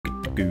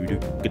Hello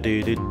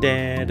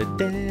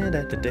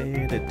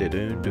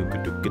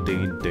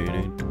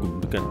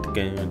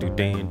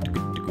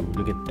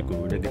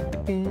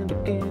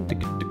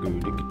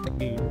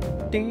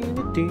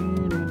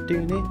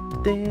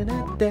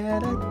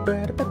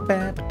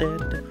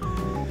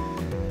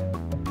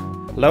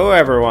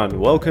everyone,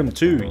 welcome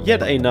to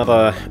yet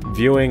another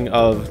viewing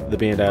of the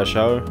Biendeo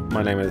show.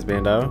 My name is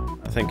Biendeo.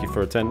 Thank you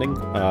for attending.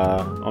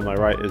 On my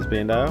right is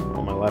Biendeo,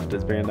 on my left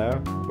is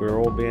Biendeo. We're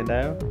all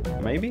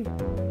Biendeo, maybe?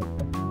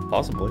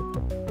 Possibly.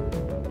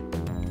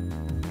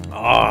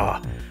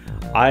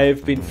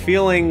 I've been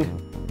feeling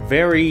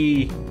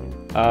very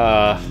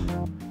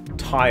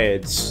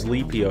tired,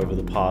 sleepy over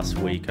the past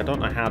week. I don't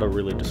know how to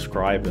really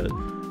describe it.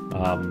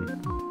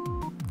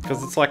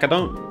 Because it's like I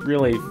don't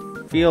really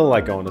feel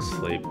like going to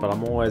sleep, but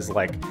I'm always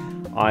like,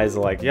 eyes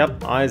are like,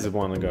 yep, eyes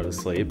want to go to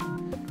sleep.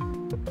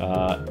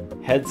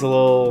 Head's a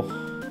little,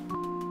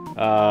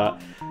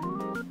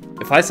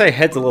 if I say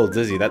head's a little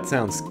dizzy, that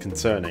sounds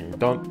concerning.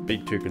 Don't be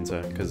too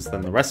concerned, because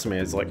then the rest of me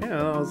is like,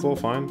 yeah, it's all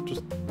fine,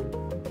 just,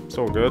 it's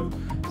all good.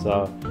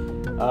 So,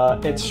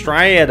 it's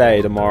Australia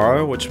Day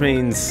tomorrow, which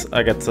means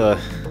I get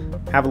to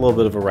have a little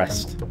bit of a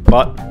rest.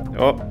 But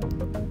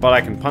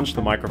I can punch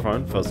the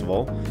microphone, first of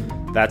all.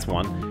 That's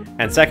one.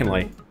 And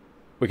secondly,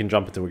 we can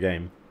jump into a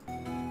game.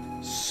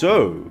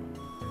 So,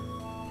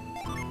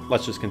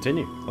 let's just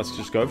continue. Let's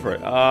just go for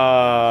it.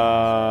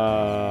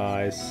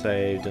 I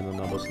saved in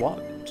another slot,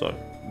 so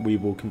we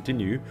will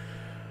continue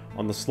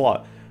on the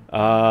slot.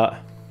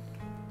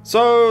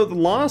 So, the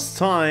last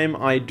time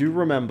I do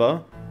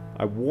remember,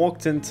 I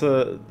walked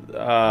into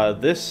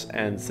this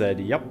and said,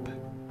 yep,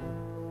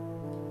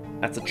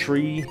 that's a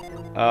tree.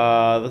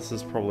 This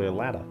is probably a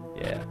ladder.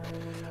 Yeah.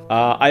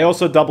 I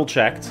also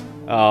double-checked.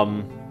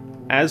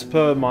 As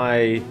per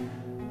my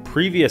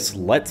previous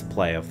Let's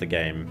Play of the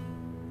game,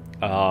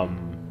 I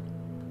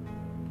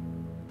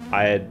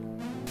had...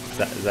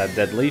 Is that a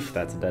dead leaf?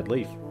 That's a dead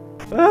leaf.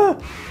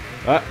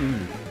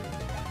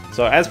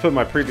 So as per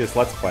my previous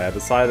Let's Play, I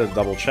decided to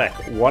double check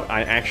what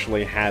I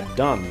actually had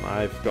done.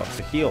 I've got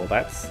to heal.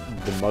 That's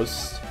the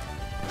most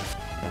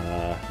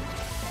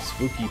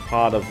spooky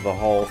part of the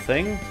whole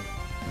thing.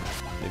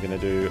 You're gonna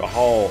do a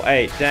whole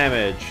 8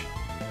 damage.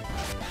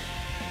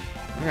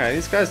 Okay,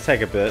 these guys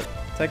take a bit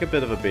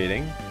of a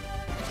beating.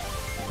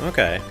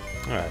 Okay,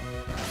 alright.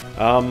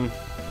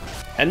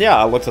 And yeah,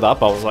 I looked it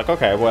up. I was like,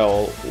 okay,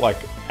 well,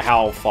 like,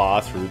 how far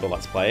through the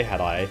Let's Play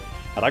had I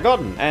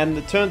gotten? And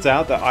it turns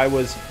out that I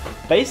was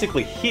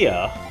basically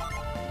here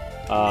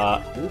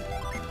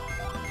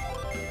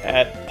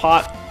at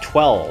part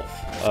 12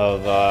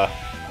 of a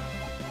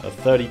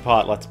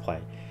 30-part Let's Play.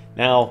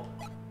 Now,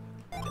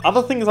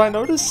 other things I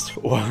noticed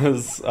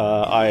was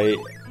I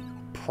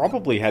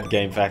probably had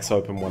GameFAQs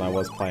open when I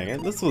was playing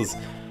it. This was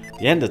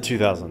the end of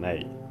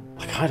 2008.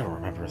 Like, I don't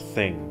remember a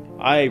thing.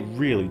 I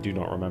really do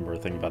not remember a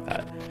thing about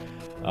that.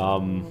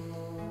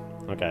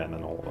 Okay, and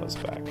then all of us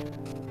back.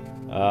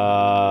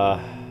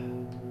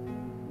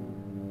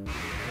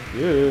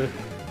 Yeah.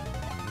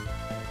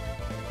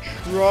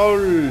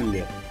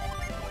 Troll!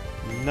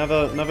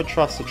 Never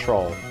trust a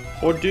troll.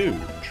 Or do.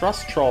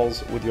 Trust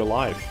trolls with your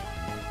life.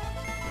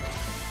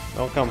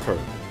 They'll come through.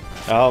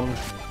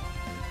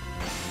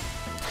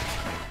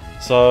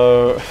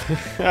 So,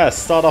 yeah,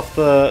 start off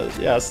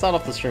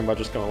the stream by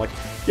just going like,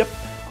 yep,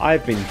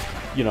 I've been,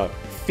 you know,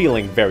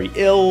 feeling very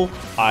ill.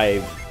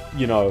 I've,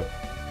 you know,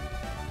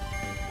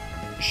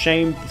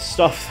 shamed the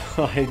stuff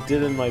I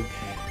did in my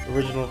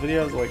original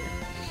videos. Like,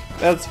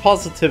 that's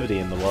positivity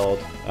in the world.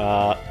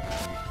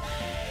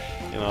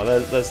 You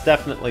know, there's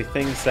definitely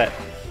things that,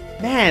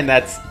 man,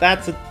 that's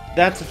a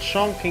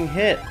chonking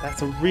hit.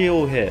 That's a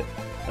real hit.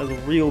 That's a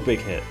real big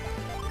hit.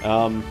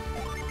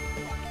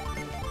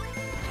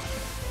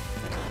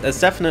 There's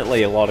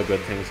definitely a lot of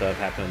good things that have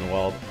happened in the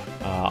world.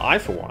 I,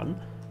 for one,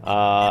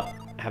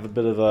 have a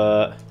bit of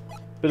a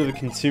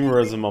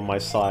consumerism on my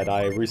side.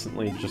 I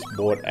recently just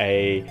bought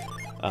a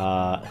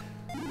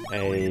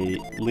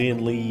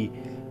Lian Li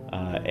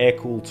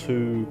Air-Cool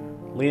 2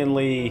 Lian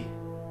Li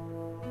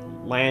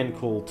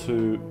LAN-Cool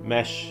 2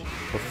 Mesh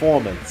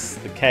Performance.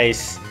 The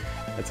case,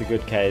 it's a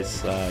good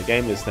case.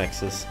 Gameless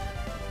Nexus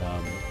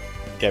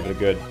gave it a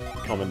good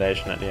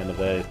commendation at the end of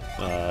the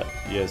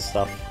year's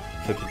stuff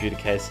for computer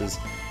cases.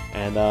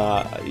 And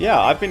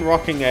yeah, I've been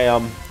rocking a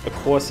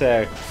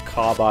Corsair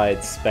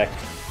Carbide Spec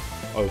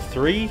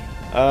 03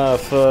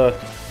 for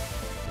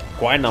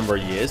quite a number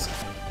of years,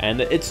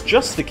 and it's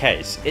just the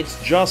case.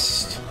 It's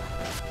just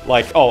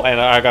like, oh,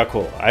 and I got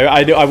cooler.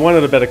 I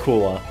wanted a better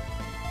cooler,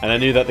 and I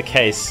knew that the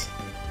case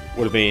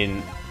would have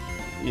been,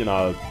 you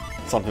know,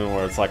 something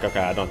where it's like,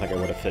 okay, I don't think it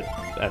would have fit.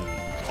 And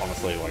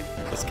honestly, like,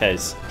 this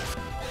case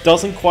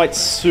doesn't quite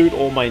suit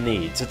all my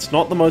needs. It's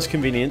not the most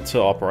convenient to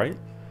operate.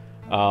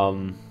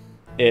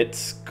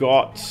 It's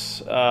got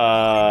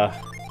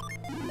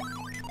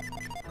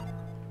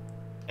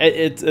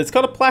it's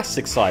got a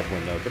plastic side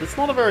window, but it's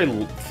not a very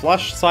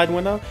flush side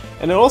window,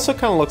 and it also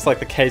kind of looks like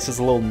the case is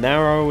a little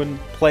narrow in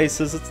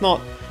places. It's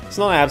not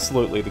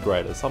absolutely the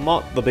greatest. I'm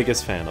not the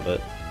biggest fan of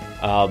it.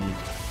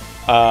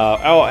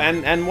 Oh,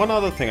 and one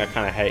other thing I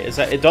kind of hate is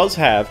that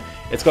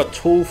it's got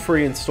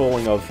tool-free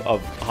installing of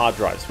hard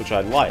drives, which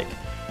I like.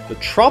 The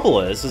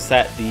trouble is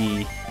that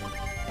the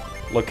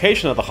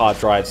location of the hard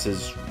drives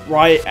is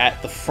right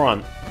at the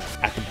front,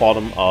 at the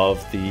bottom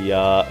of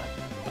the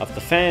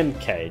fan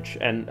cage,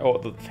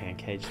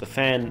 the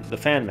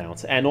fan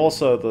mounts, and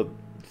also the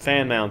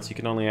fan mounts. You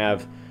can only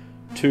have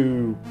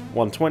two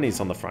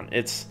 120s on the front.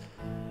 It's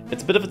a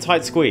bit of a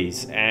tight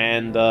squeeze,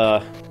 and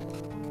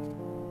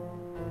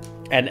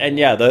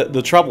yeah,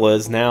 the trouble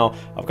is now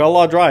I've got a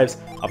lot of drives.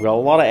 I've got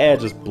a lot of air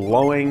just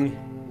blowing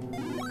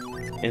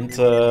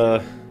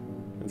into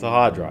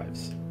hard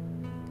drives,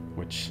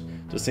 which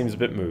just seems a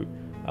bit moot.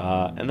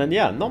 And then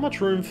yeah, not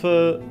much room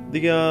for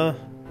the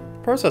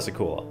processor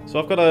cooler. So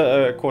I've got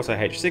a Corsair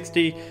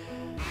H60,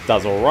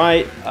 does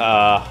alright.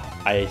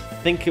 I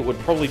think it would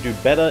probably do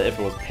better if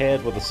it was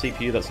paired with a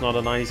CPU that's not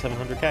a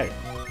 9700K.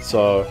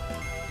 So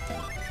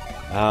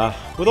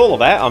with all of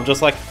that, I'm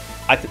just like,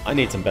 I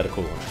need some better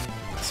cooling.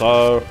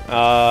 So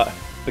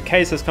the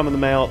case has come in the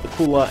mail, the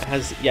cooler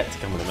has yet to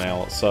come in the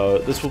mail. So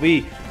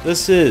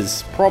this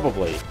is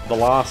probably the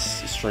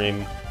last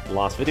stream, the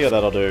last video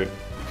that I'll do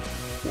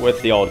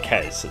with the old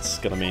case. It's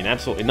gonna mean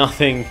absolutely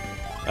nothing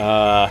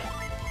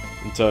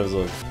in terms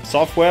of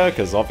software,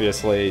 because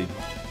obviously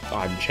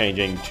I'm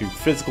changing two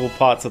physical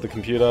parts of the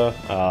computer.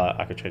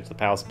 I could change the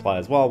power supply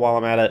as well while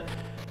I'm at it.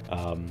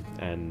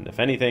 And if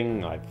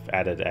anything, I've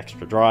added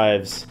extra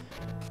drives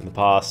in the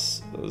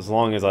past. As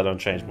long as I don't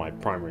change my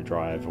primary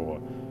drive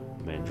or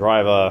main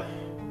driver,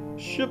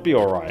 should be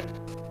alright.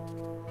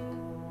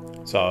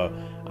 So,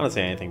 I don't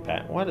see anything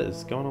bad. What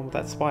is going on with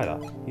that spider?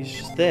 He's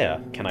just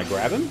there. Can I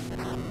grab him?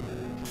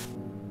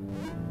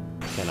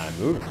 Can I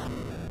move him?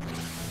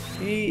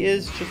 He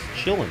is just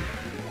chilling.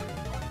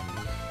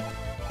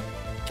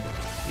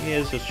 He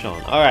is just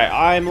chilling. Alright,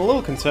 I'm a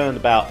little concerned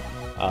about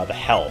the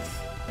health.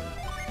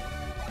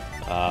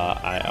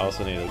 I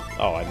also need a...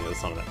 Oh, I need a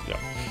summon that. Yeah.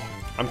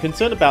 I'm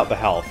concerned about the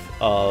health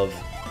of...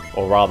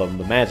 Or rather,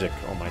 the magic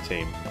on my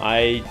team.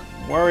 I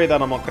worry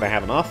that I'm not going to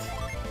have enough.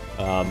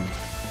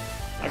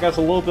 I guess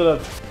a little bit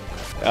of,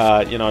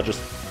 you know, just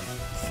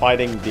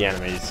fighting the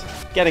enemies.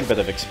 Getting a bit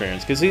of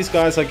experience. Because these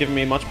guys are giving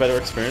me much better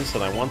experience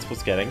than I once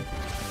was getting.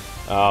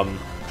 So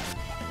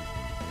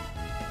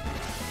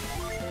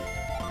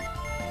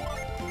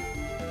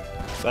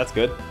that's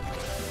good.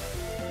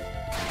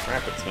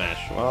 Rapid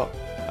smash. Well,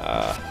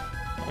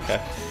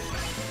 okay.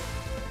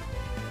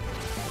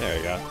 There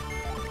we go.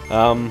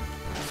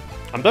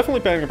 I'm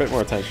definitely paying a bit more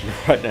attention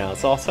right now,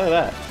 so I'll say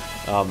that.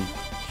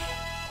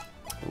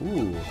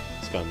 Ooh,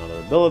 he's got another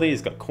ability,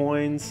 he's got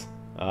coins.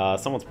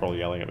 Someone's probably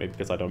yelling at me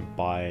because I don't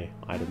buy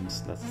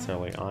items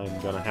necessarily. I'm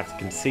gonna have to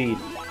concede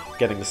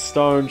getting the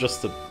stone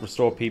just to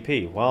restore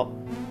PP. Well,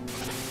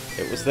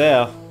 it was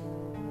there.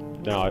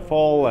 Now I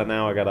fall, and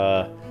now I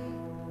gotta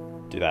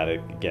do that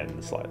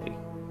again slightly.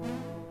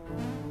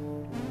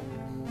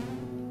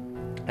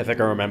 I think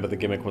I remember the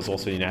gimmick was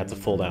also you had to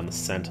fall down the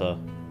center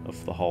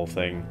of the whole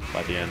thing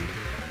by the end.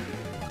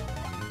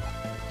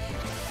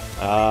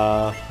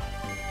 But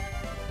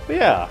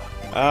yeah.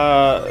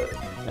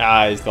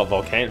 He's got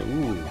Volcano.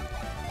 Ooh.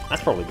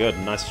 That's probably good.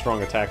 Nice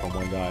strong attack on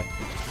one guy.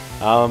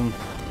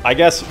 I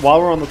guess while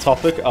we're on the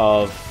topic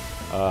of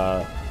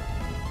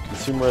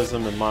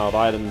consumerism and mild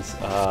items,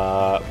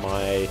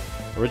 my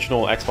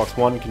original Xbox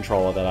One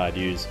controller that I'd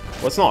use,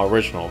 well, it's not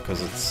original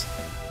because it's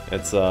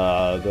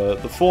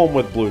the form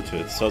with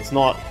Bluetooth, so it's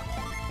not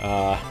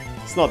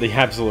the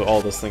absolute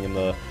oldest thing in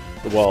the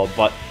world,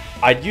 but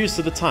I'd used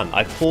it a ton.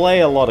 I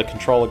play a lot of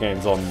controller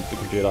games on the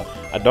computer.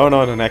 I don't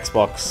own an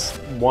Xbox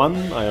One.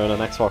 I own an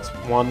Xbox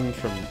One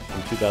from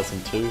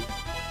 2002.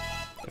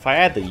 If I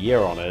add the year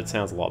on it, it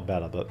sounds a lot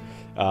better, but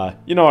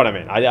you know what I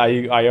mean. I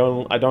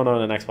don't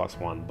own an Xbox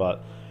One,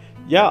 but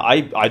yeah,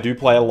 I do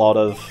play a lot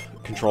of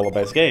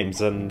controller-based games,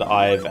 and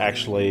I've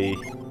actually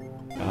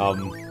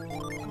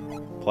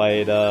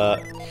played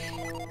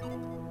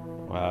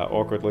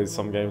awkwardly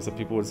some games that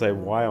people would say,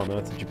 why on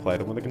earth did you play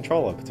them with a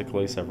controller?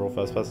 Particularly several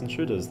first-person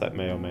shooters that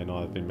may or may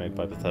not have been made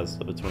by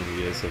Bethesda between the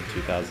years of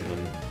 2000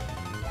 and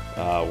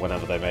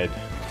whenever they made...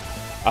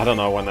 I don't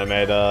know when they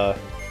made or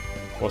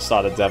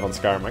started dev on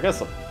Skyrim. I guess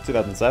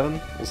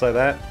 2007, we'll say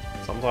that.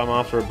 Sometime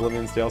after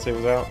Oblivion's DLC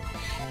was out.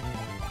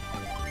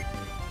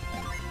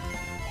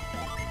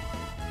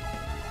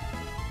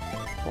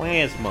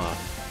 Plasma.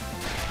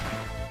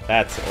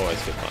 That's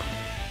always good fun.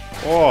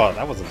 Oh,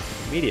 that was an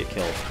immediate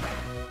kill.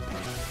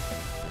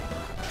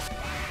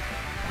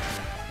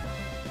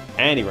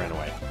 And he ran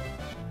away.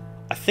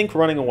 I think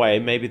running away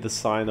may be the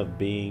sign of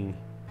being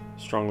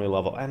strongly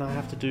leveled. And I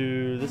have to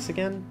do this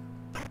again?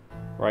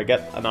 Where I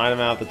get an item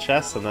out of the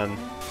chest and then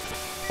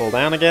fall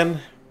down again?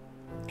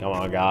 Come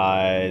on,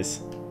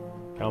 guys.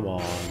 Come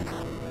on.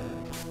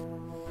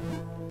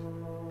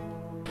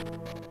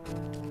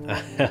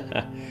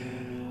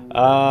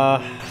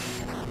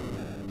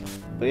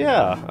 But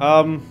yeah,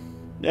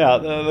 yeah,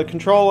 the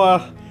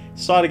controller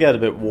started to get a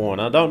bit worn.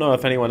 I don't know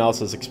if anyone else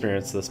has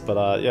experienced this,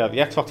 but yeah, the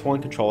Xbox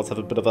One controllers have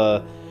a bit of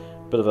a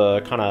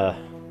kind of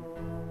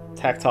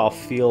tactile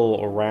feel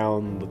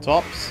around the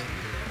tops.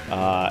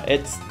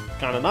 It's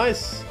kind of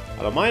nice,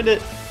 I don't mind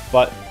it,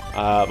 but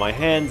my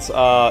hands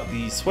are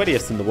the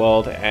sweatiest in the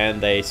world,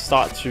 and they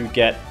start to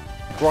get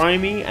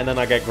grimy, and then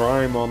I get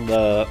grime on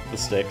the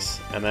sticks,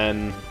 and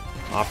then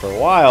after a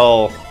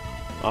while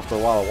of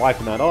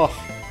wiping that off,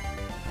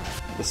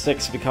 the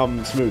sticks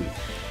become smooth.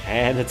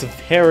 And it's a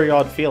very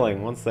odd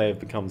feeling once they've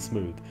become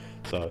smooth.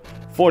 So,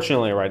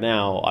 fortunately right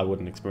now, I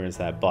wouldn't experience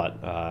that, but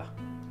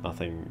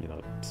nothing, you know,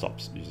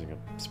 stops using a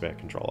spare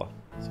controller.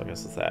 So I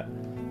guess it's that.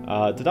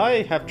 Did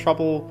I have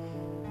trouble...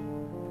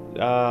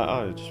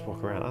 oh, just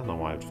walk around. I don't know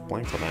why I just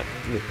blanked on that.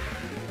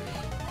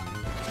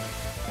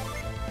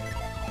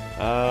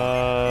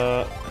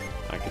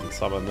 I can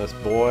summon this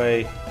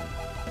boy,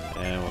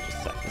 and we'll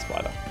just attack the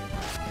spider.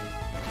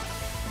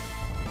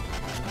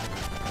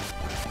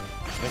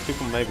 I think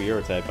people may be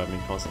irritated by me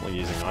constantly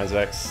using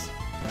Isaac's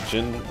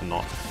Jin and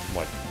not,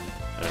 like,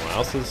 anyone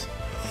else's.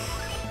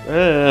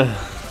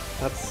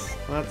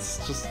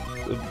 That's just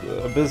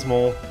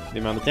abysmal, the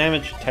amount of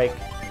damage you take.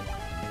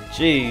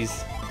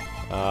 Jeez.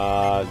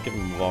 Give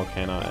him a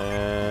volcano,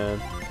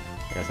 and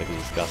I guess I can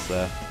use Gust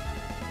there.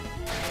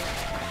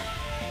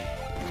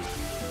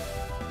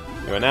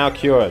 You are now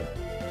cured.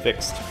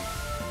 Fixed.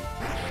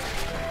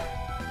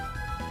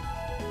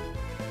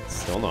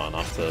 Still not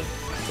enough to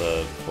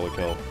fully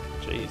kill.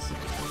 Jeez.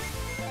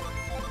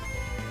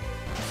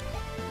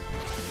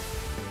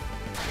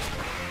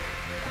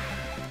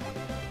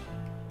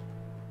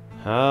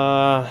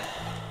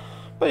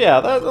 But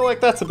yeah,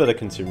 that's a bit of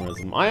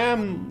consumerism. I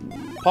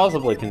am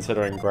possibly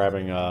considering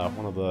grabbing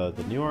one of the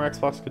newer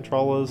Xbox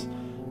controllers.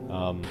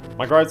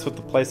 My gripes with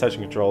the PlayStation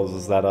controllers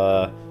is that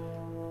the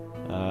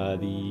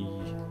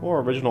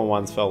more original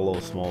ones felt a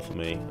little small for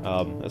me.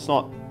 It's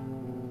not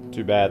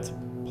too bad to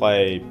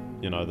play,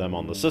 you know, them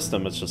on the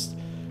system. It's just,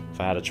 if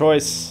I had a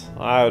choice,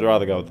 I would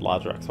rather go with the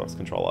larger Xbox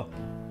controller.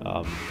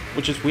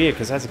 Which is weird,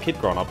 because as a kid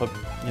growing up,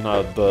 you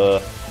know,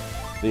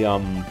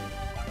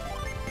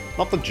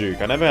 not the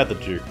Duke, I never had the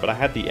Duke, but I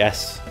had the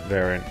S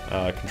variant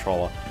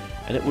controller,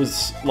 and it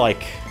was,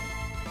 like,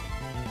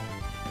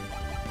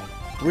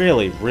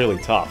 really, really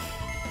tough.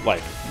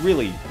 Like,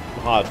 really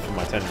hard for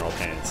my 10-year-old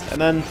hands. And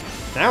then,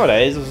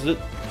 nowadays, it's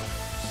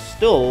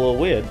still a little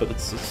weird, but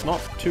it's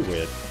not too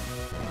weird.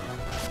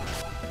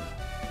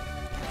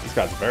 This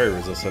guy's very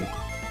resistant.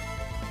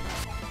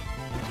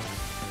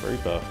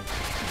 Reaper.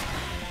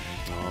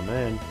 Oh,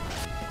 man.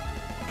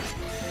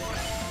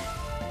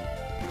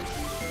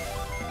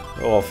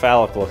 Oh,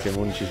 phallic looking,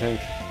 wouldn't you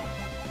think?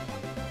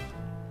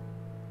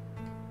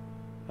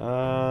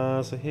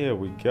 So here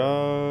we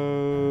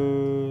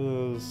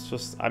go. It's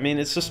just, I mean,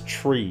 it's just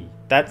tree.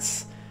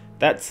 That's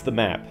the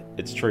map.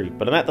 It's tree.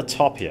 But I'm at the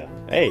top here.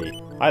 Hey,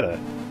 hi there.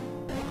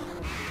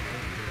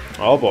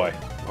 Oh boy.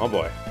 Oh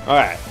boy.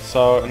 Alright,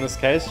 so in this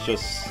case,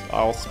 just,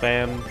 I'll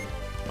spam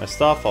my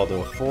stuff. I'll do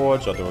a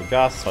forge, I'll do a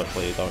gust.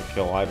 Hopefully you don't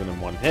kill Ivan in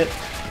one hit.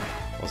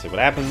 We'll see what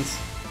happens.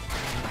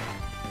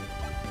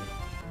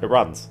 It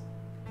runs.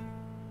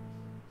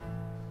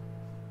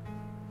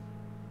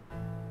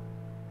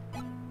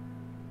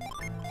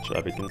 Should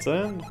I be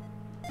concerned?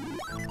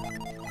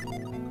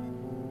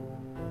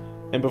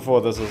 And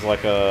before this was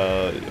like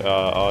a,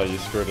 oh, you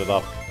screwed it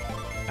up.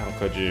 How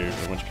could you,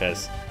 in which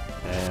case?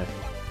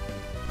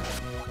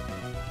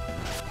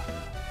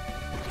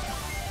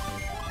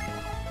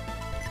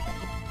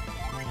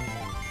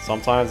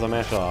 Sometimes I'm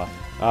actually,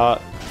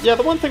 yeah,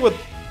 the one thing with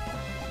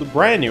the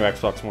brand new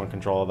Xbox One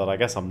controller that I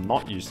guess I'm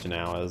not used to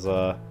now is,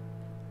 ooh,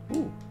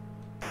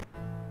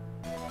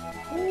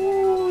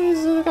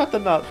 he's got the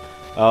nut.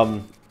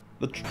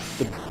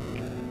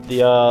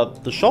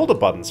 The shoulder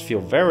buttons feel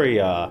very,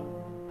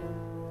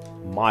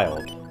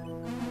 mild.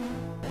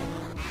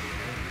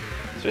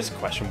 So just a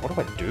question, what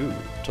do I do?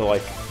 To,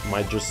 like, am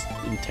I just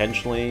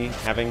intentionally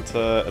having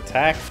to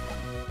attack?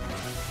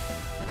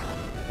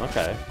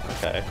 Okay,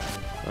 okay,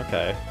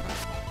 okay.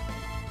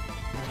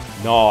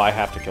 No, I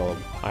have to kill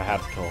him. I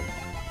have to kill him.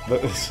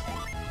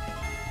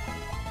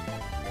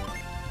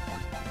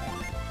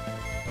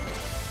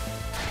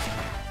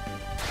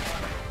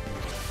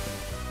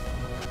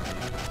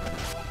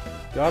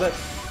 Got it.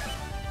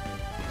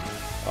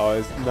 Oh,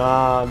 it's,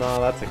 nah,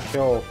 that's a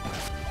kill.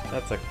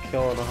 That's a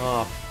kill and a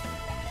half.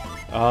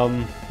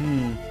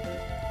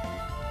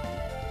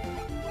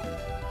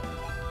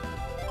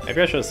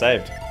 Maybe I should have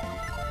saved.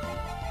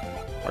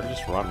 I can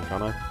just run,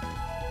 can't I?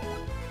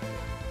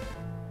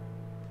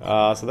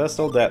 So they're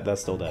still dead. They're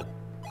still dead.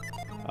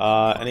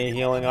 Any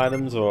healing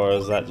items, or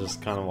is that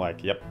just kind of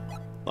like, yep,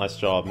 nice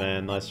job,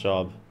 man, nice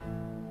job.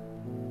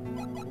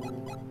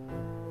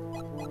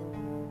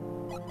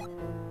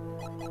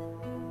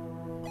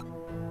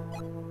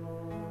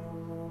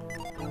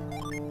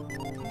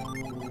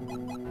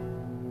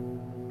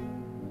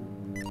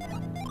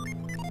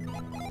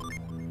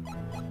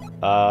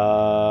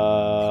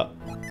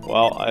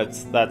 Well,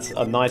 that's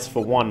a nice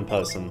for one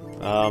person.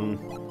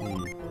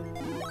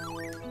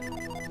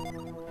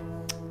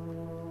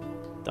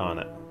 Darn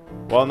it.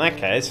 Well, in that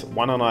case,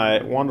 why don't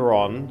I wander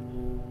on,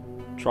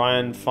 try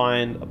and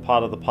find a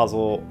part of the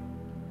puzzle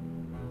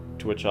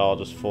to which I'll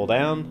just fall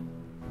down.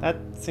 That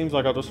seems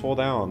like I'll just fall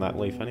down on that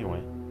leaf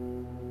anyway.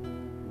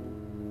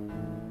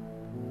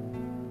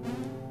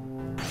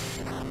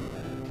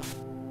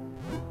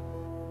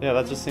 Yeah,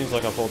 that just seems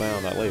like I'll fall down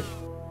on that leaf.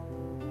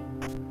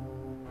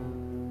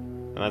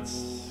 And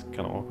that's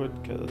kind of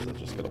awkward, because I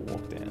just gotta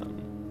walk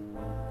down.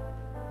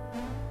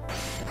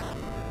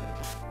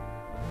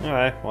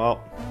 Alright,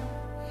 well.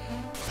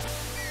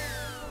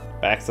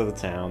 Back to the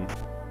town.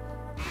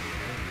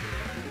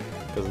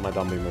 Because of my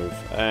dummy move.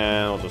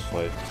 And I'll just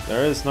flee.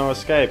 There is no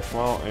escape.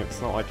 Well,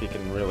 it's not like he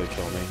can really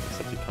kill me.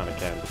 Except he kind of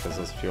can, because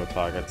there's fewer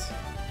targets.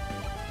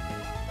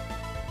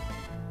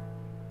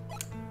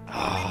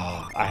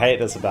 I hate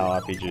this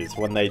about RPGs.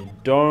 When they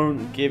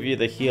don't give you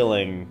the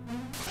healing,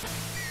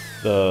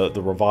 the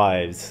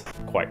revives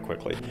quite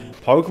quickly.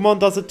 Pokemon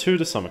does it too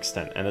to some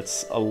extent, and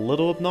it's a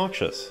little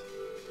obnoxious.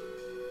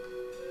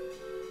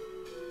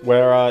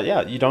 Where,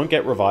 yeah, you don't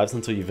get revives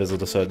until you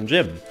visit a certain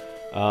gym.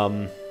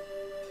 Oh,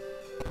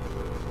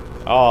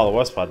 the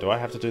worst part, do I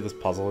have to do this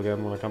puzzle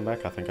again when I come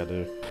back? I think I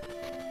do.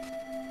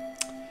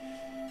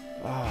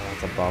 Oh,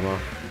 that's a bummer.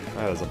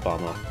 That is a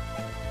bummer.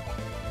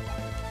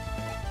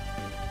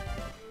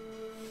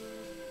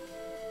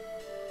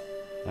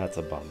 That's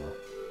a bummer.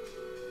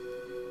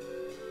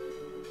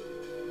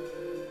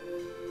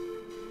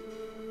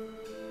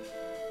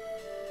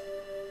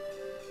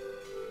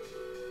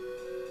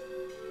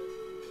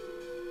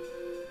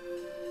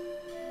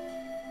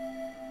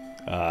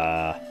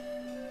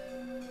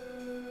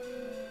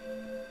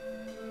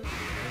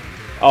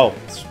 Oh,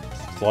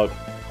 slope.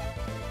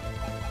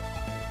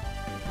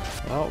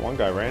 Oh, one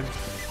guy ran.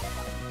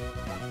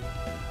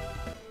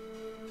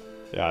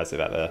 Yeah, I see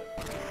that there.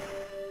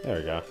 There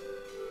we go.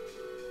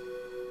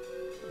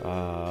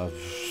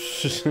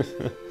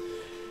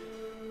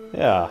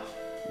 Yeah.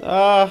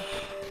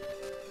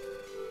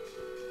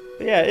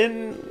 Yeah,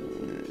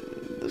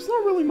 there's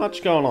not really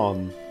much going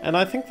on. And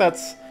I think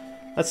that's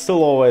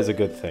still always a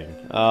good thing.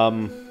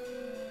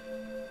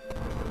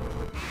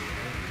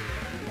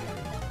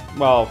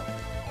 Well,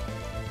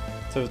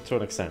 to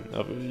an extent.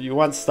 You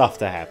want stuff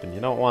to happen.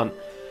 You don't want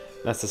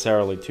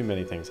necessarily too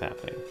many things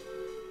happening.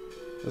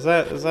 Is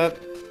that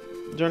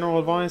general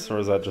advice, or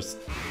is that just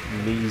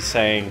me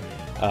saying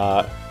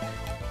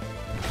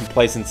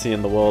complacency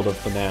in the world of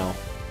the now?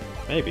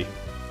 Maybe.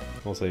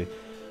 We'll see.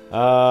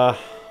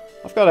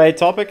 I've got a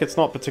topic. It's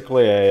not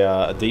particularly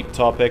a deep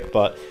topic,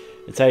 but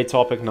it's a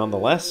topic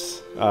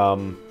nonetheless.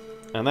 And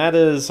that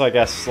is, I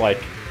guess,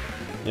 like,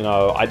 you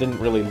know, I didn't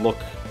really look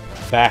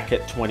back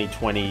at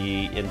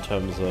 2020 in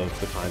terms of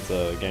the kinds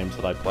of games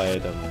that I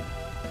played and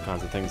the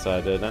kinds of things that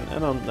I did,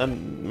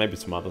 and maybe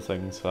some other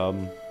things.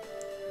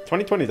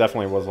 2020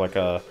 definitely was like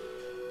a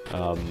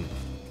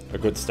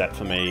good step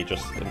for me,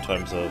 just in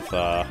terms of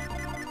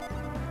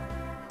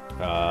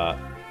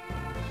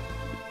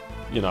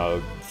you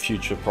know,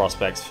 future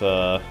prospects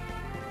for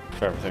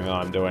everything that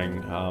I'm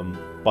doing.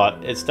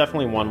 But it's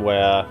definitely one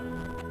where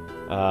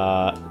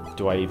can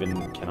I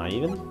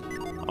even?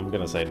 I'm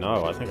gonna say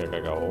no. I think I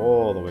gotta go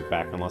all the way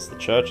back unless the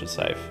church is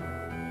safe.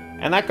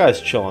 And that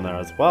guy's chilling there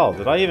as well.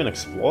 Did I even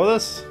explore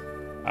this?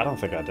 I don't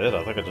think I did.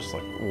 I think I just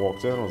like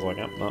walked in and was like,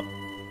 yep, no.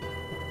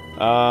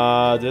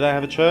 Do they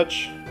have a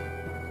church?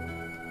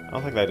 I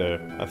don't think they do.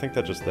 I think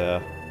they're just there.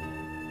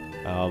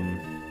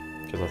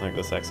 Because I think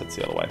this exit's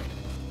the other way.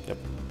 Yep.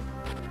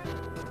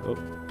 Oop.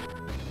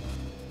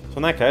 So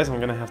in that case, I'm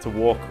gonna have to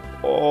walk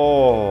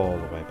all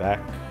the way back.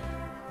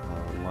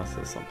 Unless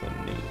there's something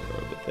neat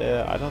over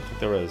there. I don't think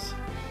there is.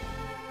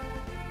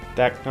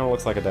 That kind of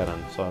looks like a dead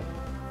end, so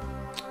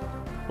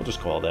we'll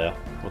just call it there.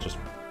 We'll just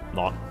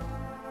not.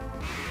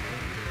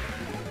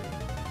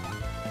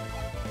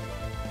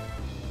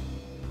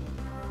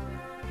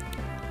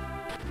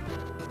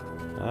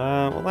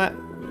 Well, that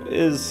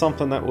is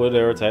something that would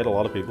irritate a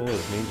lot of people,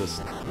 is me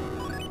just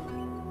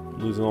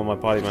losing all my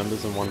party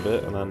members in one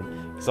bit, and then,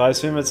 because I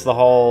assume it's the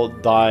whole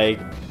die,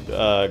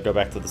 go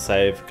back to the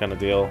save kind of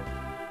deal.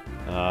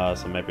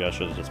 So maybe I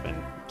should have just been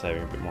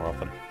saving a bit more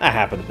often. That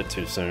happened a bit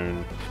too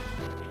soon.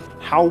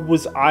 How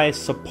was I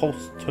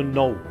supposed to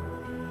know?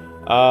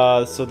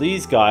 So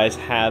these guys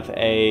have an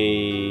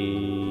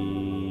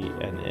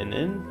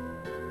inn?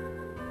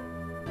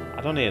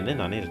 I don't need an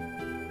inn, I need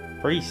a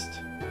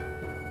priest.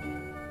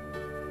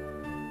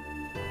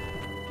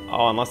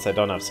 Oh, unless they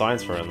don't have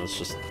signs for it and it's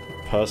just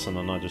person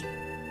and I just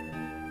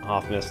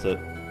half missed it.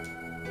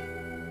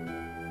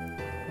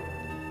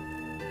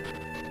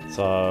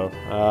 So,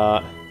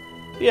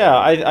 yeah,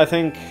 I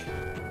think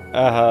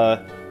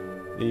the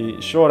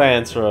short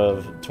answer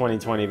of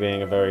 2020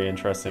 being a very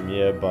interesting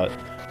year, but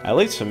at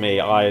least for me,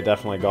 I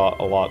definitely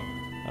got a lot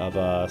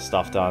of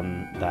stuff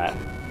done that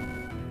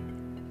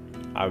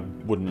I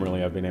wouldn't really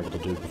have been able to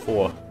do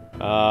before.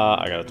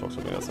 I gotta talk to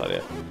something outside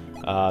here.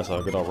 So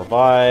I've got a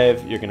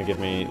revive. You're gonna give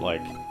me, like,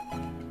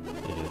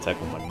 you're gonna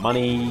take all my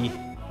money.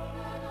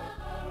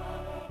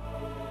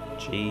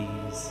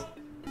 Jeez.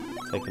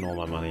 Taking all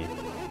my money.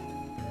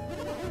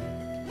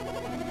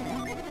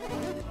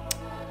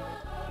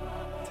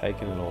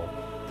 Taking it all.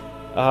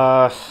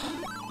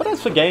 But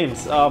as for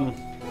games,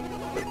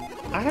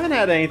 I haven't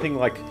had anything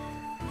like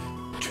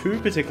too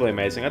particularly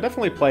amazing. I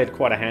definitely played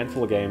quite a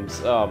handful of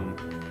games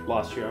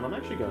last year, and I'm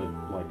actually going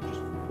to like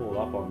just pull it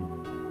up on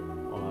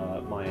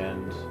my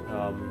end,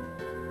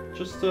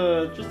 just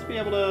to be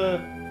able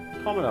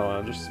to comment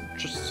on it,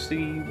 just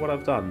see what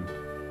I've done.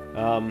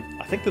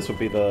 I think this would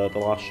be the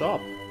last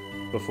shop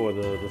before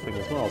the thing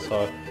as well,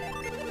 so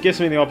it gives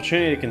me the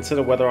opportunity to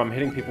consider whether I'm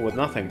hitting people with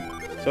nothing.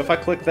 So if I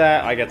click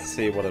that, I get to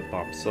see what it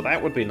bumps. So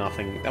that would be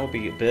nothing. That would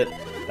be a bit.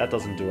 That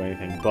doesn't do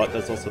anything. But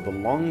there's also the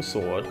long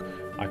sword.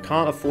 I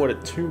can't afford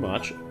it too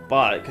much,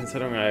 but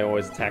considering I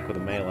always attack with a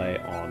melee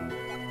on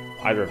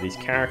either of these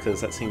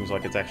characters, that seems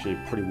like it's actually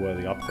a pretty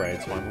worthy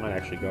upgrade, so I might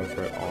actually go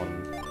for it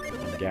on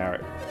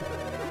Garrett.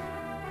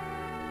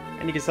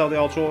 And you can sell the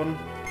old Jordan?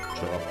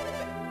 Sure.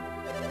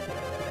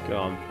 Go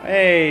on.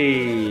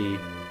 Hey!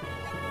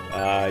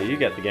 You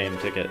get the game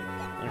ticket.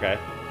 Okay.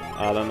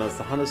 Then there's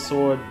the Hunter's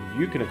Sword.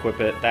 You can equip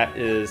it. That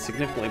is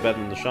significantly better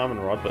than the Shaman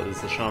Rod, but it's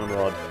the Shaman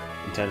Rod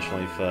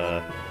intentionally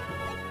for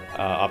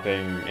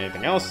upping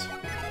anything else.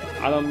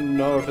 I don't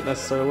know if it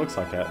necessarily looks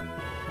like that.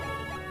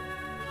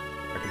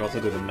 I can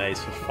also do the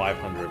Mace for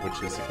 500,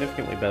 which is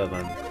significantly better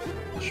than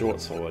the Short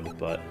Sword,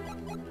 but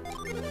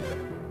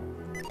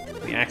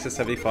the Axe is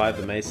 75,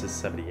 the Mace is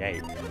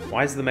 78.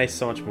 Why is the Mace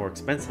so much more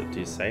expensive? Do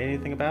you say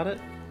anything about it?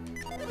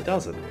 It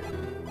doesn't.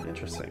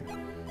 Interesting.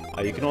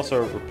 You can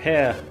also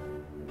repair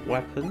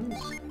weapons.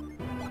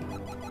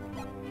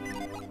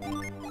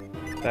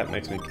 That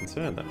makes me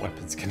concerned that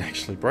weapons can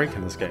actually break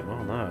in this game.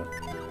 Oh no.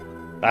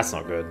 That's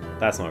not good.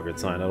 That's not a good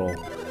sign at all.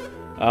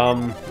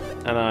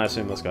 And I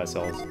assume this guy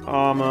sells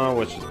armor,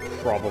 which is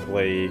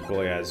probably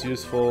equally as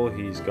useful.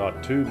 He's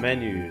got 2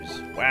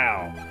 menus.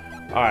 Wow.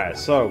 Alright,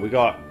 so we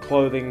got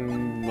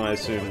clothing. I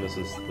assume this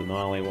is the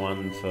gnarly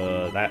one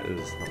for... That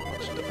is not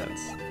much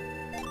defense.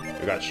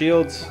 We got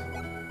shields.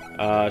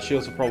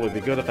 Shields would probably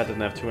be good if I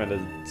didn't have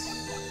 2-handed...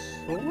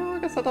 Well, I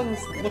guess that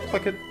doesn't look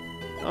like it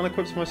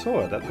unequips my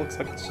sword. That looks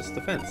like it's just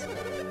defense.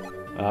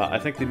 I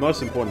think the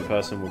most important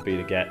person would be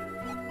to get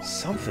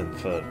something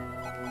for...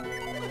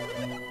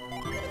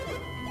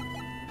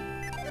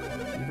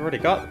 You've already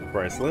got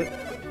bracelet.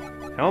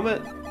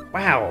 Helmet.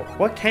 Wow,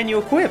 what can you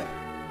equip?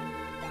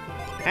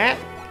 Hat?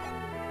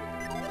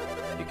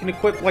 You can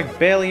equip like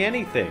barely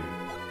anything.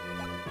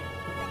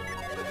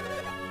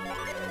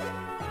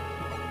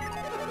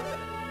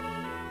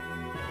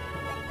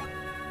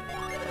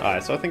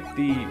 Alright, so I think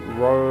the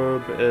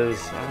robe is,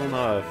 I don't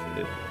know if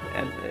it,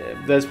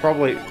 and there's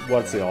probably,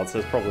 what's the odds?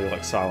 There's probably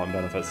like silent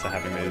benefits to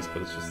having these,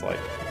 but it's just like...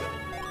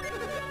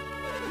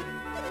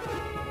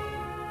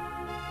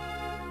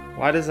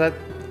 Why does that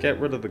get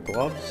rid of the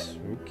gloves?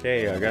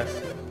 Okay, I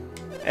guess.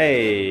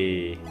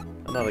 Hey,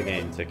 another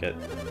game ticket.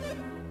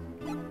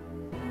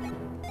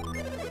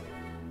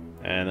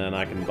 And then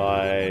I can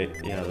buy,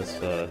 yeah, this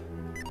for...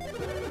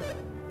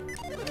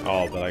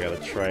 Oh, but I gotta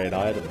trade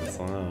items.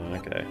 Oh,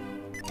 okay.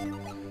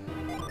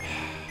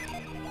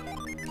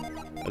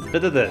 There's a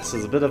bit of this,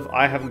 there's a bit of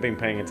I haven't been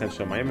paying attention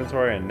to my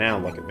inventory, and now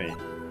look at me.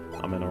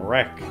 I'm in a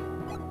wreck.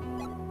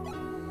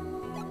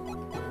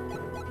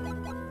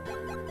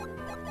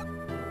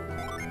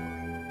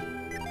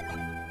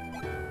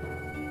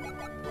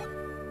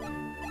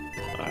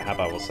 Alright, how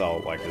about we'll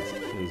sell like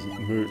his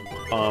moot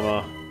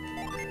armor.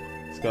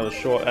 It's got a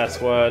short S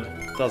word,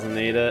 doesn't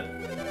need it.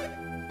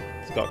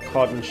 It's got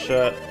cotton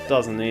shirt,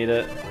 doesn't need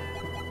it.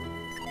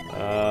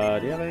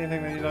 Do you have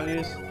anything that you don't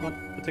use? Not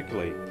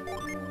particularly.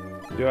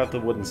 You do have the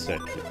wooden stick,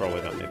 you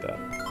probably don't need that.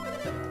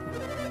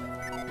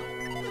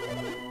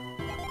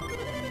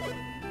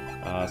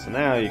 So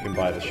now you can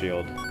buy the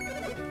shield. Now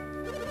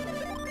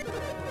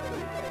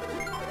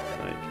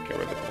you can get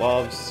rid of the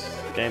gloves,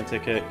 game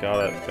ticket,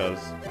 got it, goes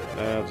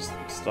there, just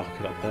stock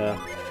it up there.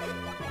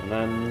 And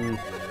then...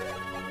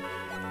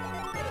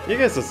 You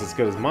guess this is as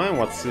good as mine,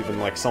 what's even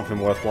like something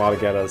worthwhile to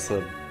get us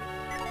a...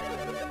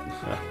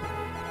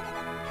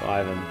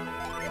 Ivan.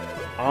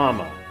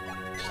 Armor.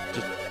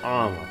 Just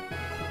armor.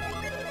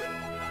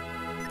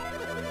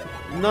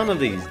 None of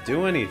these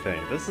do anything.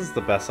 This is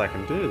the best I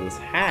can do. This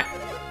hat.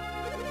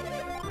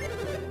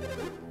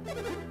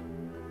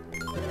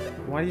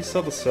 Why do you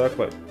sell the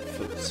circlet?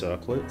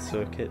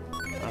 Circuit?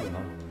 I don't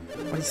know.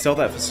 Why do you sell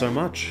that for so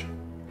much?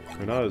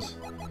 Who knows?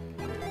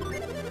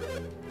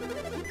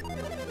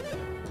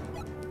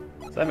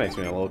 So that makes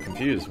me a little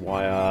confused.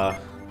 Why,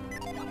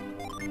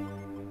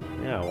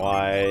 yeah,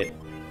 why...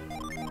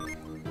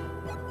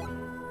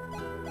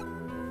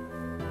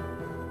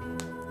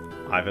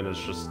 Ivan is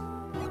just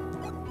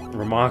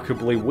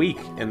remarkably weak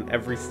in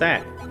every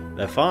stat.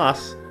 They're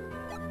fast.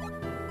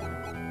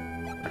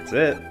 That's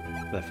it.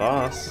 They're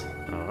fast.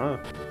 I don't know.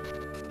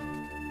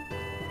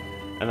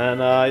 And then,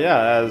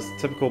 yeah, as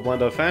typical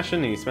Biendeo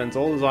fashion, he spends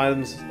all his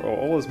items, or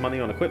all his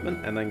money on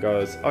equipment, and then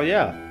goes, oh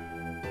yeah,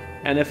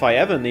 and if I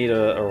ever need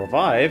a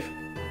revive,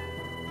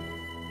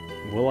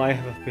 will I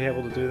ever be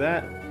able to do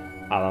that?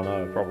 I don't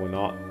know, probably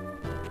not.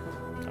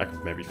 I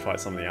could maybe fight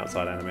some of the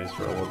outside enemies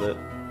for a little bit.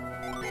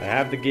 They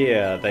have the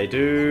gear. They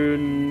do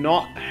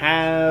not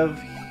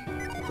have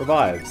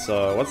revives,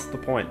 so what's the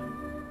point?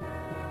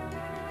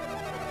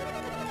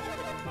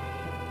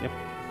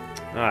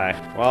 Alright,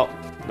 well,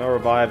 no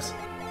revives,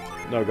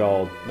 no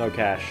gold, no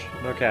cash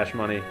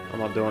money. I'm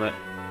not doing it.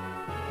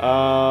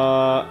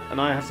 And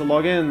I have to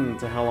log in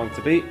to how long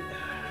to beat,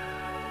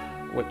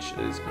 which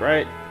is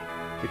great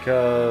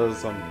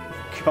because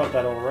I've got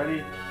that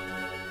already.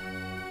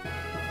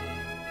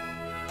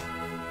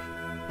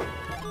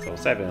 So we'll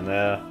save it in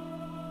there.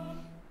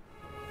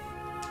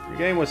 The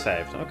game was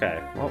saved.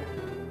 Okay, well,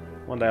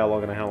 one day I'll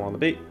log in to how long to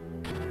beat.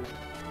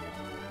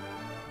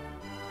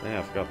 Yeah,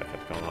 I forgot that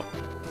kept going up.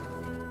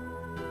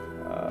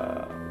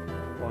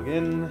 Log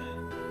in.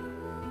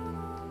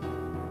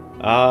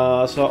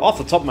 So off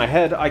the top of my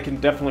head, I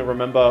can definitely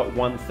remember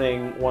one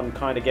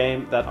kind of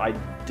game that I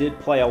did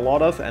play a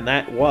lot of, and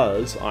that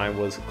was, I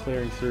was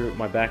clearing through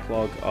my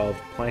backlog of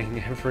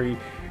playing every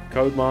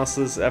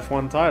Codemasters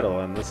F1 title,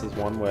 and this is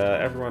one where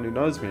everyone who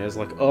knows me is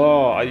like,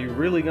 oh, are you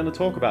really going to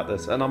talk about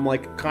this? And I'm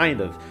like,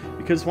 kind of.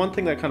 Because one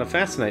thing that kind of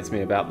fascinates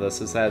me about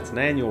this is that it's an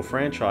annual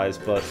franchise,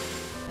 but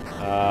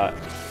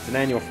it's an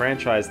annual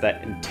franchise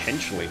that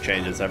intentionally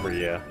changes every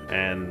year,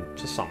 and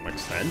to some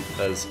extent,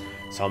 there's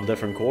some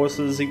different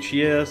courses each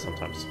year,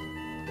 sometimes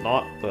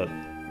not, but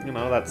you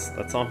know, that's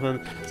something.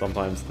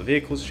 Sometimes the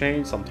vehicles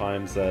change,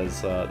 sometimes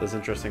there's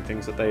interesting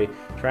things that they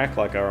track,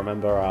 like I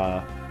remember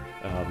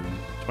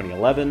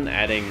 2011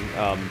 adding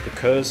the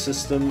curve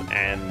system,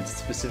 and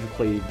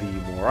specifically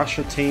the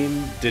Russia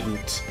team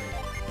didn't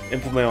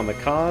implement on the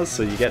cars,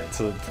 so you get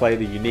to play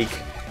the unique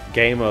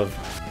game of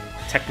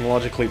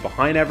technologically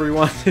behind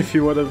everyone if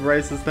you would have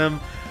races them.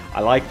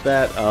 I like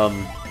that.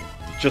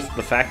 Just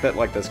the fact that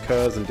like there's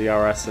curves and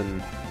DRS,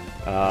 and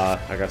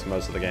I guess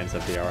most of the games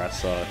have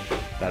DRS, so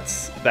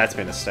that's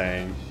been a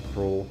staying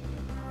rule.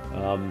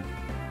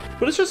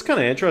 But it's just kind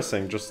of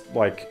interesting, just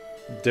like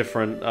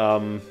different,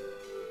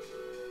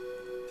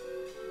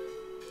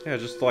 yeah,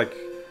 just like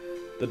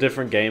the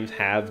different games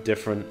have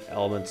different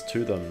elements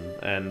to them,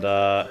 and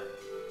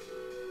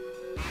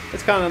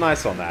it's kind of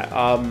nice on that.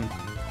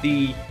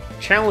 The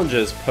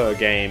challenges per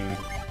game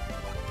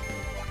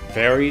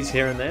varies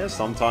here and there.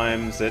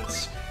 Sometimes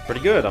it's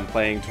pretty good. I'm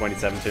playing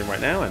 2017 right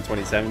now, and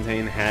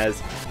 2017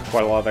 has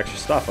quite a lot of extra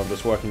stuff. I'm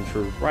just working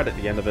through right at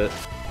the end of it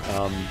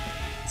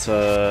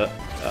to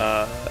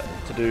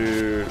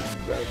do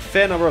a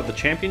fair number of the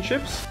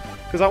championships,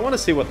 because I want to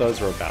see what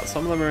those are about.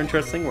 Some of them are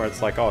interesting, where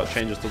it's like, oh, it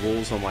changes the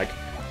rules on like,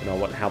 you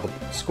know, how the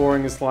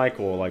scoring is like,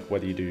 or like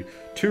whether you do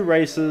 2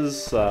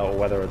 races, or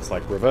whether it's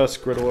like reverse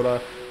grid order.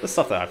 The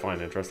stuff that I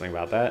find interesting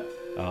about that.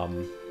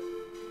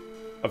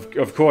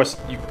 Of course,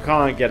 you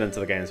can't get into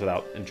the games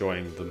without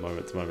enjoying the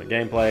moment-to-moment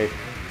gameplay,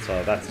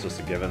 so that's just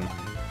a given.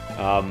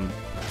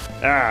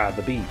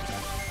 The beat.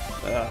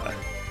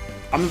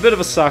 I'm a bit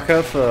of a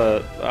sucker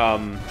for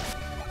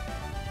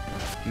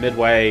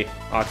midway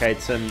arcade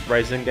sim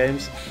racing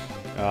games.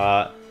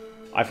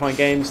 I find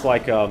games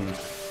like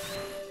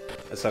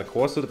Assetto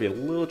Corsa to be a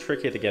little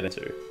trickier to get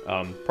into.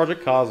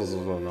 Project Cars is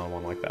also another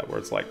one like that, where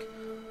it's like,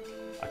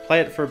 I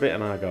play it for a bit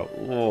and I go,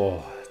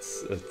 oh,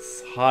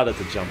 it's harder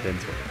to jump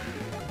into it.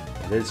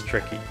 It is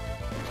tricky.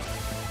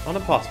 Not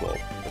impossible,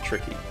 but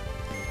tricky.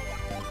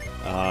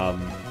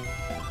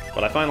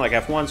 But I find like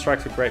F1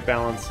 strikes a great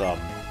balance. Gran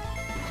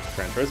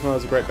Turismo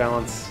is a great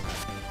balance.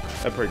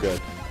 They're pretty good.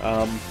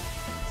 So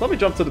let me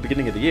jump to the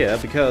beginning of the year,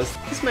 because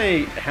this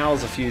may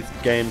house a few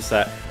games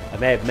that I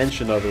may have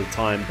mentioned over the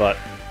time, but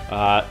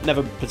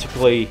never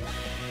particularly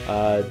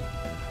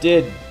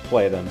did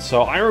play them.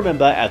 So I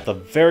remember at the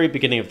very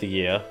beginning of the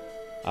year,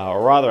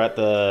 or rather at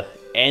the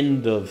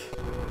end of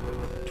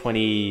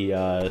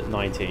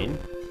 2019,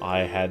 I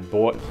had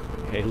bought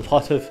a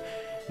lot of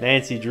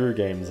Nancy Drew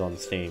games on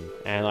Steam,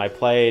 and I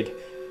played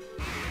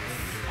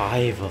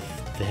 5 of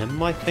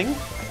them, I think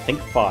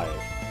 5.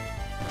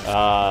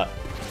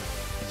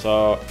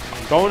 So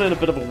I'm going in a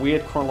bit of a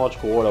weird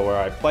chronological order, where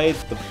I played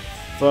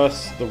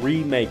the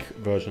remake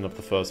version of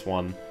the first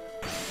one,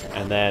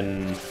 and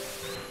then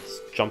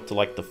jumped to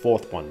like the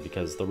 4th one,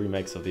 because the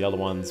remakes of the other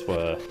ones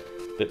were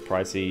a bit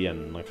pricey,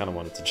 and I kind of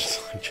wanted to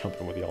just like jump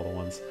in with the older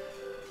ones.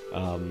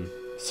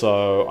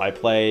 So I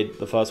played,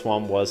 the first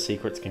one was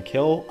Secrets Can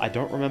Kill. I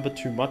don't remember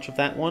too much of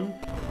that one.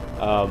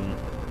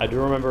 I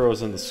do remember it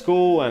was in the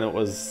school, and it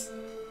was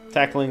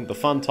tackling the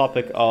fun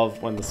topic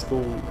of when the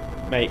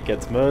schoolmate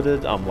gets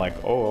murdered. I'm like,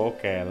 oh,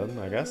 okay then,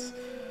 I guess.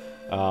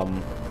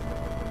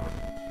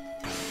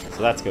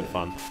 So that's good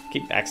fun.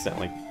 Keep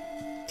accidentally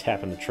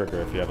tapping the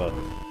trigger if you ever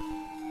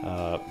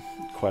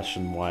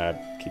question why I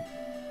keep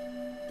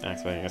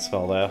activating a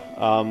spell there.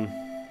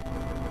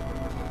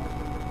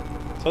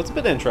 So it's a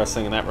bit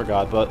interesting in that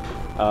regard, but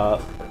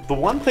the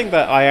one thing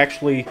that I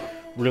actually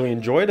really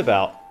enjoyed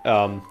about,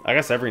 I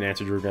guess every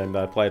Nancy Drew game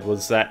that I played,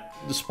 was that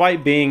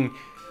despite being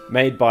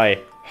made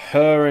by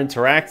Her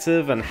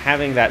Interactive and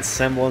having that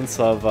semblance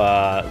of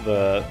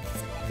the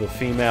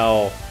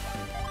female,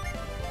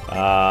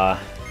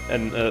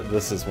 and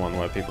this is one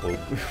where people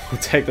will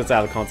take this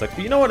out of context,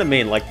 but you know what I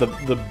mean, like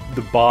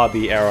the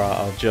Barbie era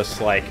of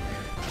just like,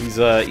 these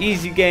are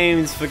easy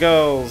games for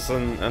girls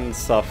and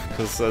stuff,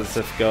 because as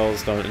if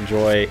girls don't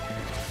enjoy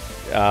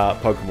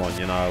Pokemon,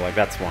 you know, like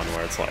that's one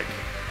where it's like,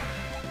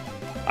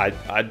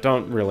 I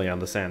don't really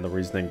understand the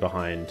reasoning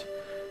behind,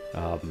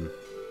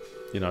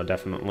 you know,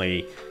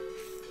 definitely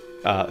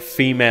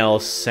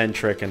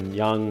female-centric and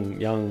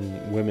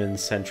young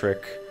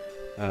women-centric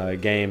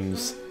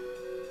games.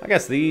 I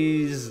guess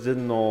these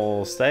didn't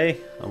all stay,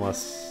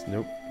 unless...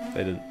 Nope,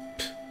 they didn't.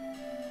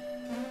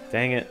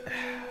 Dang it.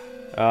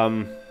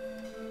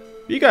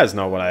 You guys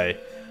know what I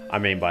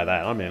mean by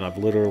that. I mean, I've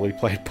literally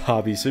played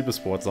Barbie Super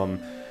Sports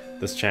on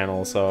this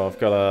channel, so I've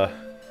got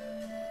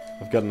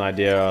an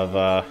idea of,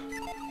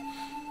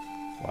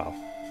 wow.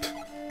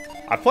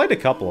 I played a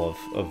couple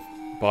of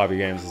Barbie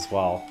games as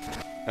well,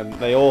 and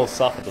they all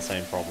suffered the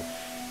same problem.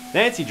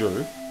 Nancy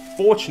Drew,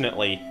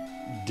 fortunately,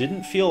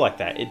 didn't feel like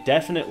that. It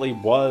definitely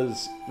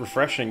was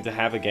refreshing to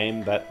have a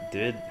game that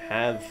did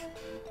have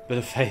a bit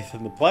of faith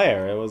in the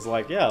player. It was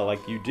like, yeah, like,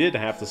 you did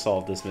have to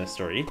solve this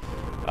mystery,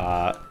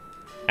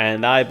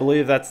 and I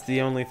believe that's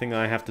the only thing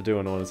I have to do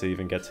in order to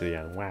even get to the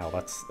end. Wow,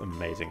 that's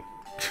amazing.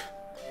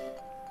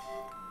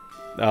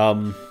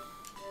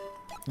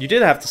 You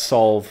did have to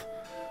solve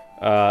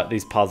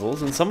these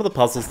puzzles, and some of the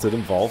puzzles did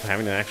involve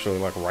having to actually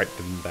like write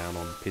them down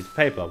on a piece of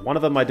paper. One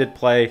of them I did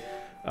play,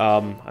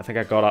 I think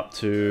I got up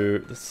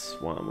to, this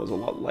one was a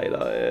lot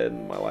later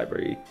in my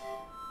library.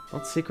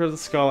 Not Secret of the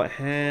Scarlet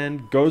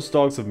Hand, Ghost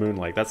Dogs of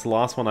Moonlake. That's the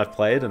last one I've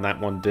played, and that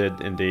one did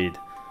indeed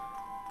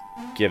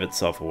give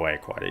itself away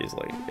quite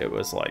easily. It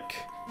was like,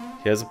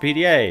 here's a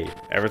PDA,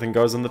 everything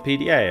goes in the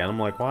PDA, and I'm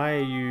like, why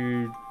are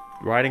you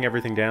writing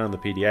everything down in the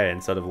PDA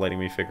instead of letting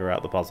me figure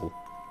out the puzzle?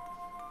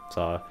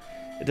 So,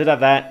 it did have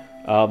that.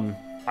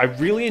 I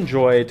really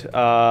enjoyed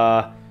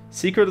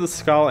Secret of the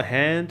Scarlet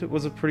Hand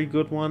was a pretty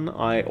good one.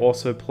 I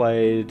also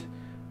played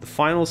the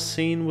final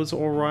scene was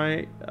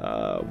alright.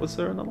 Was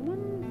there another one?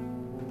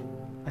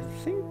 I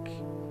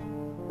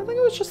think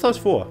it was just those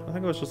four. I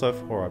think it was just those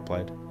four I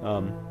played.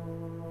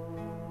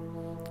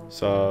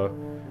 So,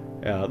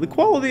 yeah, the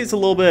quality is a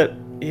little bit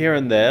here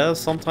and there.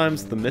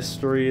 Sometimes the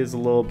mystery is a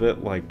little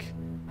bit like,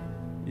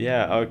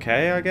 yeah,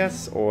 okay, I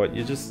guess, or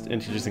you're just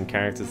introducing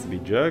characters to be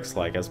jerks.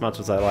 Like, as much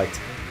as I liked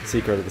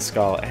Secret of the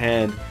Scarlet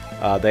Hand,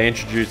 they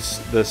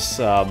introduced this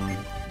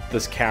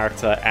this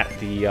character at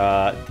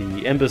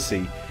the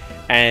embassy,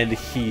 and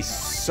he's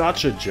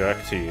such a jerk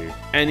to you,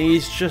 and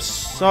he's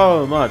just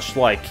so much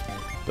like,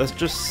 that's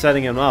just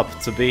setting him up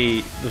to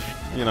be the,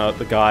 you know,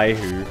 the guy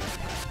who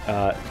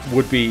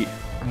would be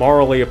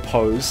morally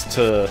opposed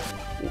to,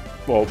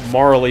 well,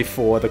 morally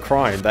for the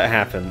crime that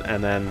happened,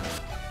 and then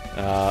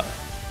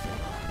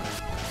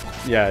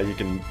yeah, you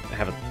can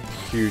have a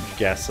huge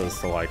guess as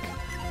to, like,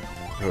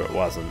 who it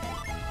wasn't.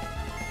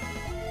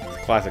 It's a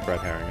classic red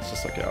herring. It's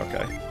just like, yeah,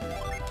 okay.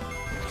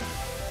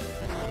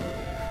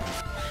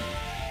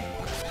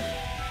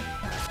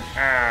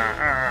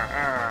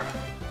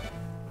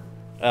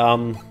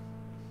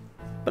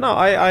 But no,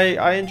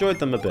 I enjoyed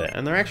them a bit,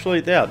 and they're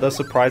actually, yeah, they're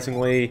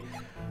surprisingly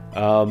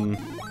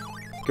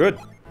good.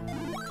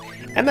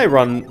 And they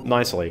run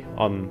nicely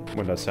on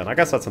Windows 10. I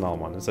guess that's another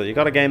one, is that you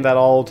got a game that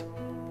old,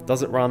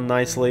 does it run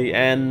nicely,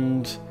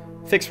 and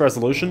fixed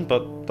resolution,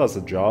 but does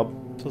the job.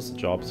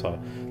 So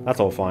that's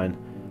all fine.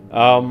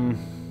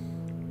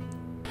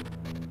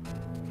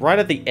 Right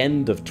at the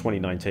end of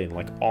 2019,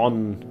 like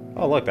on...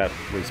 Oh, look, that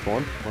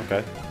respawned.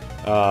 Okay.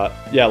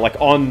 Yeah, like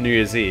on New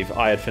Year's Eve,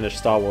 I had finished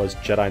Star Wars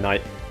Jedi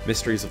Knight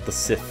Mysteries of the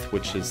Sith,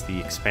 which is the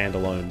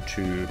expand-alone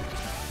to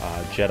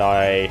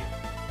Jedi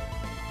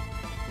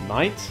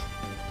Knight?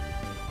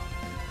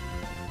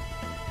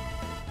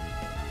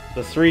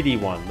 The 3D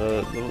one,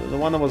 the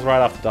one that was right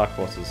after Dark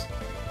Forces.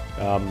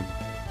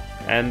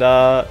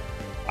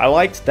 I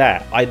liked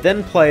that. I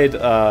then played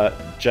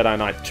Jedi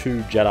Knight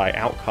 2, Jedi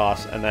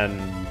Outcast, and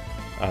then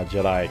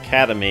Jedi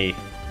Academy.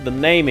 The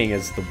naming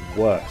is the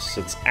worst.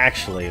 It's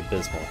actually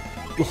abysmal.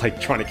 Like,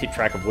 trying to keep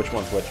track of which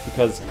one's which,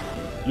 because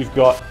you've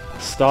got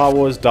Star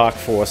Wars Dark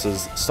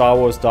Forces, Star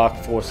Wars Dark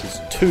Forces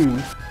 2,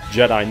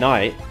 Jedi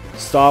Knight,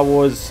 Star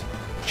Wars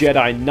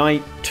Jedi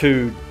Knight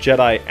 2,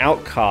 Jedi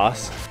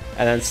Outcast,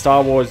 and then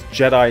Star Wars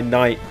Jedi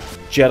Knight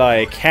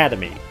Jedi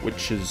Academy,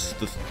 which is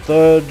the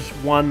third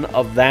one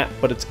of that,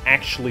 but it's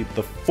actually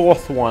the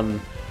fourth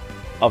one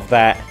of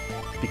that,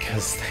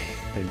 because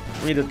they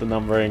redid the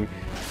numbering.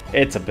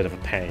 It's a bit of a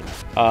pain.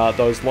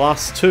 Those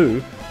last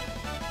two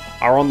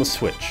are on the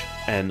Switch,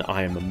 and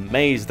I am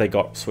amazed they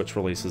got Switch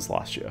releases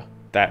last year.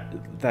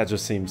 That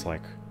just seems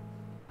like,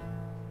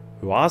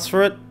 who asked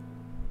for it?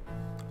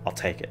 I'll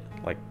take it.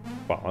 Like,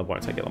 well, I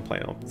won't take it, I'm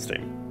playing on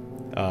Steam.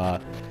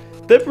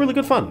 They're really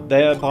good fun.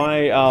 They're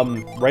by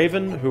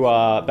Raven, who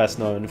are best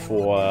known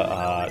for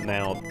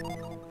now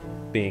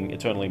being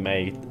eternally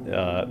made,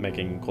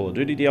 making Call of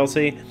Duty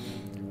DLC.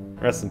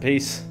 Rest in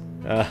peace.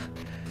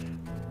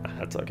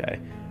 That's okay.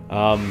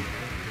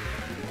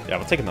 Yeah,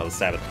 we'll take another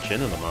stab at the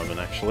chin in a moment,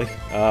 actually.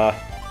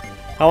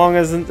 How long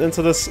is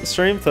into this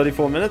stream?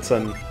 34 minutes,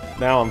 and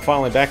now I'm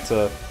finally back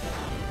to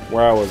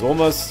where I was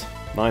almost.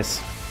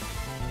 Nice.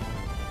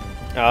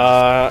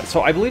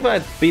 So I believe I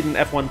had beaten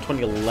F1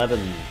 2011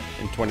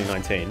 in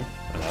 2019.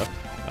 I know.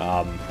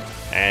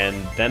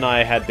 And then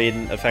I had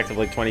beaten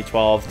effectively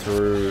 2012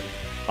 through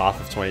half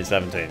of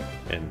 2017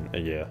 in a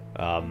year.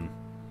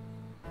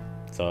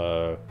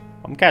 So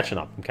I'm catching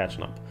up.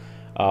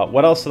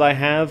 What else did I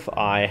have?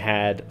 I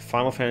had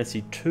Final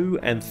Fantasy 2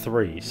 and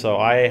 3. So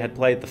I had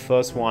played the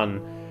first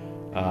one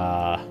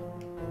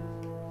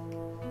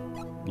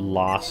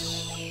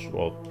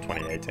well,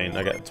 2018.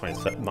 I got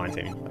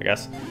 2019, I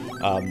guess.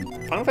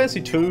 Final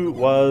Fantasy 2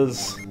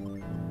 was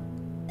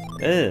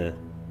it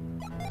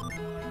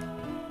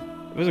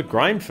was a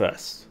grind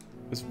fest.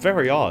 It was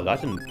very odd. I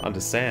didn't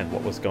understand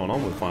what was going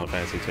on with Final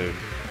Fantasy 2.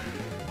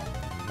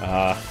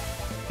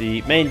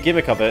 The main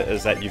gimmick of it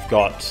is that you've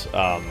got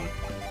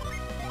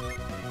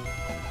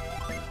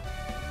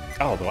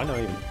oh, do I know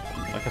even?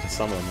 I gotta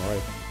summon him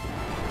already.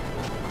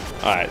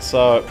 Alright,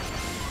 so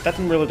that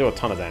didn't really do a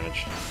ton of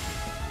damage.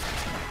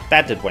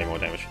 That did way more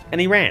damage. And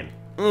he ran.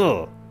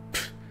 Ugh.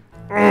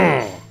 Ugh.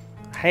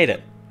 I hate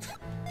it.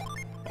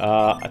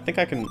 I think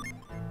I can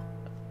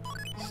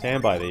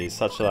stand by these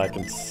such that I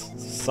can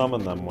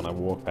summon them when I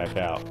walk back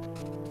out.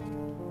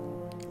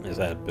 Is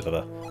that a bit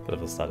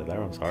of a study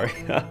there? I'm sorry.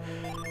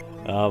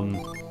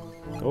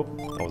 Oh,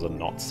 that was a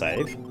not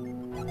save.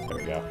 There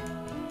we go.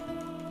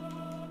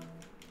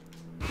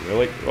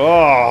 Really?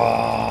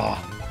 Oh!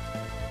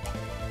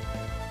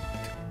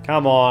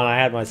 Come on, I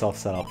had myself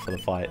set up for the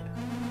fight.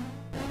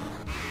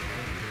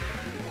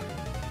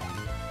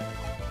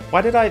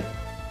 Why did I...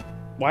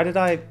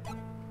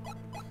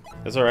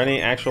 Is there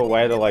any actual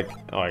way to, like...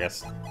 Oh, I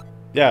guess...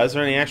 Yeah, is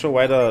there any actual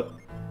way to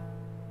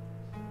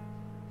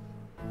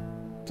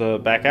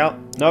back out?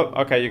 No?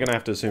 Okay, you're gonna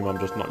have to assume I'm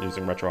just not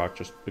using retro arc.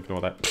 Just ignore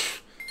that.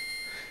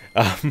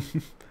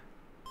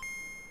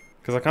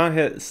 Because I can't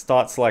hit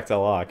start select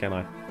LR, can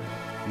I?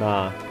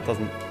 Nah, it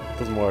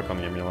doesn't work on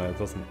the emulator. It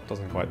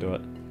doesn't quite do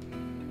it.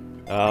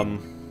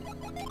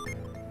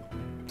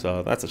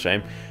 So that's a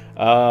shame.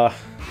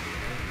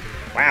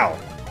 Wow,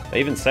 they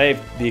even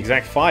saved the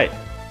exact fight.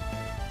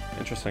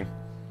 Interesting.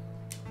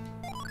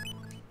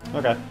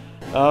 Okay.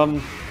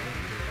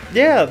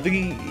 Yeah,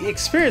 the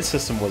experience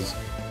system was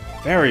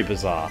very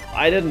bizarre.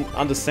 I didn't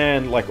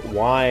understand like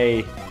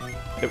why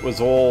it was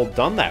all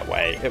done that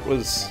way. It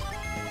was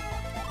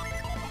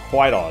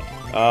quite odd.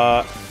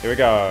 Here we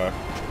go.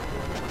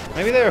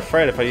 Maybe they're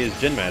afraid if I use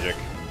Jin magic.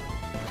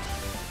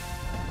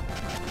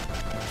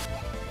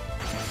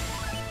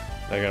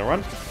 They're gonna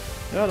run?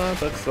 No,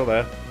 that's still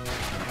there.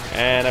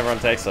 And everyone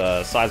takes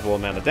a sizable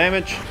amount of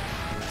damage.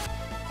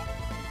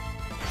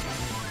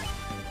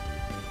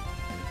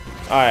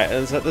 Alright,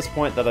 and it's at this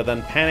point that I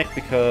then panic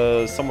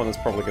because someone is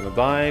probably gonna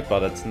die,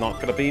 but it's not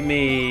gonna be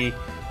me.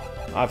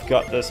 I've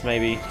got this,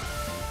 maybe.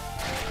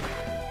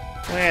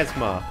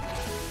 Plasma.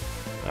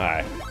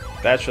 Alright,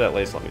 that should at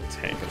least let me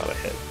tank another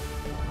hit.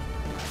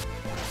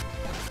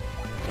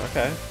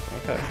 Okay.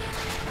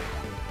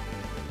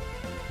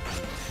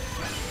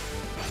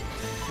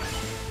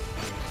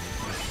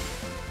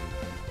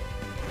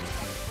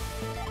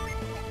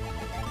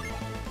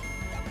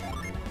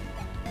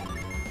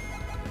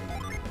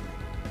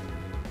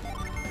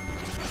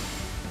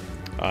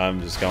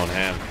 I'm just going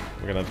ham.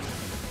 We're gonna...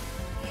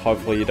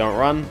 Hopefully you don't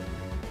run.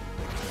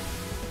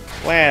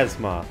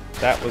 Plasma.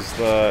 That was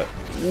the...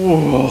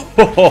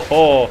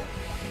 Whoa!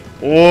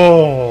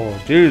 Whoa!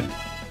 Dude!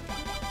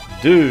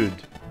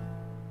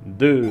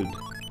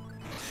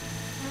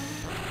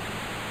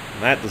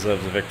 That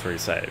deserves a victory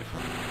save.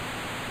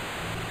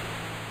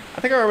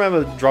 I think I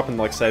remember dropping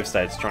like save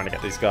states trying to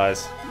get these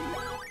guys.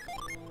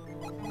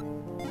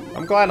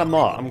 I'm glad I'm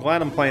not. I'm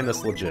glad I'm playing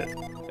this legit.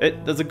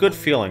 There's a good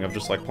feeling of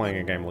just like playing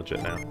a game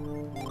legit now.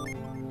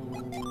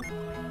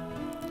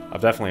 I'm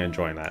definitely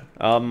enjoying that.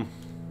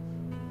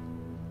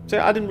 So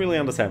yeah, I didn't really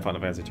understand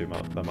Final Fantasy 2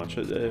 that much.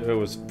 It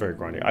was very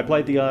grindy. I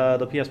played the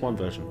PS1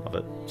 version of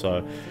it,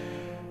 so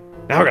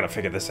now I gotta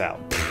figure this out.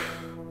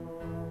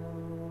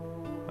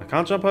 I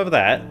can't jump over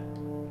that.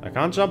 I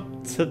can't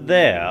jump to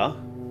there.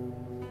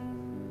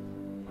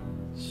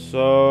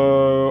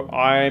 So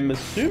I'm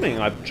assuming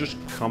I've just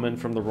come in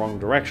from the wrong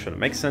direction. It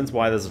makes sense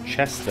why there's a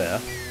chest there.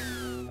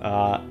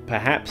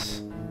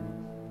 Perhaps,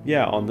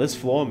 yeah, on this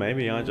floor,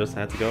 maybe I just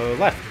had to go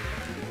left.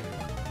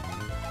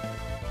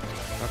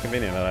 How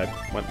convenient that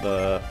I went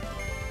the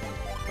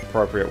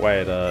appropriate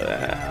way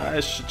to... I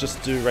should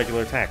just do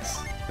regular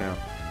attacks now.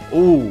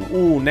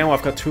 Ooh, now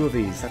I've got two of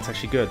these. That's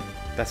actually good.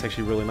 That's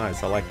actually really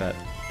nice. I like that.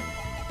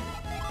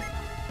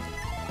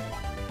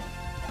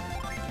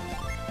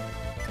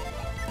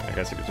 I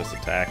guess you could just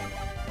attack.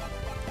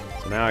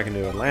 So now I can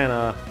do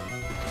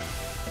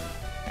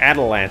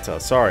Atalanta,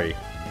 sorry.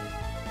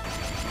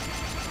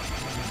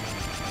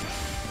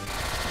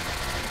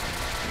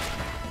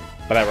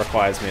 But that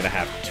requires me to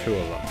have two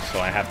of them,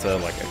 so I have to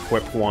like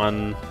equip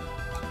one.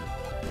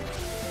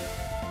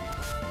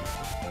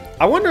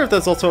 I wonder if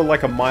there's also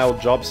like a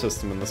mild job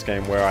system in this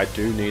game where I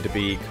do need to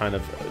be kind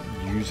of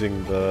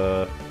using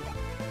the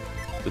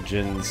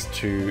Djinns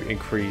to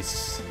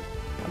increase.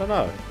 I don't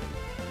know.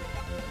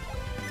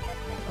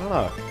 I'm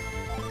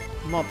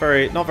not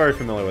very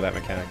familiar with that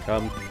mechanic.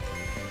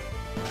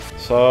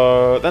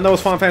 So then there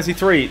was Final Fantasy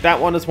 3. That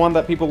one is one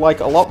that people like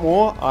a lot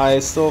more. I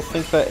still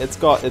think that it's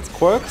got its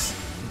quirks,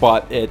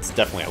 but it's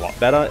definitely a lot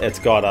better. It's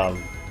got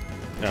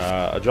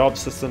a job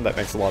system that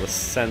makes a lot of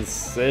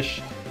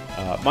sense-ish.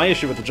 My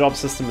issue with the job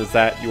system is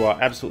that you are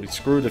absolutely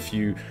screwed if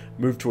you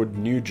move to a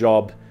new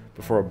job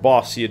before a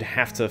boss. You'd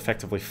have to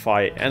effectively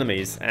fight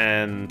enemies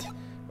and,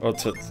 or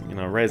to, you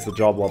know, raise the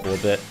job level a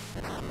bit.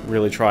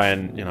 Really try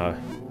and, you know,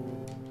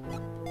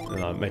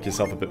 make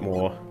yourself a bit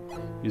more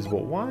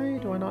usable. Why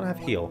do I not have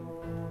heal?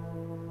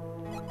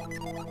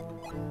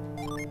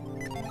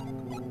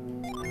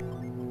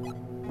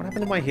 What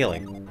happened to my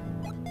healing?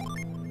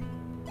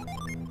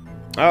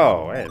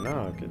 Oh, wait,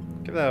 no,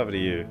 give that over to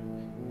you.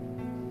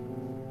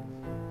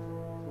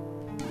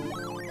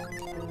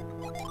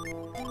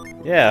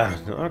 Yeah,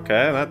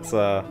 okay, that's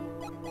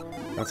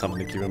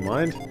something to keep in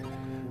mind.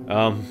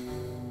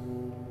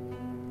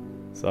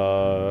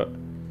 So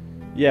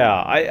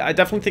yeah, I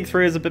definitely think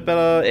 3 is a bit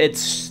better. It's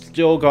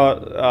still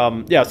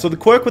got yeah, so the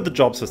quirk with the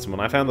job system,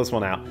 and I found this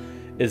one out,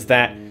 is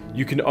that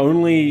you can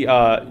only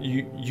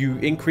you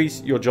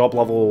increase your job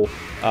level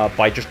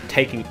by just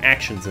taking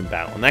actions in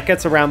battle, and that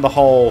gets around the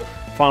whole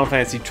Final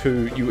Fantasy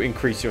II. You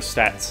increase your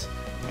stats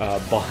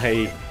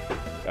by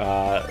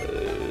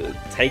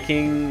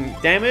taking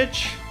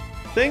damage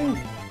thing,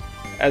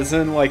 as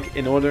in, like,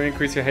 in order to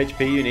increase your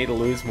HP, you need to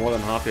lose more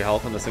than half your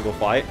health in a single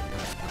fight.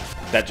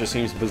 That just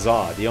seems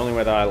bizarre. The only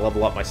way that I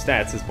level up my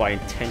stats is by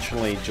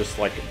intentionally just,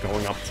 like,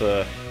 going up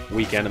to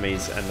weak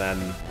enemies and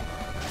then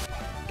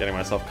getting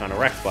myself kind of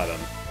wrecked by them.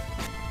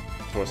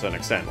 To a certain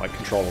extent, like,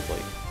 controllably.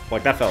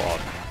 Like, that felt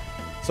odd.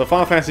 So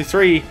Final Fantasy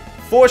III,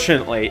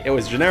 fortunately, it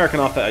was generic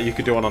enough that you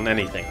could do it on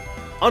anything.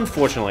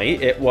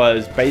 Unfortunately, it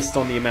was based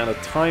on the amount of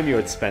time you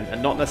had spent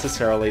and not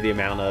necessarily the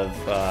amount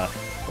of,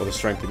 or the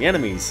strength of the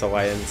enemies, so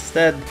I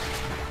instead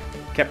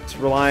kept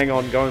relying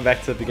on going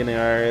back to beginning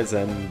areas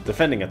and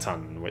defending a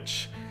ton,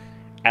 which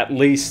at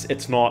least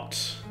it's not,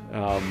 you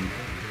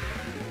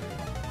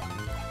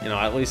know,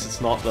 at least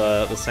it's not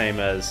the same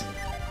as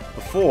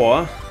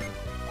before.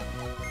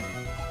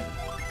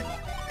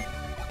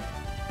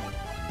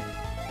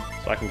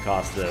 So I can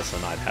cast this,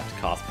 and I'd have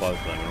to cast both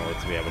of them in order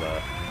to be able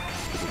to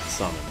do the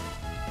summon.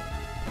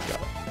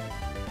 Got it.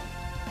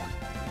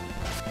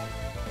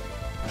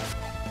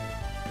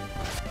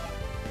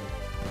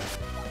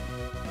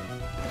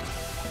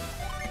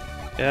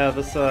 Yeah,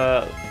 this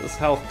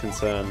health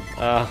concern.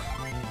 I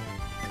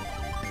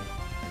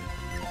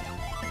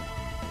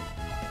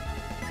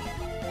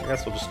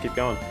guess we'll just keep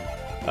going.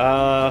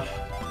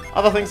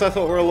 Other things I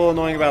thought were a little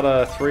annoying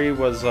about 3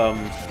 was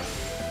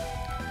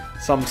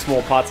some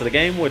small parts of the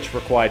game which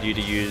required you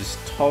to use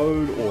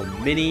Toad or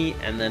Mini,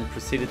 and then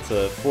proceeded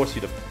to force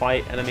you to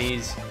fight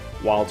enemies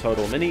while Toad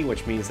or Mini,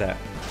 which means that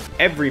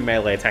every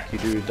melee attack you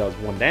do does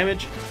 1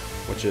 damage,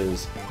 which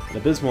is an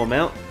abysmal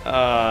amount.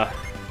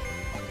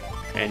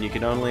 And you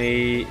can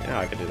only... Oh,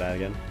 I can do that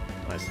again.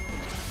 Nice.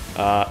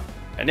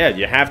 And yeah,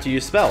 you have to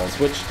use spells,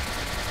 which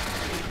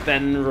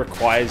then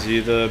requires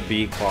you to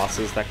be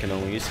classes that can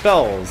only use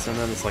spells. And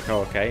then it's like,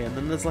 oh, okay. And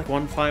then there's like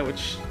one fight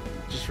which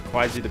just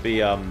requires you to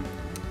be a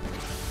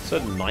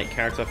certain knight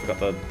character. I forgot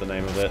the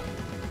name of it.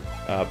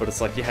 But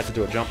it's like you had to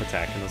do a jump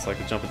attack, and it's like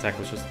the jump attack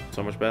was just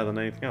so much better than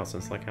anything else.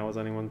 And it's like, how is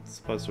anyone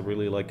supposed to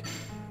really, like,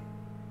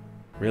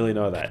 really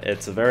know that?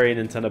 It's a very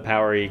Nintendo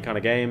Power-y kind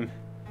of game.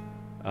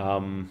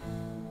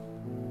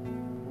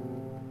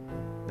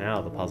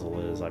 Now the puzzle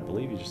is, I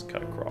believe you just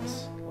cut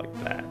across, like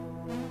that.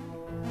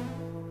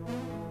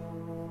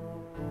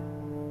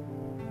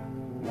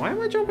 Why am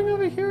I jumping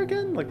over here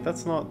again? Like,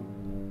 that's not...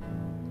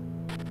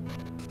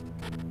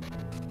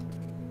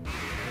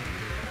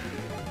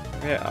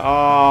 Yeah,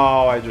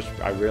 oh,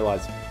 I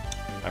realized,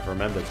 I've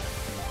remembered.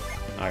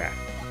 Okay.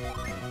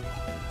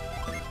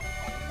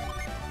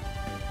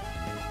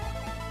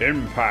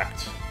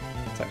 Impact!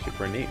 It's actually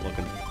pretty neat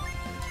looking.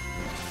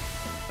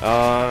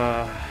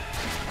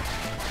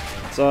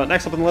 So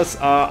next up on the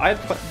list, I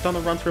had done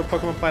a run through of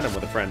Pokemon Platinum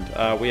with a friend.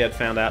 We had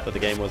found out that the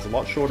game was a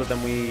lot shorter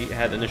than we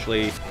had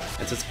initially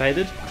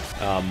anticipated,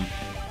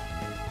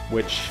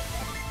 which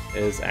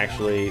is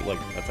actually, like,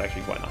 that's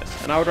actually quite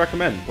nice. And I would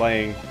recommend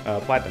playing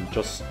Platinum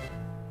just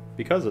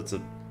because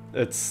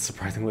it's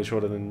surprisingly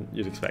shorter than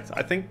you'd expect.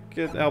 I think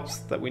it helps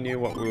that we knew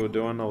what we were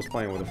doing. I was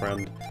playing with a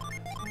friend.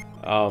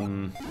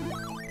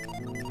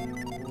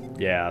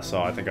 Yeah,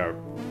 so I think I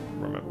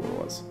remember what it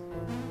was.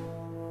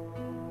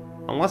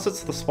 Unless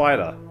it's the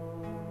spider.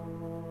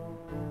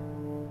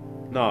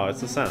 No,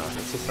 it's the center.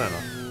 It's the center.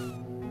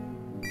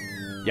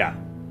 Yeah.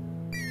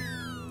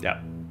 Yeah.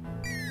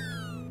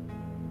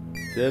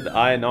 Did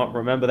I not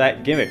remember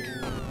that gimmick?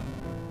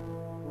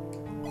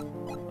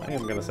 I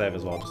am gonna save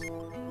as well. Just,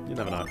 you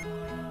never know.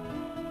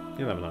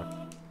 You never know.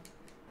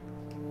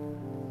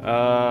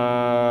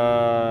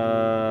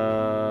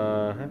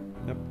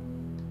 Yep.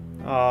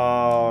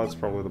 Oh, it's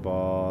probably the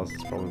boss.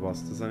 It's probably the boss.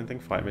 Does anything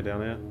fight me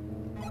down here?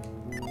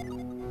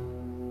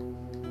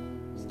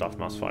 Stuff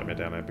must fight me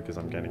down there because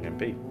I'm gaining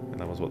MP. And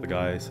that was what the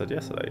guy said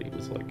yesterday. He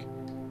was like,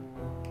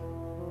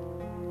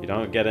 you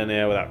don't get in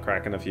there without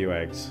cracking a few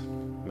eggs.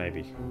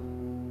 Maybe.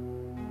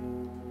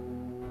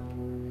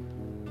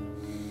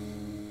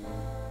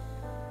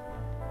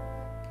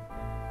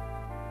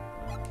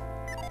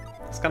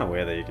 It's kind of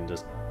weird that you can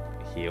just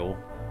heal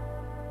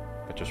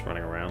by just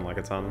running around like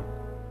a ton.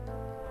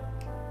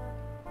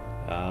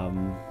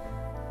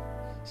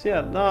 So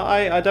yeah, no,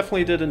 I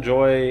definitely did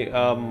enjoy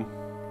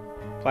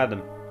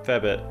Platinum a fair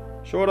bit.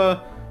 Shorter,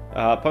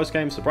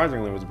 post-game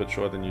surprisingly was a bit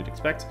shorter than you'd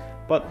expect,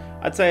 but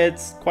I'd say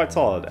it's quite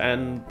solid,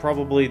 and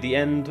probably the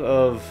end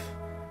of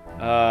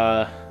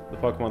the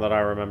Pokemon that I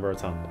remember a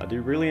ton. I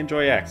do really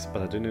enjoy X,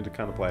 but I do need to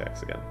kind of play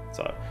X again,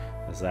 so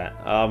there's that.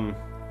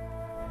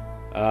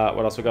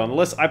 What else we got on the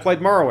list? I played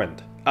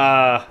Morrowind.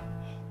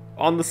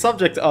 On the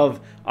subject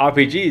of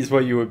RPGs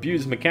where you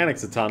abuse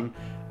mechanics a ton,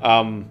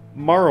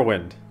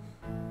 Morrowind.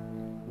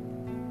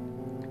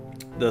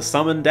 The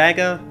Summon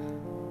Dagger,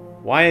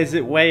 why is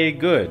it way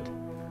good?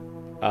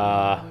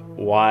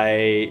 Why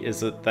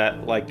is it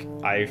that, like,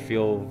 I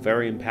feel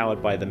very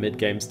empowered by the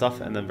mid-game stuff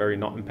and then very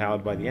not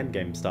empowered by the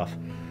end-game stuff?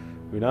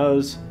 Who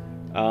knows?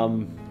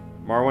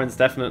 Morrowind's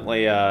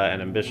definitely an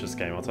ambitious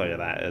game, I'll tell you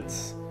that.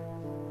 It's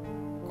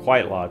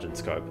quite large in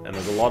scope, and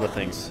there's a lot of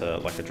things to,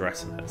 like,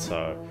 address in it,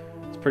 so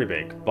it's pretty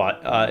big.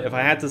 But if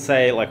I had to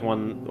say, like,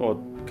 one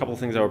or a couple of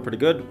things that were pretty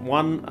good.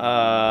 One,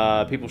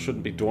 people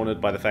shouldn't be daunted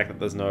by the fact that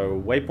there's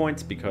no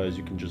waypoints, because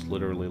you can just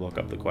literally look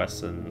up the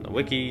quests in a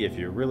wiki if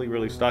you're really,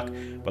 really stuck.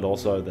 But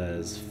also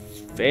there's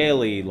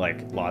fairly,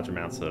 like, large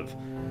amounts of,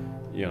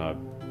 you know,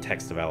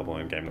 text available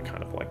in game to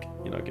kind of, like,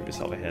 you know, give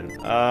yourself a hint.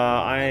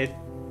 I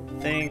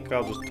think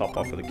I'll just top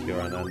off with a cure,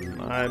 and then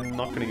I'm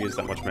not going to use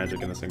that much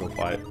magic in a single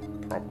fight,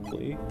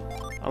 probably.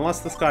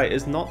 Unless this guy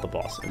is not the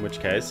boss, in which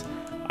case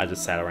I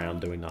just sat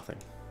around doing nothing.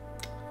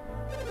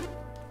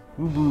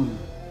 Woo-hoo.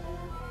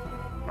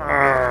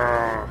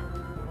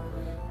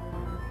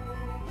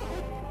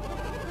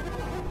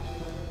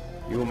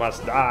 You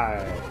must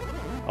die.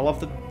 I love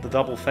the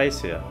double face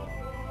here.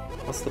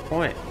 What's the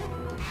point?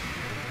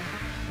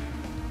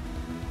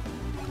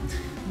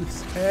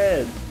 His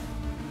head.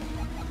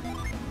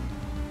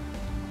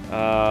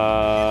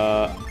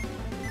 Oh.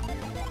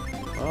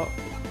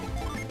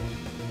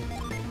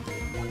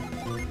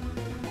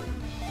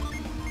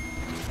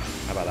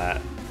 How about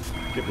that?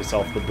 Give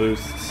yourself the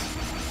boosts.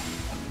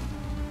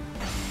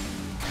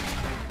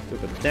 Do a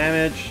bit of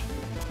damage.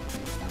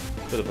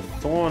 Bit of a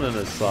thorn in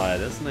his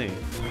side, isn't he?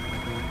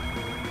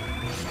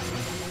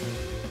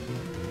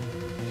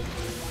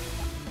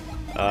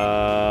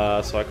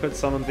 So I could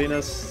summon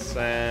Venus,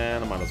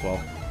 and I might as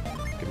well.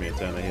 Give me a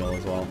turn to heal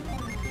as well.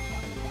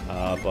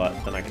 But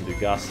then I can do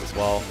Gust as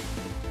well.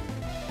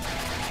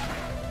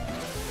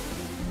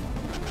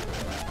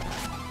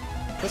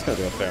 That's gonna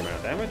do a fair amount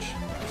of damage.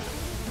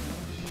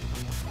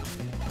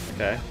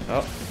 Okay.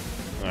 Oh.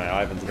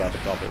 Alright, Ivan's about to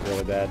cop it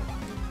really bad.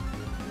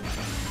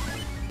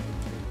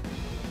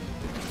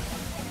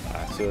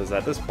 So it's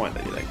at this point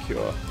that you then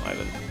cure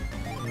Ivan.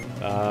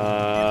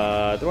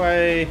 Do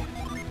I...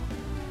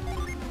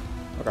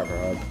 I'll grab a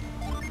herb.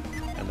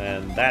 And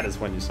then that is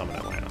when you summon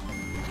Atlanta.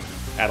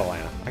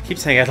 Atalanta. I keep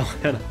saying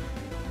Atalanta.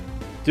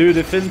 Dude,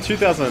 if in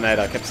 2008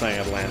 I kept saying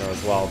Atlanta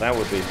as well, that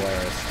would be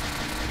hilarious.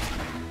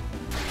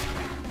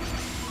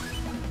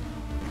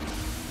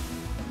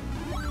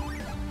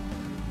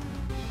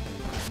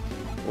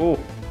 Oh,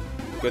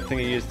 good thing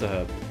he used the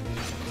herb.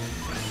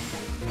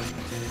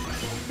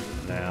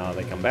 Now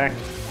they come back.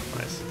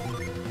 Nice.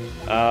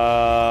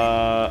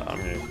 I'm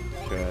gonna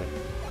go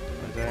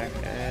attack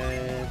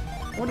and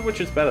I wonder which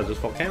is better,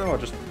 just volcano or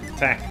just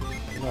attack?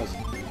 Who knows?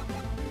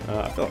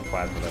 I feel like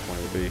plasma at that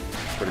point would be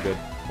pretty good.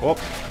 Oh,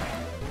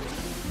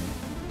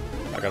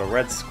 I got a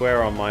red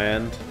square on my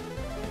end,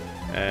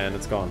 and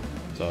it's gone.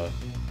 So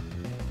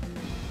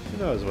who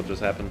knows what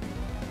just happened?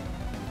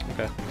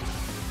 Okay.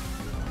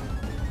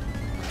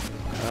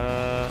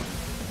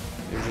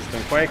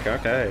 Resistant Quake.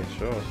 Okay,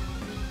 sure.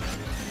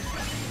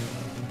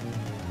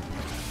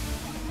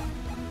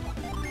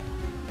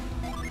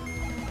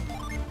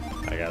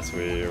 I guess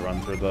we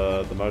run through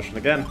the motion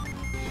again.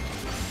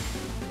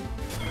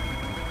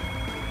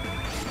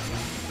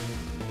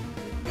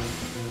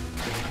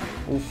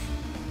 Oof.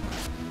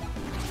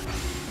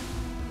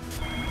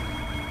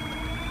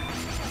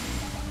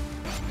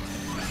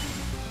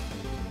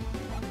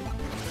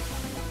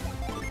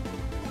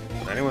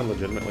 Can anyone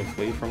legitimately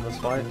flee from this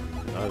fight?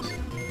 Who knows?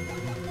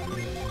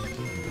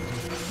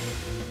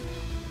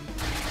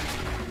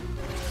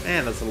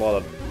 Man, that's a lot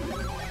of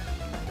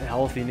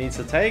health he needs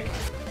to take.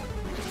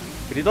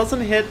 But he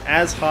doesn't hit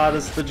as hard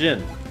as the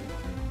Jin.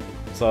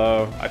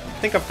 So I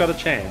think I've got a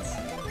chance.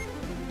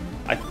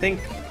 I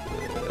think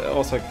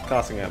also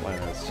casting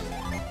Atlanta is just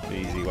the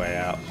easy way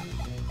out.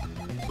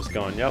 Just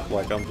going, yep,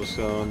 like I'm just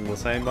on the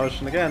same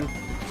motion again.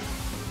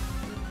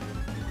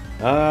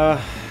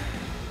 That's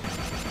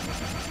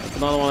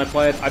another one I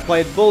played. I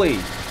played Bully.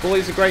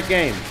 Bully's a great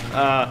game.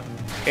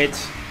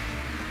 It's...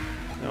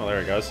 Oh,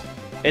 there it goes.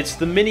 It's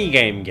the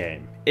minigame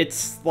game.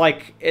 It's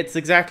like, it's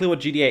exactly what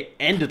GTA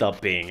ended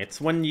up being. It's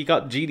when you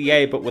got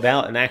GTA but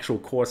without an actual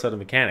core set of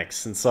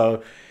mechanics. And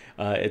so,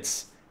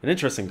 it's an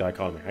interesting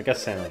dichotomy. I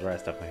guess San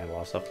Andreas definitely had a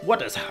lot of stuff.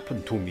 What has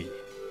happened to me?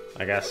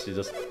 I guess you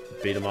just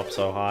beat him up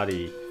so hard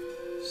he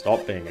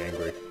stopped being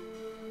angry.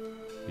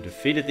 You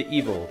defeated the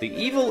evil. The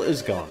evil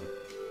is gone.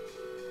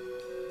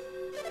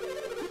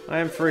 I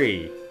am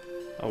free.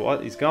 Oh,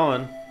 what? He's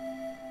gone.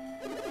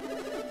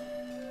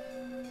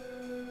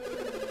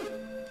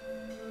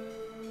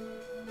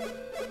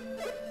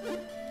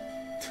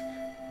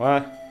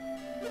 What?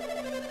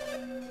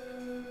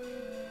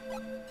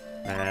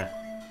 Nah.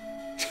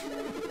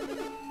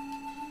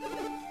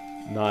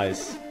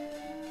 Nice.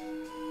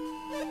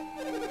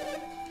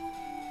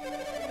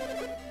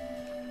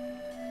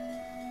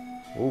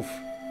 Oof.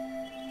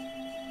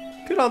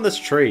 Good on this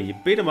tree. You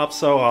beat him up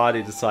so hard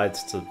he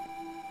decides to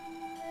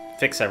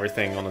fix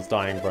everything on his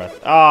dying breath.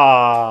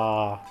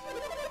 Ah.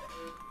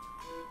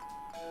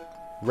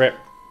 Rip.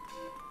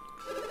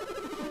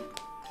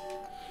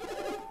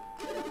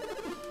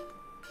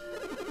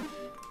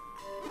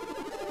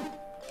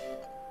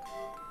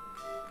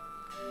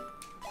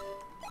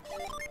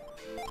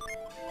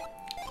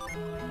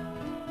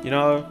 You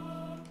know,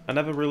 I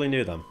never really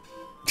knew them.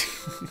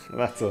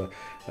 That's a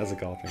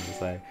cool thing to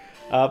say.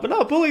 But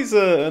no, Bully's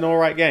an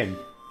alright game.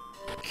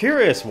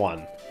 Curious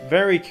one.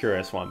 Very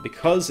curious one.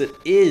 Because it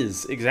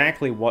is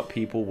exactly what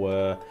people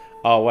were...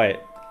 Oh, wait.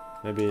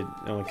 Maybe it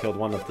only killed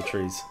one of the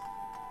trees.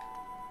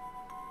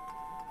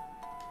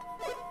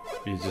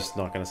 You're just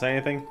not going to say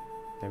anything?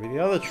 Maybe the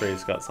other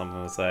tree's got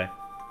something to say.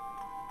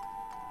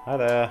 Hi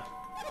there.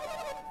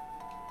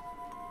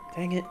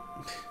 Dang it.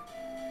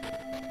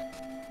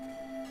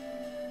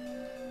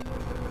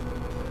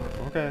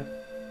 Okay.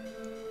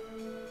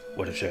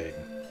 What a shame.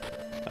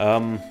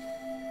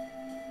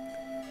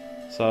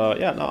 So,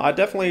 yeah, no, I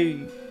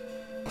definitely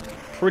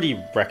pretty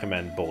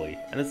recommend Bully.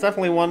 And it's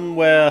definitely one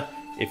where,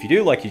 if you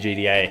do like your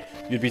GDA,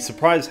 you'd be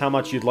surprised how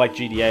much you'd like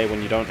GDA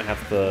when you don't have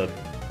the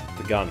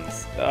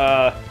guns.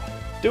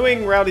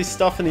 Doing rowdy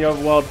stuff in the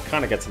overworld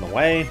kind of gets in the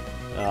way.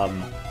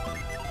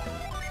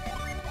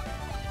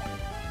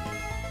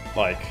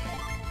 Like,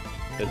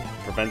 it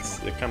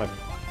kind of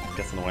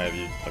gets in the way of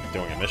you like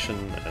doing a mission,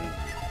 and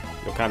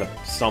you'll kind of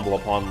stumble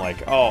upon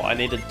like, oh, I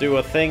need to do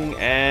a thing,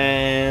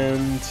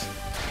 and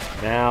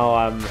now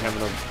I'm having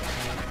to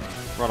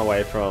run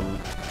away from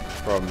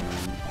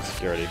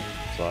security.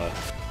 So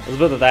there's a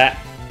bit of that.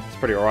 It's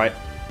pretty alright.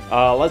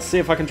 Let's see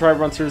if I can try and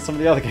run through some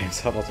of the other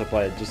games I've also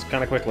played, just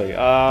kind of quickly.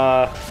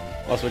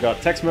 What else we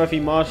got? Tex Murphy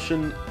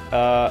Martian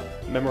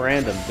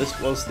Memorandum. This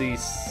was the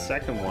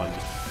second one.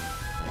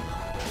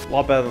 A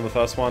lot better than the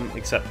first one,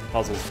 except the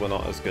puzzles were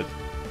not as good.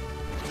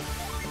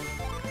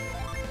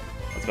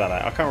 That's about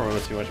it. I can't remember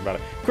too much about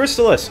it.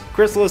 Crystalis.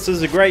 Crystalis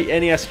is a great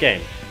NES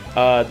game.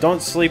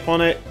 Don't sleep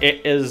on it.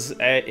 It is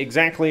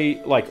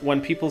exactly like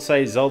when people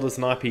say Zelda's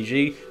an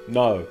RPG.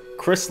 No,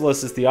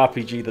 Crystalis is the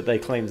RPG that they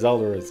claim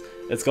Zelda is.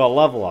 It's got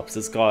level ups.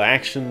 It's got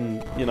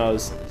action, you know,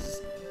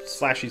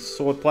 slashy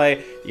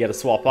swordplay. You get to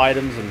swap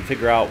items and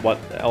figure out what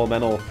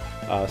elemental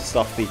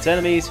stuff beats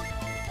enemies.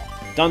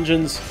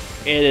 Dungeons.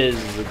 It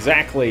is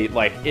exactly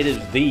like it is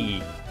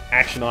the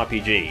action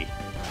RPG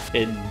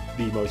in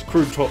the most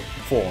crude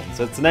forms.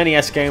 It's an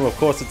NES game. Of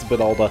course, it's a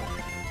bit older.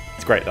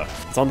 It's great though.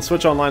 It's on the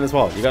Switch Online as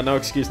well. You got no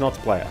excuse not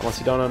to play it, unless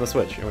you don't own a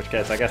Switch, in which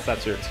case I guess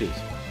that's your excuse.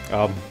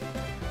 What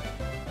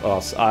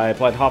else? I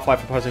played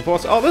Half-Life Opposing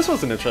Force. Oh, this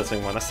was an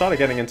interesting one. I started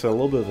getting into a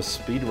little bit of a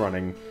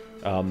speedrunning,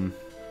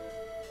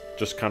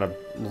 just kind of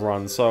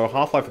run. So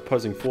Half-Life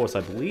Opposing Force,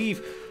 I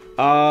believe.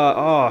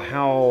 Oh,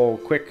 how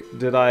quick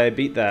did I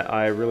beat that?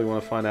 I really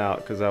want to find out,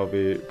 because that would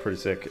be pretty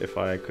sick if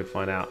I could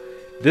find out.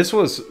 This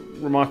was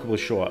remarkably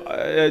short.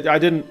 I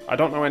don't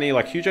know any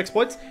like huge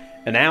exploits.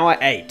 1 hour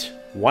 8.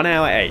 1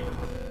 hour 8.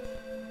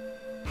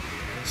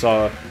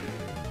 So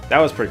that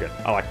was pretty good.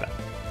 I like that.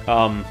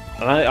 And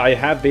I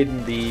have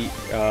beaten the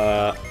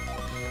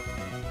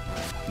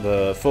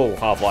full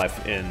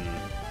Half-Life in,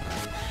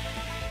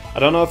 I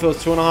don't know if it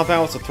was 2.5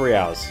 hours or 3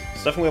 hours.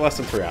 It's definitely less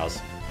than 3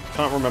 hours.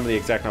 Can't remember the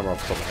exact number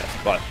off the top of my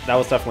head, but that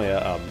was definitely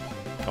a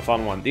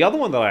fun one. The other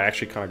one that I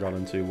actually kind of got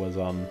into was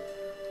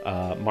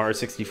Mario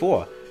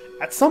 64.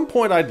 At some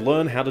point, I'd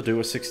learn how to do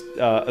a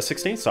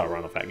 16-star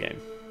run of that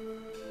game.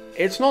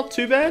 It's not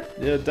too bad.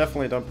 Yeah,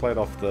 definitely don't play it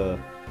off the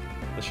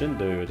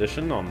Shindu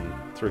edition on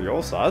 3D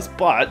All-Stars,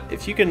 but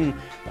if you can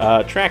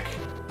track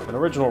an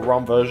original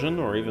ROM version,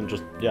 or even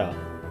just, yeah,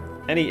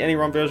 any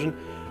ROM version,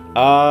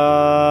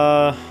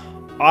 I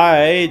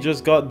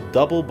just got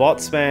double bot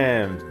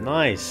spammed.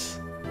 Nice.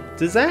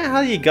 Is that how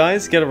you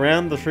guys get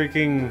around the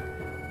freaking...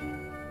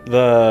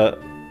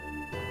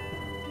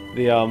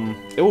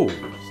 Oh,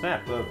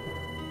 snap.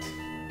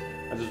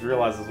 I just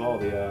realized as well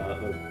the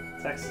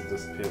text has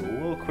disappeared a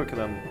little quicker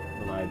than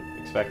I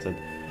expected.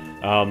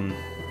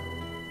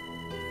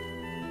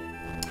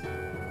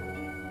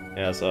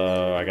 Yeah,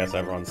 so I guess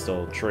everyone's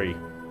still tree.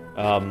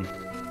 But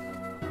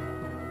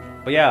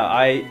yeah,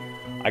 I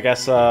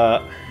guess,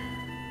 oh,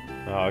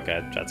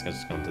 okay, chat's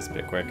just gonna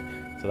disappear quick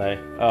today.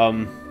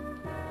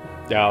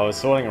 Yeah, I was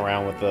sorting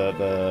around with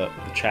the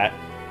chat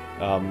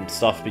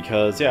stuff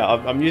because, yeah,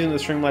 I'm using the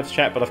Streamlabs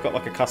chat, but I've got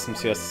like a custom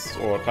CS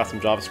or a custom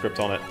JavaScript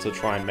on it to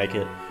try and make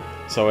it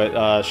so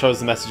it shows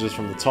the messages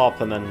from the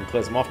top and then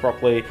clears them off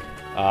properly.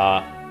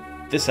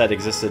 This had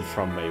existed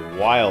from a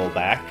while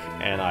back,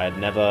 and I had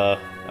never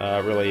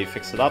really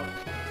fixed it up.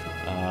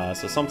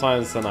 So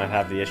sometimes then I'd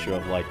have the issue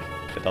of like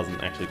it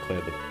doesn't actually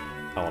clear the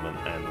element,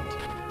 and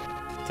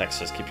text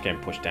just keeps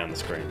getting pushed down the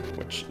screen,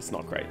 which is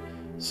not great.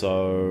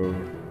 So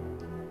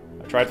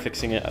I tried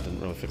fixing it. I didn't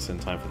really fix it in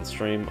time for the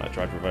stream. I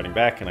tried reverting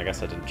back, and I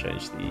guess I didn't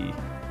change the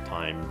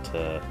time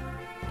for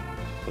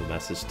the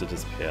message to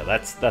disappear.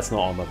 That's not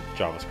on the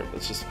JavaScript.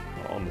 It's just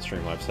on the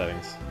Streamlabs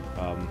settings.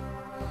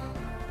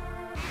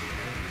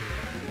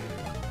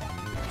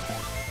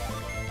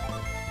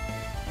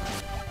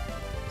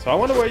 So I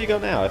wonder where you go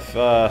now. If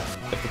the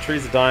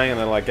trees are dying and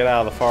they're like, get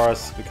out of the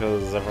forest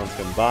because everyone's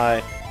gonna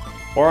die,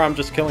 or I'm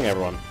just killing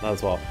everyone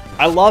as well.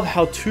 I love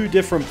how two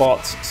different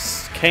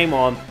bots came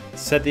on,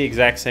 said the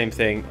exact same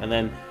thing, and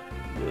then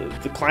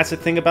the classic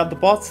thing about the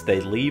bots,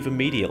 they leave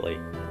immediately.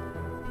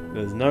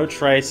 There's no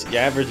trace.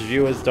 Your average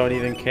viewers don't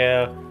even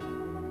care.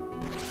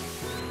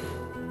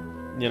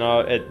 You know,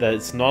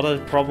 it's not a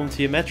problem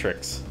to your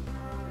metrics.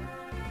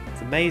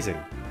 It's amazing.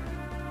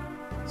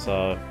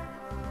 So,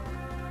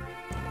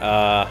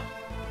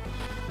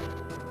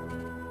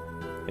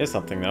 here's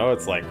something though.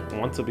 It's like,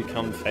 want to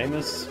become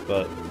famous,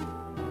 but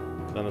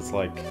then it's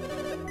like,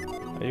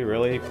 are you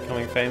really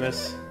becoming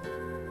famous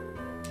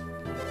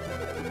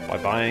by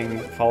buying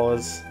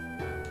followers?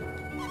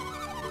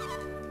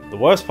 The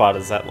worst part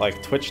is that,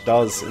 like, Twitch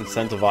does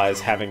incentivize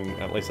having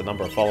at least a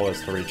number of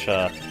followers to reach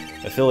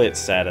affiliate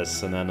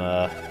status, and then,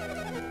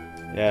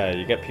 yeah,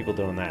 you get people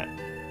doing that.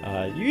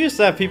 You used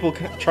to have people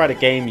try to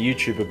game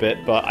YouTube a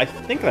bit, but I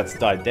think that's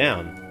died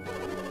down.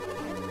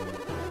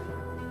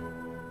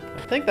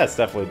 I think that's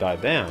definitely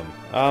died down.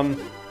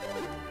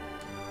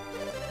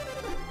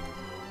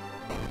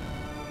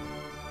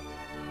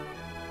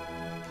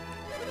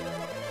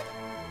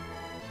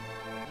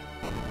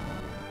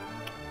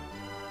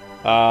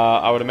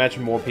 I would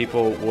imagine more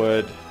people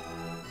would...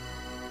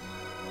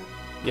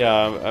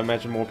 Yeah, I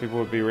imagine more people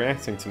would be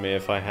reacting to me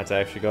if I had to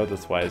actually go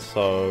this way,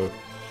 so...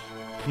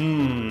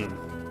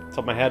 Top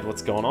of my head,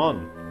 what's going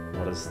on?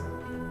 What is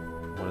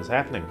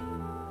happening?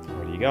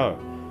 Where do you go?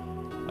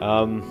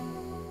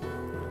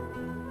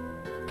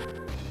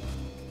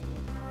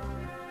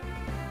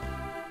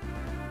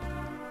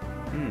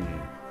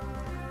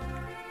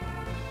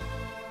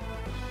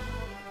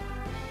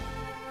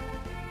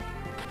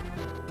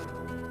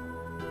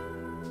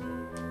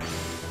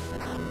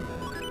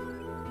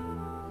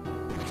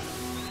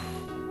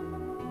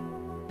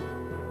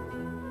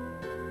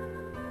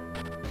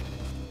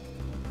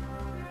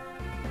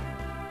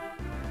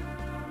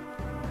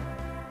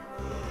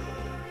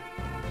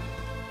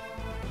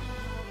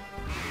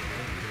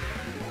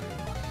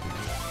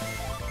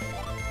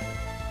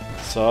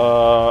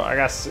 So I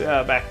guess,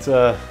 yeah, back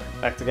to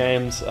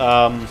games.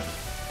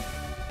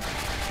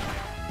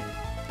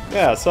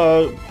 Yeah,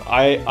 so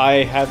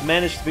I have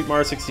managed to beat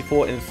Mario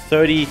 64 in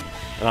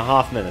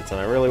 30.5 minutes, and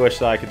I really wish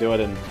that I could do it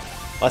in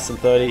less than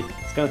 30.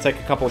 It's going to take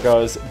a couple of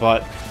goes,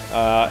 but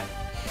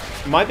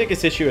my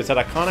biggest issue is that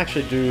I can't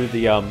actually do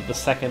the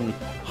second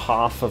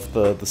half of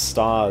the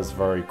stars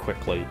very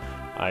quickly.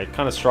 I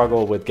kind of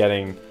struggle with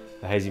getting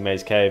the Hazy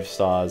Maze Cave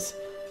stars.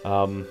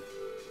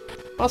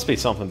 Must be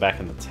something back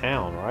in the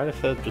town, right? If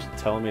they're just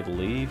telling me to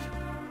leave.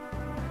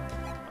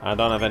 I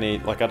don't have any,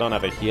 like, I don't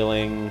have a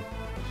healing.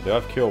 I do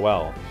have Cure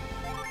Well.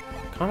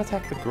 Can't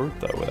attack the group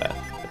though with that.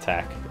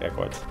 Attack, air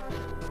quotes.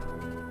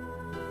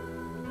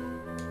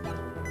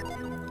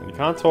 And you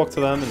can't talk to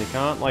them, and you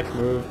can't, like,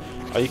 move.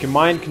 Oh, you can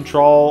mind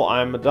control.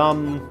 I'm a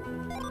dumb...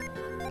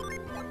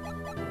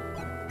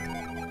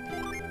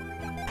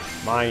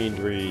 mind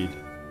read.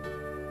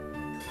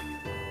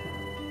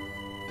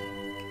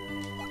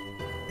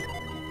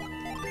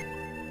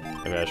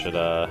 Maybe I should,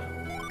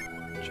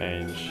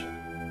 change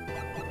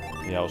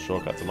the L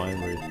shortcut to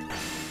mind read.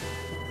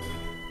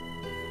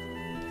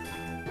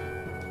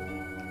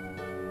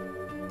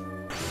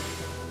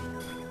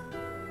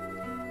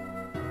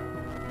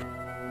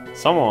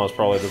 Someone was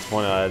probably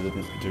disappointed I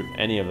didn't do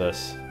any of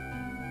this.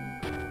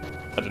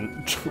 I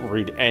didn't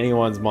read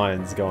anyone's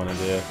minds going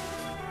into here.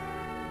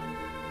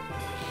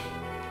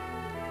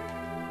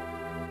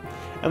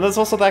 And there's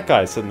also that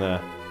guy sitting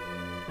there.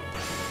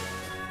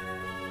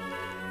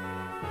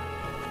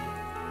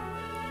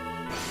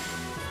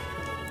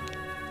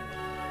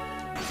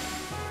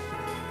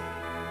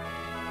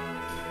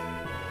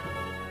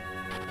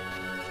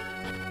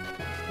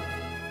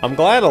 I'm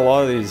glad a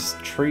lot of these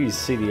trees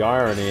see the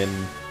irony in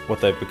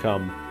what they've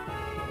become.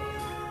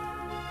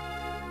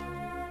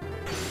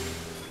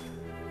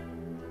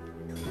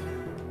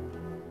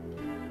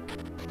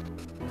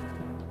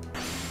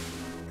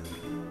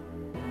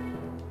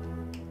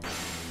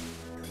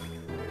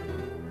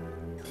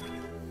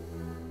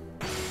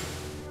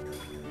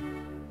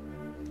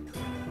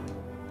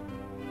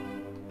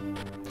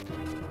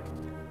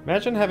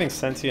 Imagine having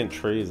sentient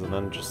trees and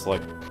then just,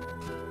 like,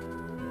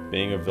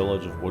 being a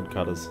village of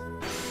woodcutters.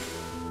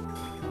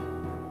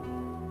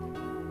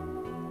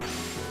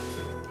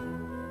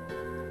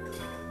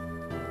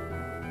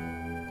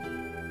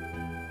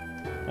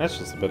 That's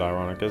just a bit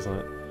ironic, isn't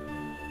it?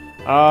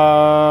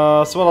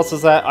 So what else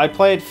is that? I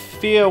played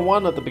Fear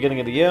 1 at the beginning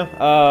of the year.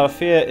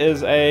 Fear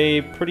is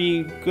a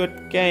pretty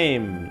good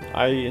game.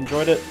 I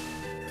enjoyed it.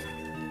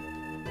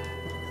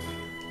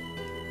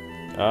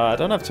 I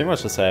don't have too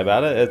much to say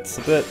about it. It's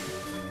a bit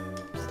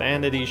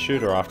standard-y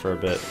shooter after a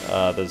bit.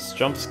 There's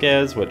jump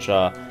scares, which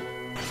are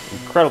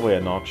incredibly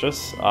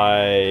obnoxious.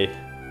 I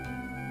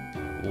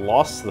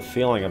lost the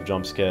feeling of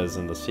jump scares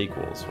in the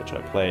sequels, which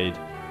I played,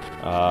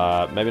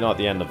 maybe not at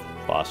the end of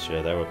last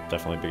year, they were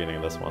definitely beginning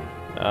of this one.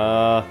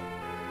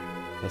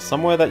 There's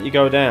somewhere that you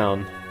go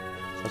down,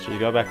 such that you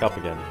go back up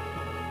again.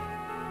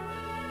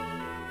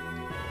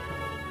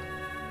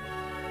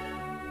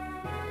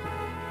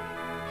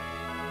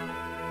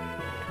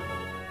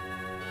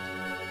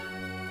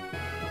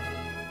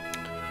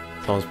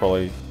 Someone's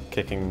probably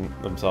kicking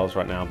themselves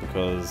right now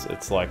because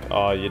it's like,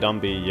 oh, you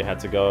dumby, you had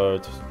to go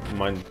to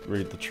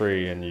read the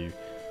tree and you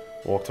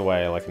walked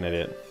away like an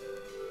idiot.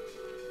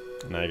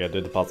 Now you gotta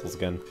do the puzzles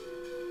again.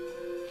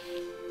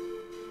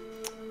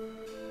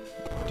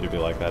 Do be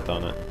like that,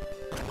 don't it?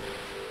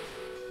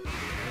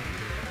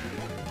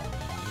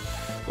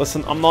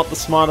 Listen, I'm not the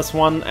smartest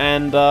one,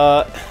 and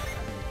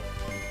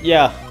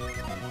yeah.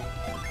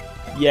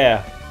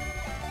 Yeah.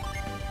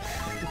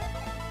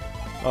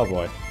 Oh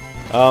boy.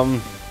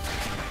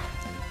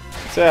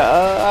 So yeah,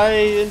 I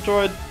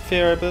enjoyed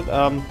Fear a bit.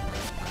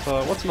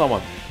 So what's another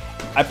one?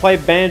 I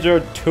played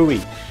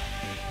Banjo-Tooie.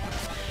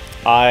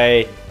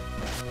 I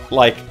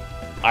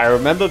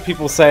remember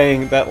people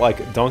saying that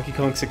like Donkey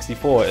Kong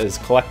 64 is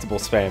collectible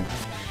spam.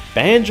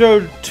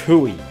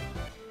 Banjo-Tooie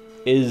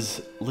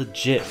is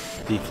legit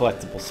the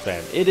collectible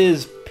spam. It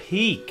is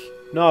peak.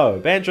 No,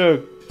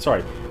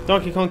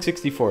 Donkey Kong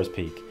 64 is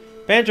peak.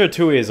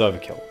 Banjo-Tooie is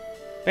overkill.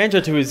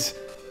 Banjo-Tooie is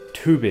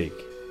too big.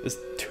 There's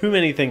too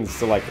many things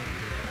to like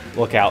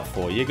look out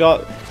for. You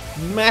got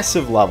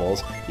massive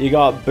levels. You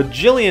got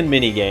bajillion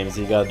mini games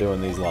you gotta do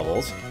in these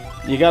levels.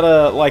 You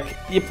gotta like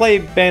you play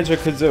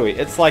Banjo-Kazooie.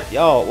 It's like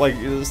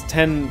there's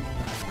 10.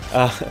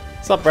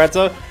 What's up,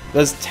 Bradzo?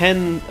 There's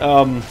 10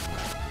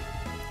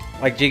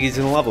 like jiggies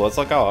in the level. It's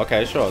like, oh,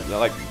 okay, sure. They're,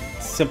 like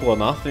simple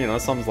enough. You know,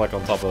 some's like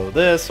on top of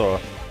this or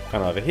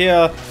kind of over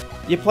here.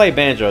 You play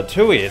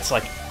Banjo-Tooie. It's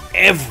like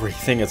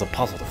everything is a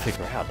puzzle to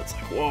figure out. It's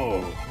like,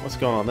 whoa, what's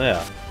going on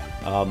there?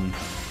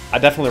 I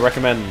definitely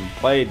recommend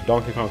play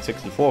Donkey Kong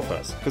 64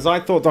 first, because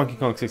I thought Donkey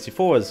Kong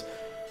 64 was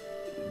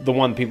the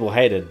one people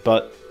hated,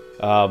 but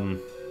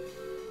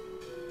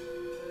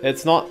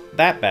it's not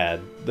that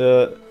bad.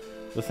 The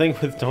thing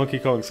with Donkey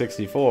Kong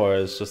 64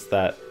 is just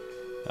that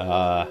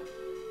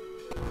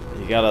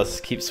you gotta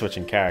keep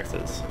switching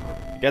characters.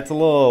 It gets a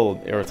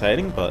little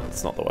irritating, but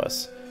it's not the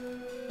worst.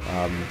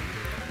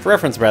 For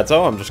reference,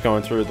 Bradzo, I'm just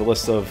going through the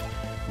list of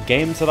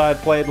games that I had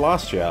played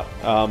last year.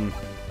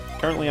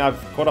 Currently, I've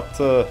caught up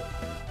to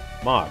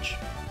March.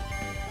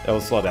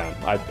 It'll slow down.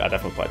 I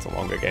definitely played some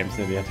longer games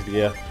near the end of the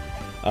year.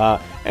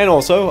 And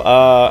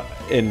also,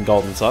 in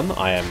Golden Sun,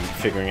 I am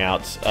figuring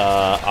out,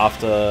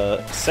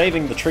 after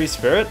saving the tree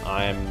spirit,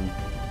 I'm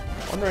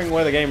wondering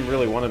where the game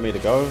really wanted me to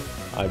go.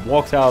 I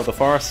walked out of the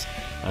forest,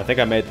 and I think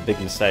I made the big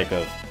mistake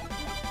of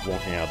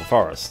walking out of the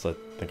forest. I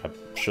think I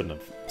shouldn't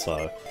have,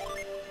 so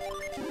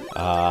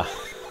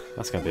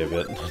that's gonna be a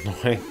bit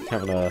annoying,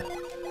 having to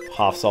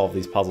half-solve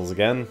these puzzles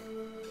again.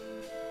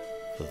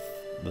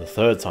 The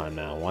third time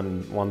now.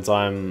 One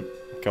time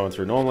going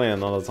through normally,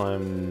 another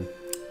time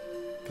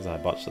because I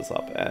botched this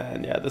up.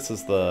 And yeah, this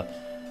is the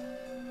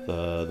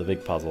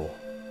big puzzle.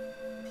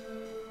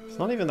 It's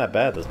not even that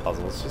bad, this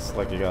puzzle. It's just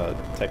like you gotta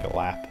take a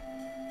lap,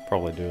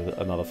 probably do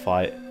another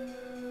fight.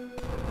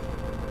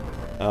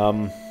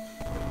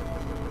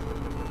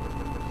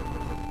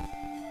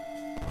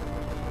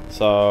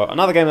 So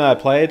another game that I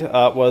played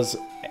was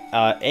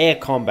Air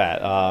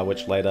Combat,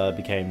 which later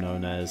became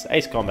known as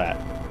Ace Combat.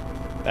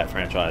 That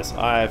franchise.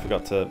 I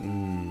forgot to...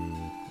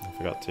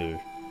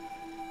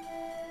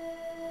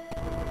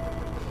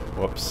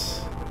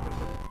 Whoops.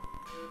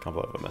 Can't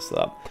believe I messed it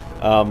up.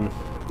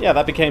 Yeah,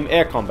 that became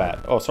Air Combat.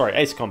 Oh, sorry,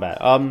 Ace Combat.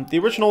 The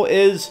original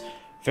is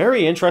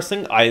very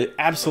interesting. I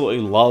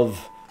absolutely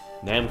love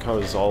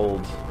Namco's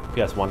old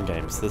PS1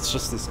 games. There's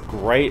just this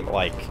great,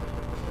 like,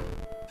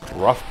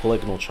 rough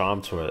polygonal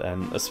charm to it.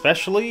 And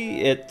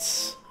especially,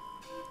 it's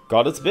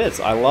got its bits.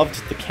 I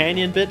loved the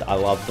canyon bit, I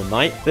loved the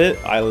night bit,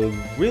 I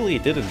really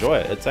did enjoy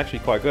it. It's actually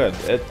quite good.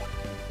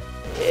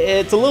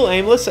 It's a little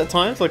aimless at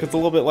times, like it's a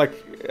little bit like,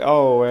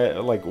 oh,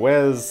 like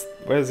where's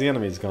the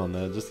enemies gone?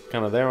 They're just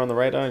kind of there on the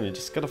radar and you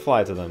just gotta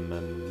fly to them,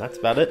 and that's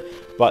about it.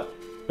 But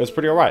it was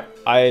pretty alright.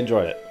 I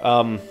enjoyed it.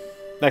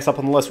 Next up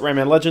on the list,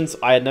 Rayman Legends.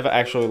 I had never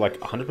actually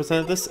like 100%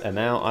 of this, and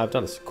now I've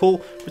done this.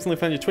 Cool. Recently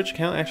found your Twitch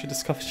account. I actually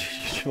discovered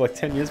you like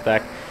 10 years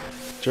back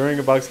during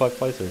a Bugs Life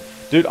playthrough.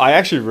 Dude, I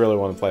actually really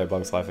want to play a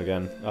Bugs Life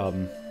again.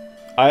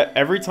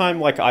 Every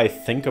time like I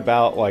think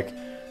about like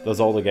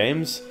those older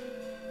games,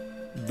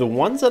 the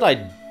ones that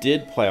I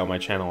did play on my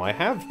channel, I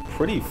have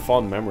pretty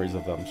fond memories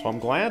of them. So I'm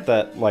glad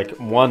that like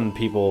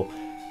people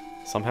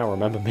somehow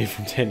remember me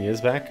from 10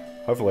 years back.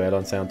 Hopefully I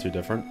don't sound too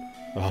different.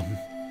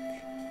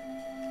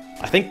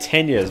 I think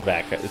 10 years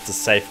back, it's a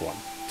safe one.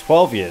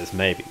 12 years,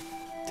 maybe.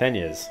 10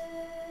 years.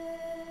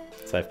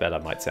 Safe bet I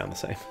might sound the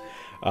same.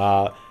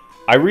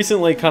 I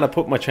recently kind of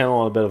put my channel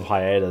on a bit of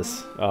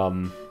hiatus,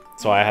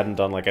 so I hadn't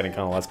done like any kind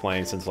of Let's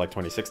Playing since like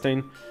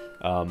 2016,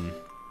 And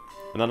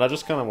then I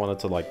just kind of wanted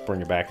to like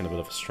bring it back in a bit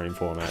of a stream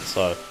format,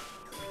 so...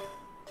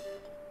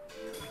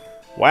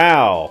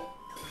 Wow!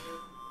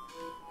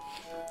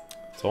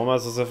 It's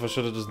almost as if I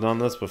should have just done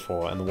this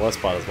before, and the worst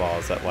part as well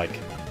is that, like,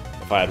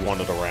 if I had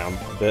wandered around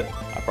a bit,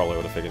 I probably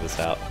would have figured this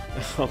out.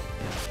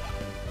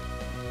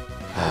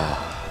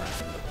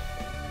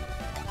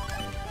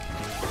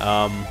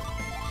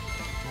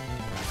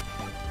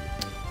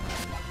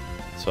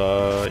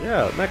 So,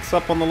 yeah, next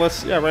up on the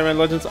list, yeah, Rayman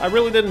Legends. I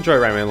really did enjoy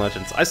Rayman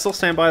Legends. I still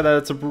stand by that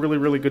it's a really,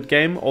 really good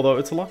game, although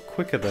it's a lot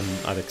quicker than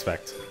I'd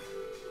expect.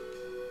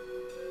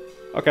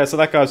 Okay, so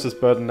that guy's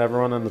just burdened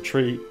everyone, and the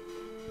tree,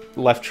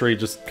 left tree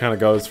just kind of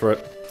goes for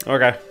it.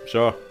 Okay,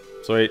 sure,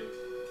 sweet.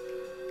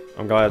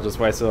 I'm glad I just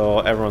wasted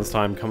all everyone's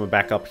time coming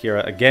back up here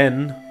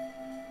again,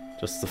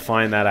 just to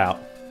find that out.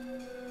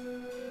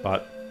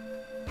 But,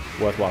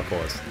 worthwhile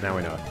cause, now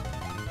we know.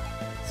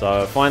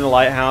 So, find the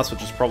lighthouse,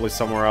 which is probably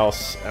somewhere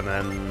else, and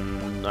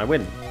then I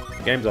win.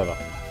 The game's over.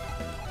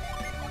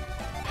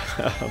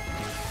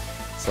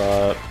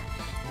 So,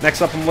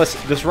 next up on the list,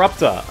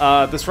 Disruptor.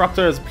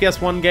 Disruptor is a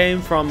PS1 game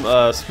from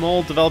a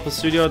small developer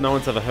studio no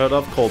one's ever heard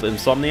of called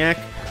Insomniac.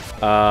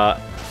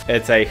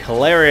 It's a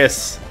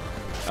hilarious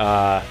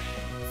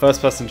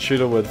first-person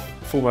shooter with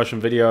full-motion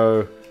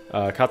video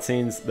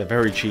cutscenes. They're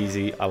very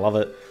cheesy. I love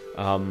it.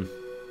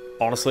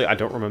 Honestly, I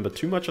don't remember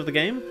too much of the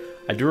game.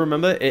 I do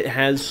remember it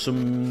has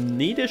some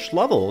neatish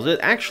levels. It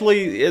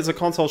actually is a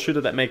console shooter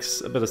that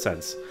makes a bit of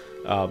sense.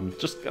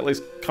 Just at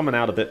least coming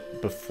out a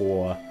bit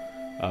before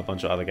a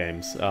bunch of other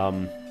games.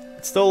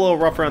 It's still a little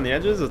rough around the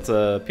edges. It's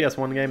a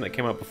PS1 game that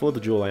came out before the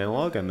dual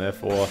analog, and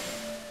therefore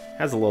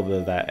has a little bit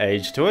of that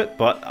age to it,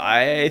 but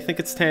I think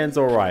it stands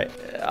alright.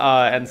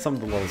 And some of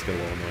the levels get a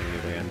little annoying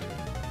near the end.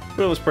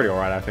 But it was pretty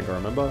alright, I think I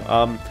remember.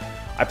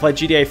 I played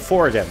GTA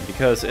 4 again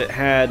because it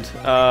had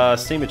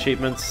Steam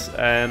achievements,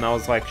 and I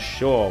was like,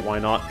 sure, why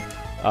not?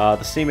 Well,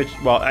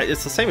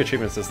 it's the same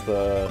achievements as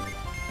the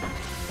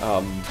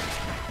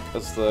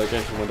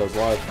Game from Windows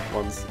Live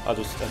ones. I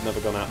just have never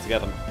gone out to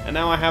get them, and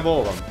now I have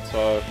all of them.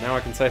 So now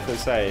I can safely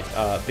say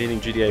beating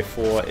GTA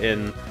 4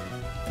 in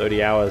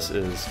 30 hours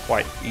is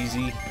quite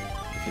easy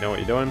if you know what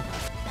you're doing.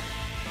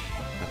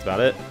 That's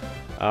about it.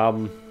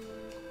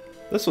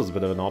 This was a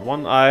bit of an odd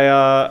one.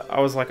 I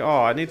was like,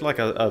 oh, I need like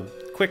a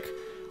quick.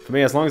 For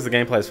me, as long as the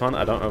gameplay is fun,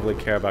 I don't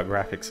overly care about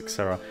graphics,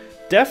 etc.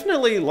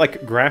 Definitely,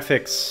 like,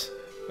 graphics...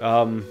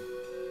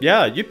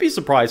 yeah, you'd be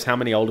surprised how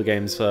many older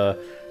games are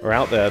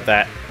out there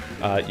that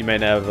you may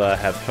never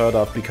have heard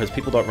of because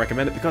people don't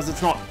recommend it because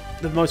it's not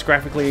the most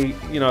graphically,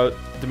 you know,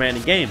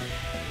 demanding game.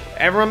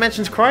 Everyone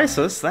mentions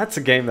Crysis. That's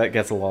a game that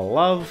gets a lot of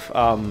love.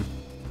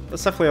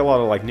 There's definitely a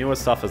lot of, like, newer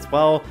stuff as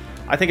well.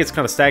 I think it's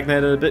kind of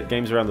stagnated a bit.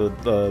 Games around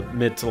the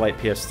mid to late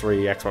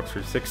PS3, Xbox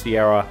 360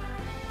 era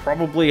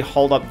probably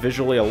hold up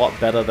visually a lot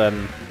better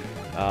than,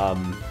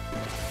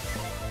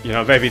 you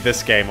know, maybe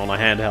this game on a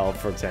handheld,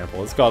 for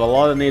example. It's got a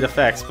lot of neat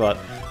effects, but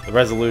the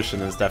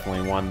resolution is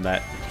definitely one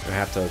that you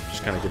have to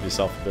just kind of give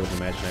yourself a bit of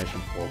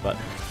imagination for. But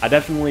I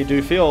definitely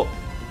do feel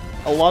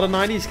a lot of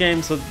 90s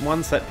games are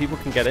ones that people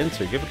can get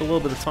into. Give it a little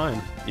bit of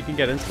time. You can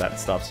get into that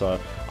stuff, so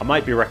I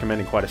might be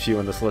recommending quite a few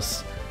in this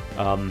list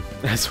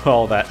as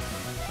well that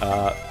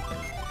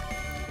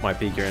might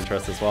pique your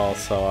interest as well.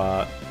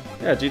 So,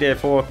 yeah, GTA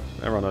 4.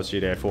 Everyone knows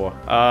GTA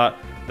 4.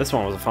 This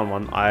one was a fun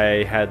one.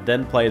 I had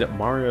then played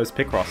Mario's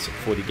Picross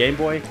for the Game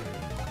Boy.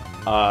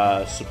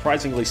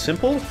 Surprisingly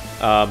simple.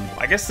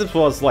 I guess this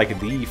was like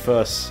the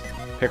first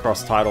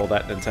Picross title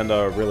that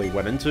Nintendo really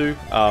went into,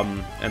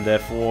 and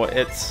therefore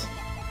it's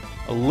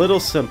a little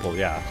simple,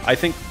 yeah. I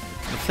think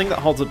the thing that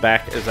holds it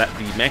back is that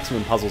the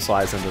maximum puzzle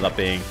size ended up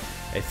being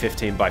a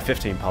 15 by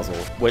 15 puzzle,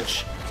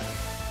 which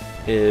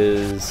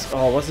is...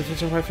 Oh, was it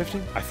 15 by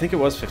 15? I think it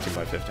was 15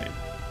 by 15.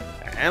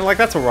 And, like,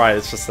 that's alright,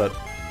 it's just that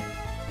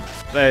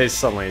they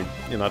suddenly,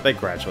 you know, they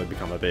gradually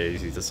become a bit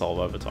easy to solve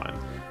over time.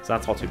 So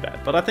that's not too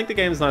bad. But I think the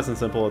game's nice and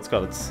simple. It's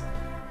got its...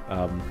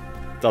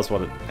 does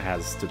what it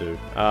has to do.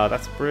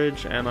 That's a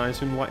bridge, and I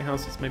assume the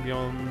lighthouse is maybe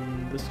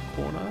on this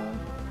corner?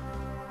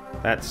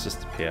 That's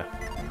just up here.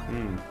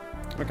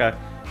 Okay.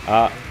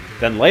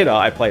 Then later,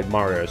 I played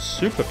Mario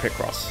Super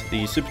Picross,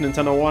 the Super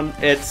Nintendo one.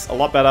 It's a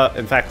lot better.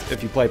 In fact,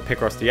 if you play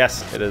Picross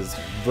DS, it is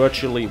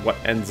virtually what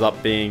ends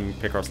up being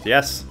Picross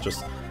DS,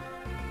 just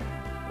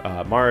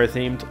Mario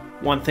themed.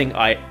 One thing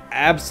I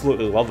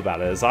absolutely love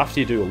about it is after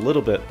you do a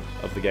little bit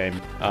of the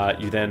game,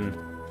 you then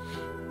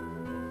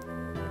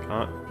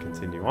can't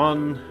continue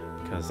on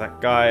because that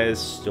guy is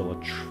still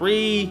a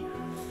tree.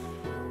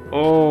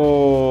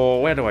 Oh,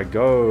 where do I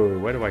go?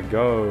 Where do I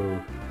go?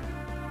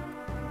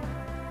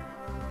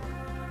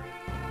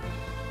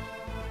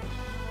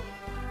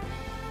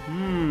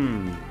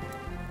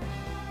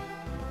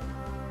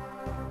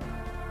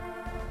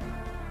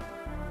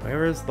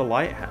 Where is the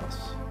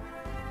lighthouse?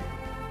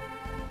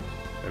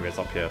 Maybe it's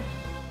up here.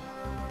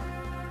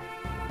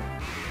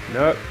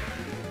 Nope.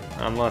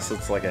 Unless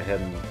it's like a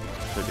hidden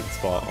freaking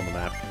spot on the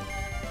map.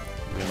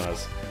 Who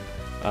knows?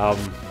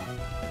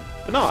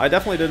 But no, I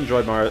definitely did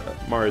enjoy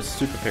Mario's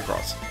Super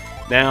Picross.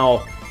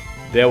 Now,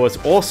 there was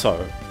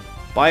also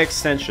by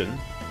extension,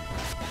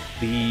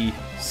 the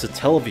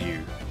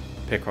Satellaview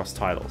Picross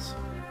titles.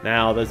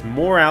 Now, there's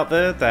more out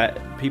there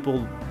that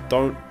people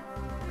don't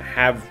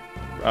have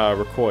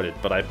recorded,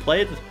 but I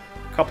played a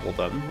couple of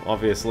them.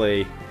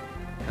 Obviously,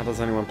 how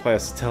does anyone play a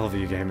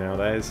Satellaview game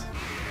nowadays?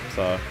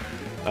 So,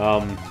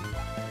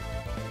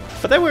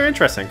 but they were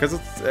interesting because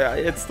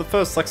it's the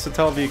first like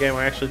Satellaview game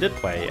I actually did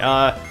play.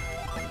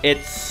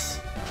 It's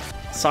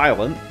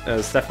silent,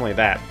 it's definitely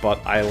that, but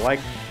I like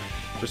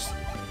just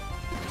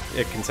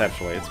it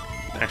conceptually. It's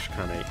actually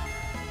kind of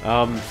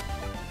neat.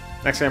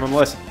 Next game on the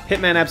list,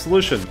 Hitman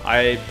Absolution.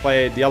 I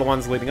played the other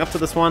ones leading up to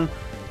this one.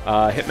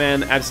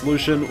 Hitman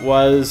Absolution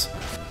was...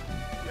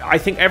 I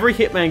think every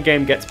Hitman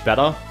game gets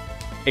better,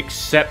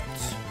 except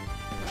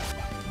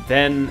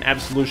then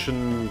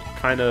Absolution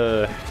kind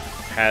of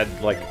had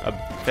like a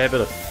fair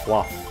bit of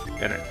fluff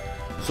in it.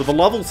 So the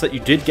levels that you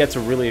did get to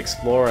really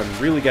explore and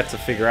really get to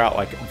figure out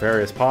like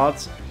various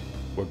paths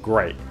were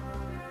great.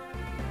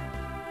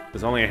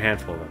 There's only a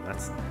handful of them.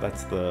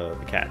 That's the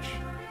catch.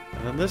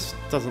 And then this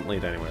doesn't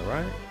lead anywhere,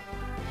 right?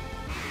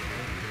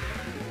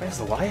 Where's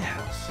the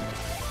lighthouse?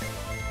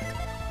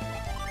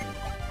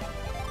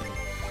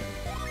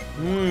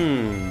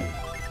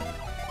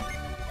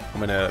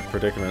 I'm in a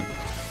predicament.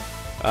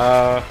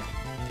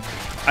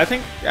 I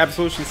think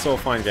Absolution's still a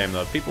fine game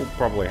though. People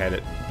probably hate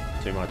it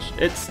too much.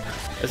 It's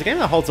a game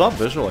that holds up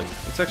visually.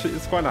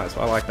 It's quite nice.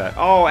 I like that.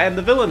 Oh, and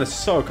the villain is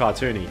so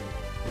cartoony.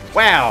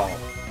 Wow.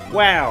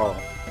 Wow.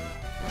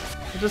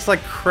 They're just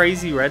like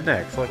crazy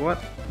rednecks. Like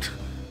what?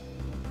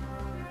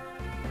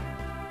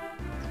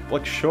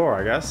 Like sure,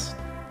 I guess.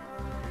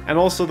 And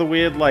also the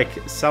weird like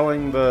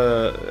selling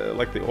the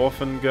like the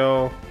orphan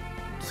girl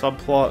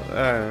subplot.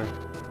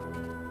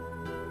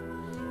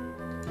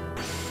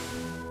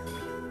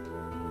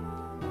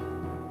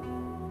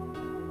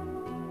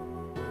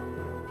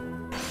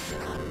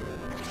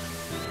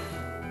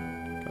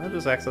 Can I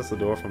just access the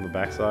door from the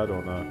backside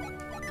or not?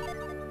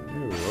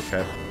 Ooh,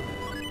 okay.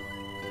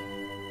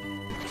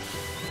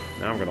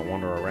 Now I'm gonna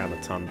wander around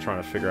a ton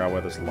trying to figure out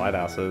where this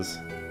lighthouse is.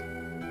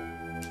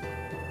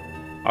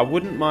 I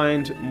wouldn't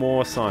mind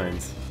more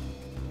signs.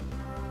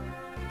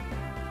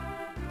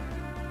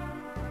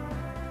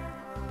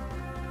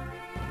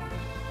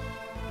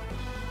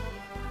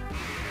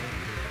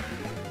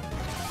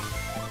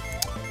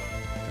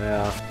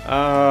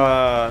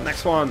 Yeah.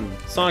 Next one,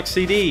 Sonic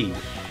CD.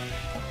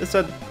 This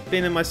had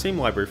been in my Steam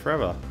library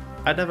forever.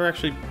 I'd never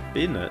actually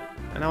beaten it,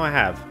 and now I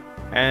have.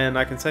 And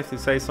I can safely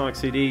say Sonic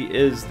CD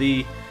is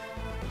the...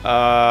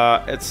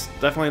 it's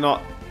definitely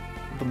not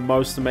the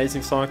most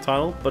amazing Sonic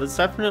title, but it's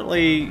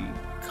definitely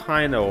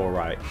kind of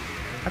alright.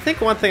 I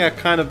think one thing I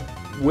kind of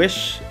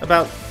wish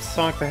about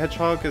Sonic the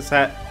Hedgehog is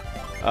that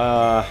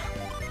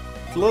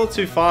it's a little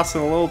too fast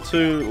and a little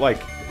too,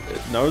 like,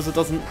 it knows it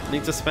doesn't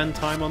need to spend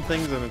time on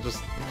things and it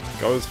just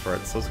goes for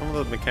it. So some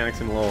of the mechanics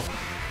seem a little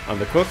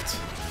undercooked.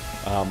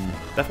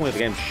 Definitely the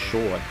game's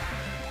short.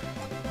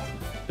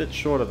 A bit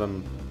shorter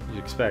than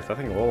you'd expect. I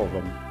think all of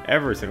them.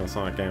 Every single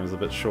Sonic game is a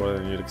bit shorter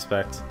than you'd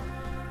expect.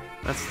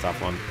 That's a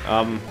tough one.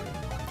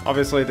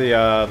 Obviously the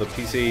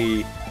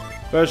PC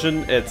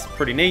version, it's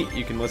pretty neat.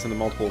 You can listen to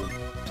multiple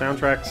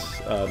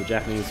soundtracks, the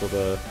Japanese or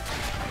the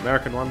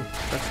American one.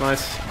 That's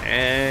nice.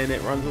 And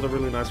it runs at a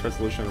really nice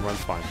resolution and runs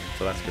fine.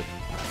 So that's good.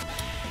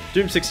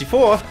 Doom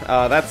 64,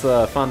 that's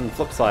a fun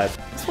flip side.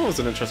 This one was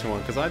an interesting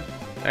one because I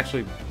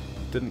actually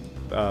didn't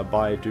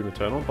buy Doom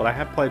Eternal, but I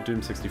have played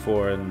Doom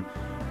 64 in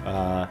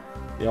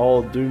the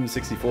old Doom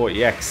 64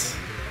 EX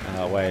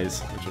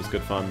ways, which was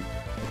good fun.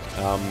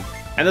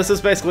 And this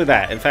is basically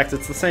that. In fact,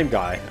 it's the same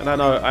guy, and I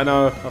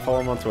know. I follow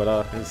him on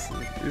Twitter.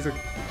 He's a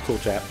cool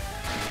chap.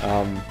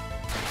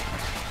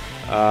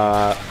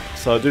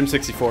 So Doom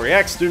 64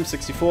 EX, Doom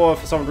 64.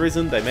 For some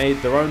reason, they made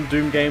their own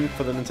Doom game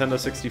for the Nintendo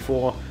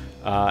 64,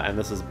 and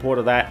this is a port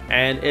of that.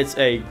 And it's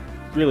a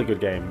really good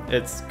game.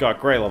 It's got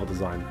great level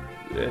design.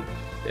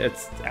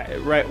 It's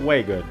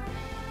way good.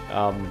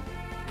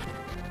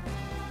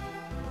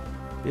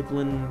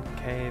 Biblin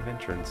Cave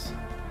entrance.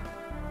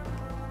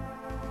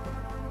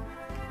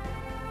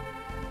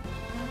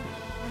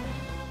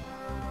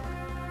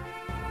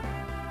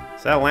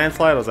 Is that a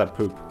landslide or is that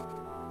poop?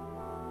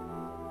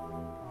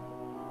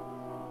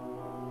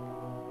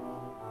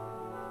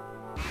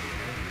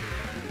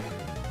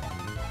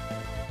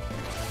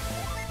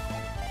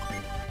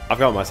 I've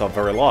got myself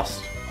very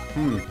lost.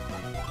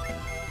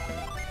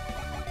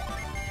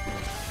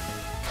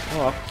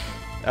 Oh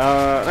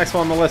well. Next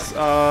one on the list.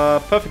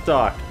 Perfect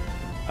Dark.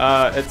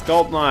 It's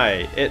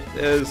GoldenEye. It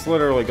is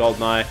literally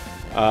GoldenEye.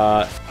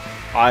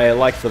 I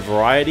like the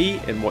variety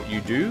in what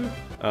you do.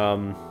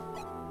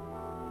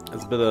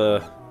 There's a bit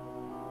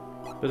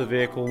of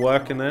vehicle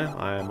work in there.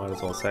 I might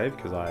as well save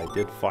because I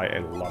did fight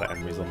a lot of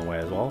enemies on the way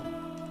as well.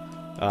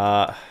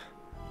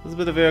 There's a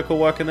bit of vehicle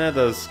work in there.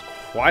 There's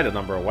quite a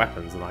number of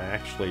weapons, and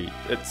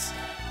it's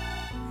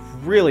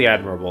really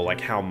admirable, like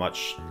how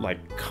much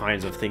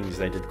kinds of things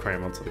they did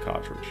cram onto the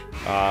cartridge,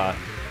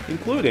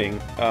 including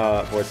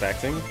voice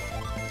acting.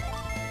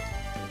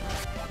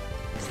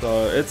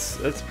 So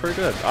it's pretty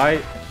good.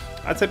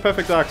 I'd say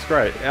Perfect Dark's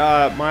great.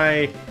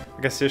 I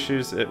guess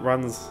issues, it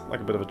runs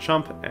like a bit of a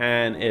chump,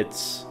 and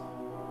it's...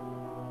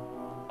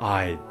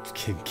 I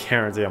can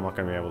guarantee I'm not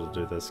going to be able to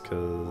do this,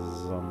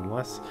 because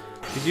unless...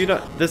 Because you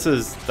don't... That's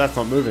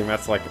not moving,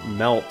 that's like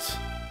melt,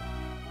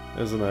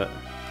 isn't it?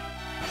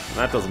 And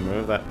that doesn't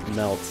move, that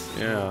melts,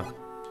 yeah.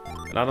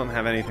 And I don't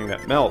have anything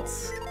that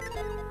melts.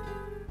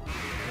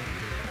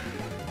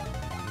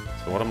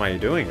 So what am I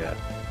doing yet?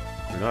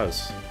 Who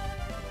knows?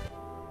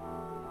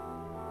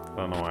 I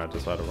don't know why I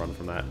decided to run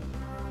from that.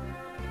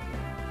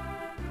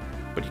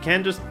 But you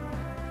can just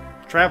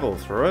travel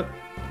through it.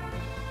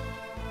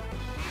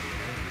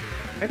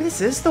 Maybe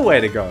this is the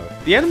way to go.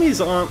 The enemies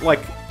aren't,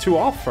 like, too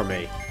off from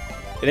me.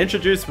 It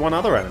introduced one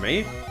other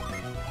enemy.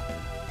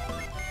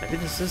 Maybe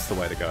this is the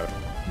way to go.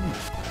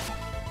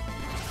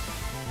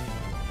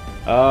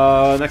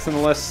 Next on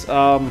the list,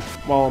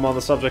 while I'm on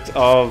the subject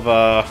of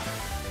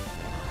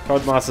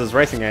Codemasters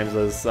racing games,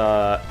 is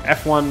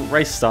F1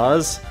 Race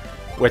Stars,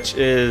 which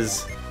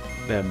is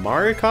their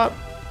Mario Kart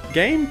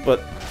game,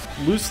 but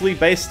loosely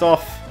based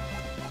off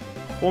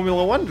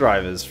Formula 1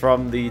 drivers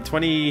from the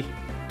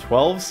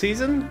 2012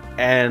 season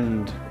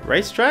and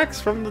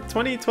racetracks from the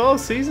 2012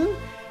 season.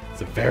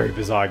 It's a very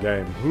bizarre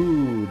game.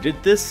 Who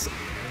did this?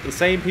 The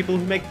same people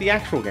who make the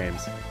actual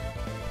games.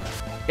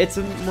 It's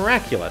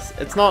miraculous.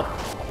 It's not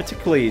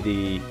particularly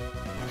the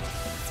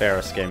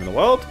fairest game in the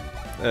world.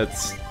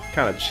 It's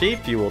kind of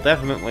cheap. You will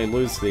definitely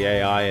lose to the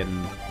AI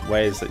in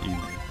ways that you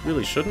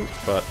really shouldn't,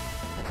 but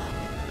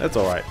that's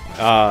alright.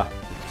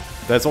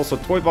 There's also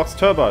Toy Box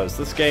Turbos.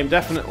 This game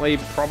definitely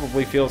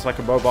probably feels like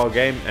a mobile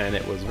game, and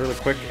it was really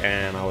quick,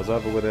 and I was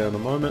over with it in a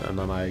moment, and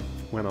then I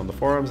went on the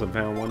forums and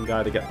found one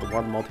guy to get the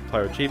one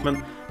multiplayer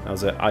achievement. That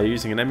was it. Are you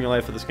using an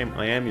emulator for this game?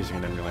 I am using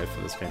an emulator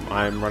for this game.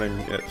 I'm running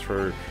it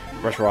through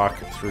RetroArch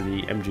through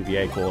the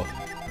MGBA core.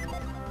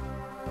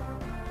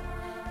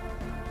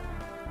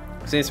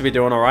 Seems to be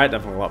doing alright,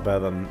 definitely a lot better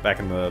than back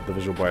in the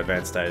Visual Boy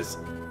Advance days.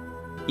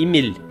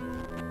 Emil.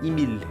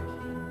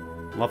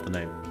 Love the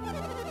name.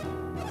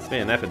 It's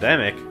been an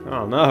epidemic.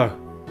 Oh no.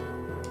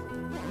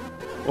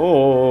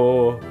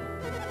 Oh.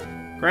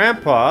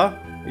 Grandpa,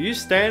 are you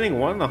standing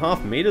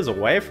 1.5 meters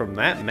away from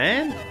that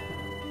man?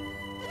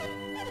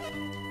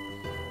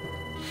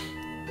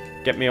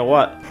 Get me a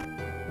what?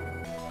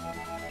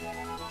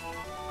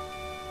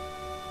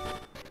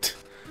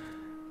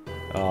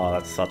 Oh,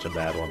 that's such a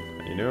bad one.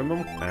 Are you doing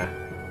them? Nah.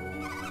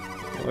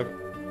 Look.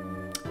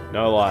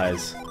 No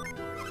lies.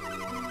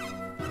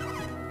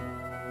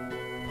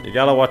 You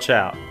gotta watch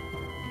out.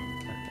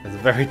 It's a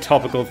very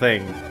topical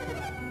thing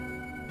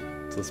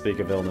to speak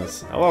of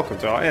illness. Oh, welcome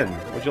to our inn.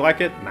 Would you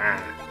like it? Nah.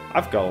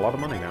 I've got a lot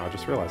of money now, I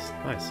just realized.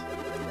 Nice.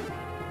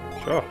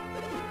 Sure.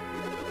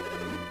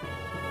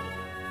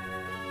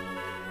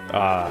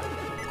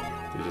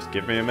 Do you just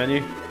give me a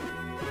menu?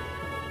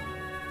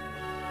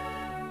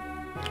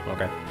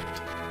 Okay.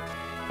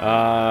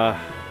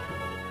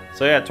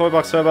 So yeah, Toy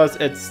Box Turbos,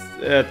 it's,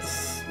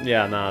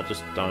 yeah, nah,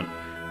 just don't.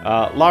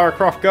 Lara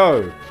Croft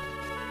Go!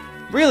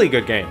 Really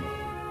good game.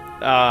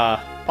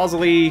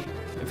 Puzzly,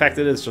 in fact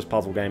it is just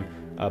puzzle game,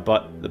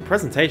 but the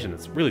presentation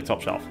is really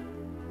top shelf.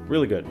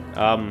 Really good.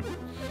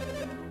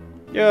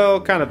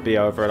 You'll kind of be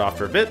over it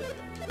after a bit,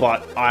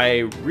 but I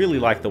really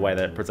like the way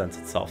that it presents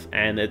itself,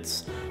 and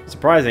it's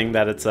surprising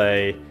that it's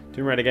a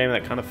Tomb Raider game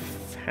that kind of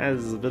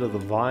has a bit of the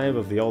vibe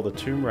of the older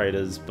Tomb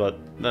Raiders, but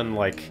then,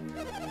 like,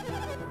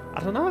 I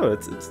don't know,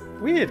 it's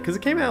weird, because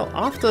it came out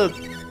after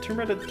Tomb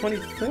Raider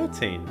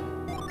 2013.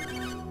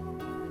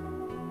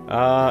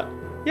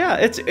 Yeah,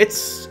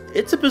 it's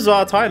a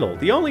bizarre title.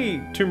 The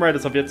only Tomb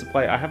Raiders I've yet to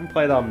play, I haven't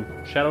played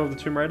Shadow of the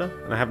Tomb Raider,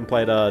 and I haven't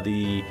played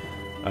the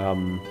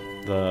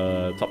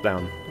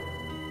top-down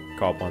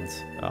co-op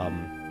ones.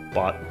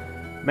 But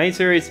main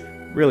series,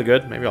 really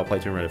good. Maybe I'll play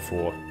Tomb Raider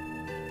 4.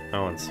 That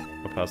one's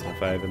a personal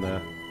fave in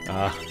there.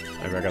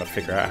 Maybe I gotta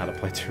figure out how to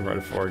play Tomb Raider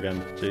 4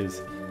 again.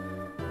 Jeez.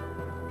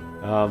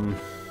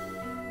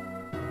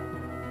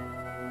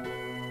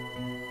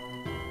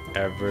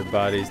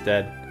 Everybody's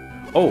dead.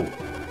 Oh!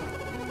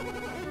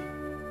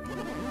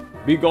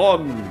 Be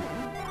gone!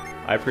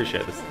 I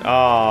appreciate this.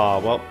 Ah,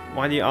 well,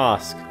 why do you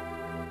ask?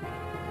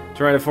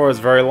 Tomb Raider 4 is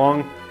very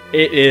long.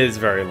 It is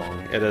very long.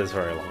 It is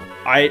very long.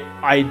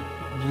 I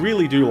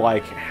really do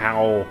like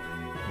how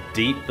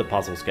deep the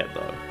puzzles get,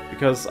 though,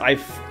 because I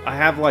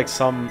have like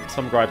some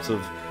gripes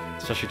of,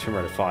 especially Tomb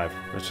Raider 5.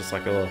 It's just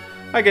like, oh,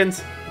 hi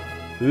Gens.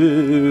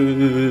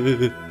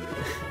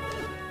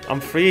 I'm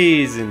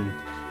freezing.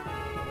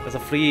 There's a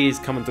freeze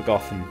coming to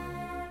Gotham.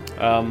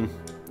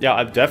 Yeah,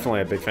 I'm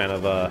definitely a big fan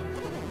of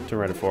Tomb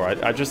Raider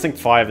 4. I just think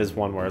 5 is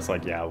one where it's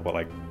like, yeah, but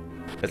like,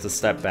 it's a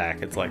step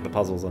back. It's like the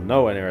puzzles are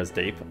nowhere near as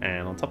deep,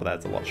 and on top of that,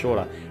 it's a lot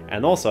shorter.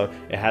 And also,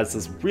 it has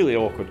this really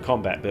awkward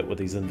combat bit with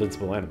these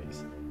invincible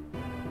enemies.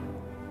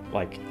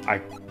 Like,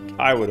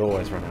 I would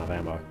always run out of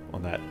ammo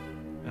on that.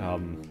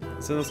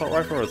 Is it an assault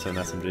rifle or is it an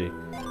SMG?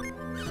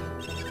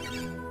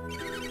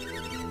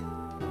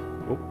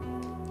 Oh.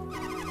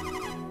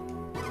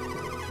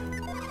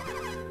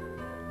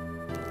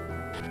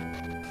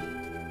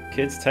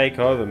 Kids take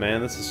over,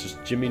 man. This is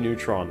just Jimmy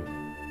Neutron.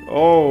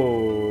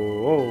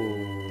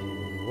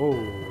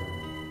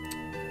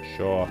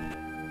 Sure.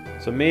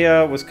 So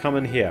Mia was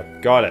coming here.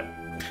 Got it.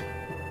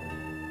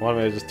 Why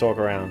don't we just talk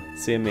around?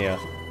 See you, Mia.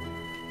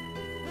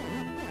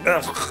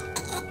 Ugh.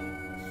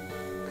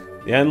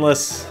 The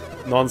endless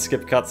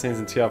non-skip cutscenes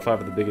in TR5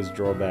 are the biggest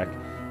drawback.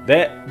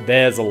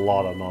 There's a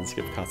lot of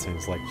non-skip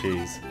cutscenes, like,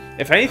 geez.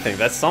 If anything,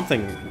 that's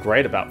something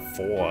great about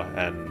 4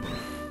 and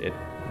it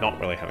not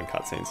really having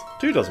cutscenes.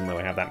 2 doesn't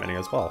really have that many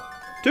as well.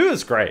 2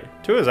 is great.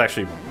 2 is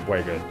actually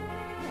way good.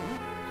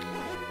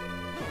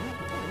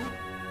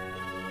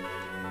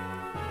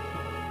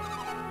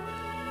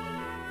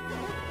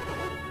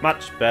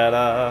 Much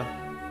better.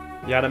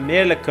 You had a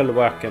miracle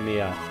worker,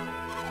 Mia.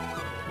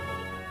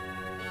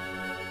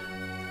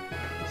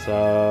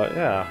 So,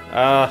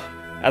 yeah.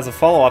 As a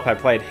follow-up, I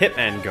played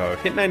Hitman Go.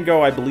 Hitman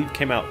Go, I believe,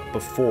 came out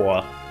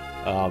before.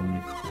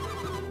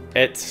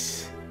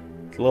 It's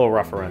a little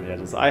rough around the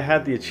edges. I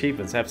had the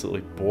achievements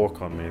absolutely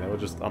bork on me. They would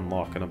just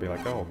unlock, and I'd be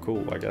like, oh,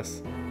 cool, I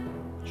guess.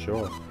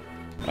 Sure.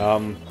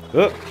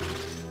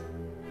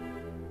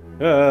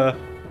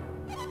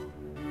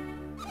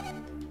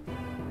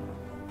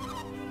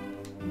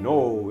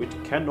 No,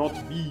 it cannot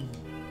be.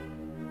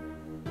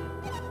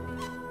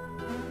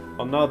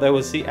 Oh no, there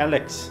was the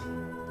Alex.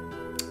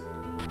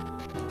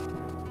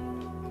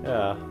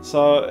 Yeah,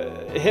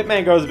 so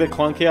Hitman Go is a bit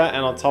clunkier, and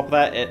on top of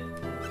that, it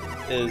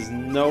is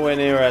nowhere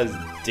near as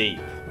deep.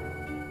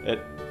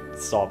 It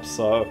stops,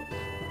 so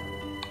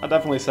I'd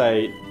definitely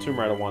say Tomb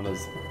Raider 1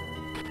 is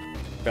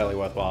fairly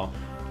worthwhile.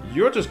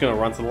 You're just gonna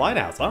run to the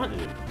lighthouse, aren't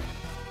you?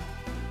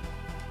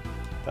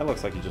 That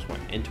looks like you just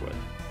went into it.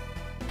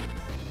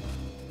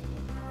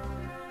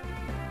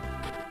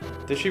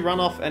 Did she run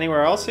off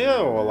anywhere else here,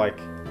 or like...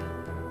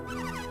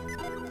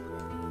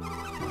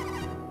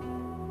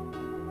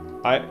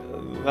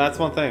 That's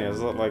one thing,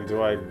 is it like,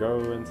 do I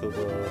go into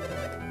the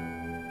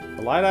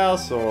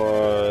lighthouse,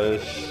 or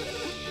is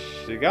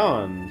she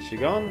gone? Is she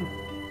gone?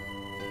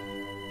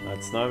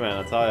 That snowman,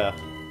 I tell ya.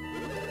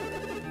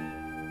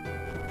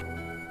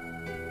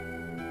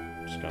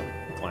 Just gonna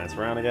glance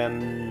around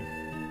again.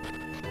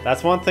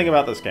 That's one thing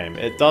about this game.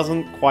 It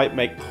doesn't quite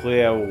make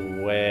clear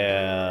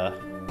where,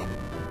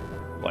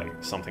 like,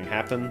 something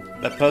happened.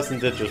 That person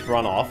did just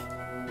run off.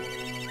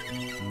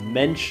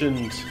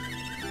 Mentioned,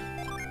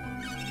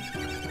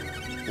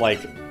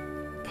 like,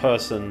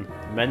 person,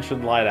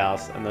 mentioned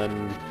lighthouse, and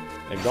then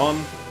they're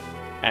gone.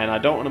 And I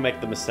don't want to make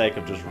the mistake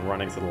of just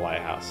running to the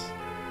lighthouse.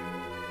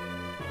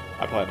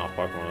 I play enough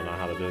Pokemon to know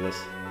how to do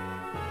this.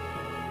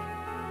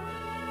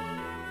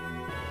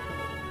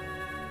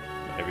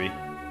 Maybe.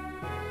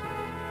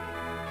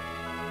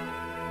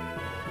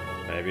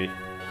 Maybe.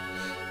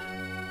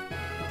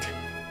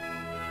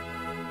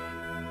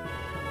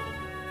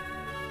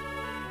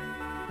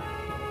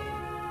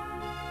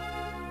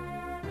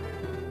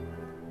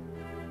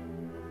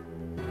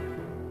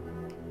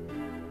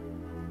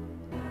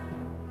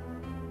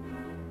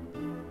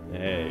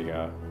 There you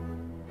go.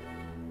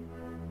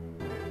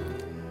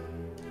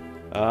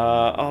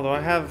 Oh, do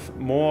I have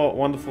more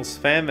wonderful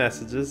spam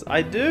messages?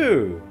 I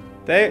do!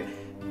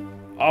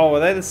 Oh, were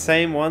they the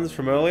same ones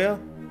from earlier?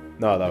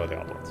 No, they were the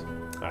old ones.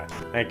 Alright,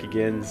 thank you,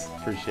 Gins.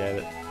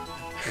 Appreciate it.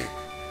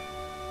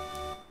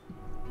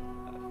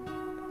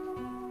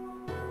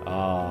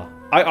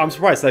 I'm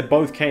surprised they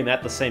both came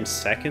at the same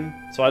second,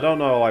 so I don't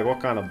know like what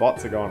kind of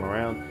bots are going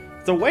around.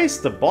 It's a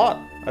waste of bot,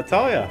 I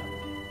tell ya.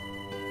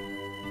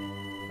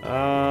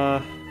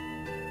 I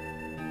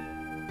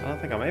don't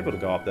think I'm able to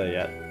go up there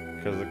yet,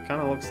 because it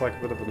kind of looks like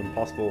a bit of an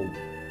impossible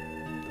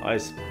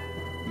ice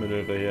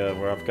maneuver here,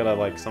 where I've got to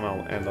like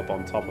somehow end up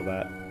on top of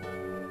that.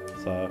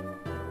 So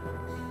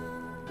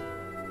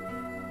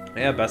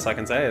yeah, best I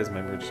can say is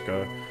maybe we just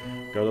go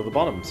to the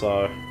bottom.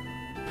 So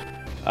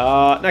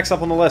next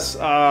up on the list,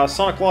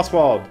 Sonic Lost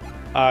World.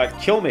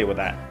 Kill me with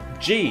that.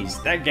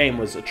 Jeez, that game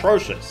was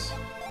atrocious.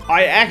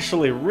 I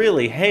actually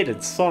really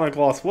hated Sonic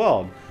Lost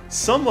World.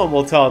 Someone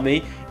will tell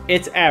me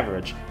it's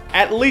average.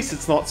 At least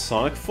it's not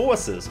Sonic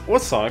Forces or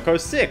Sonic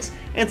 06.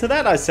 And to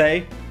that I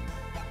say,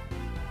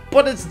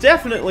 but it's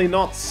definitely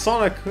not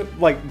Sonic,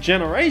 like,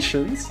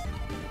 Generations.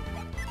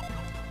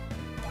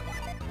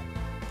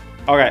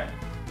 Okay,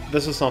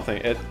 this is something.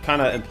 It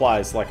kind of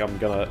implies, like, I'm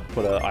gonna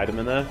put an item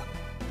in there.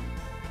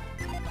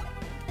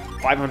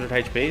 500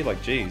 HP?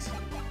 Like, jeez.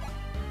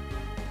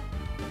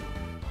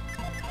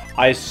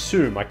 I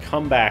assume I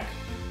come back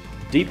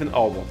deep in...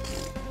 Oh, well,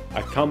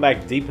 I come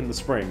back deep in the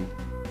spring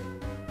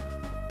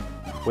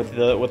with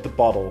the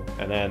bottle,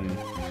 and then...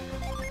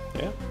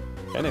 Yeah,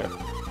 anyway.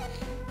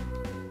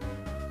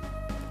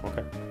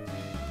 Okay.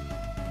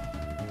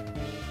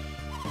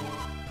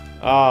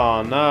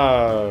 Oh,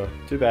 no.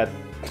 Too bad.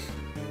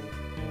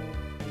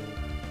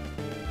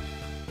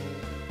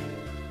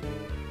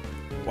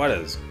 What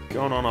is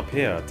going on up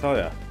here, I tell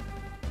ya?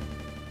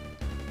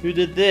 Who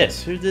did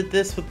this? Who did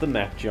this with the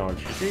map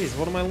geometry? Jeez,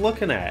 what am I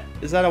looking at?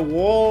 Is that a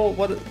wall?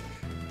 What?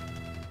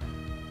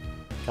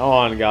 Come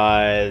on,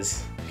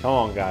 guys. Come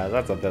on, guys.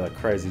 That's a bit of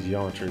crazy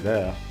geometry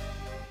there.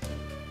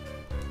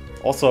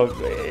 Also,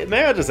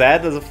 may I just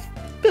add, there's a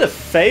bit bit of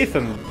faith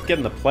in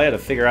getting the player to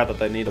figure out that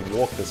they need to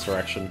walk this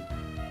direction.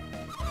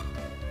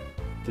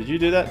 Did you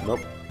do that?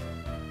 Nope.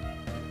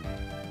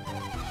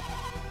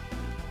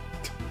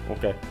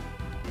 Okay.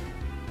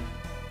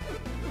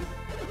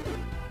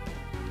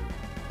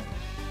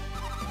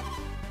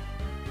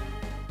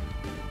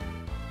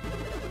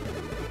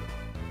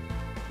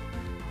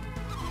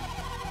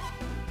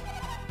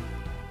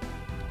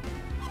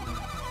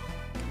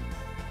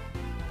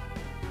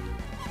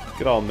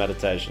 Good old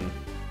meditation.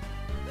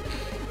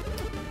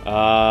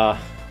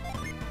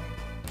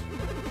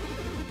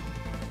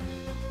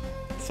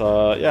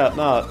 So yeah,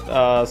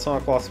 no,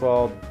 Sonic Lost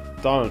World,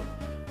 don't.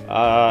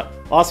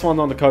 Last one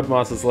on the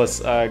Codemasters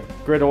list,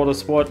 Grid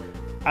Autosport.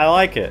 I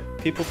like it.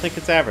 People think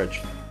it's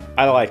average.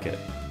 I like it.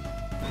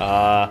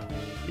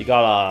 You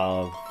got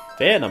a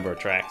fair number of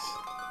tracks.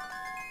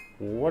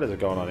 What is it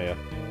going on here?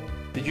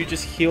 Did you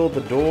just heal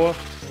the door?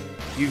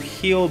 You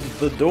healed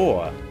the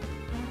door,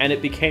 and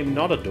it became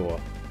not a door.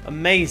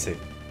 Amazing.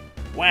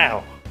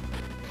 Wow.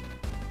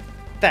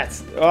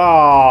 That's...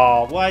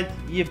 Oh, what?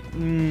 You're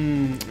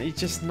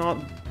just not...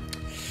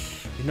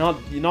 You're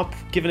not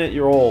giving it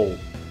your all.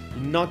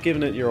 You're not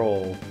giving it your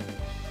all.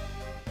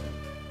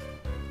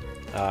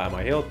 Am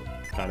I healed?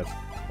 Kind of.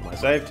 Am I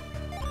saved?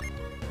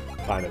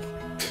 Kind of.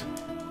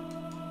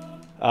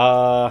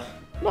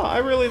 No, I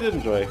really did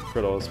enjoy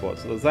Grid Autosport.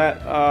 So there's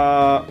that.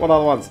 What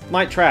other ones?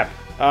 Night Trap.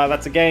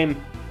 That's a game.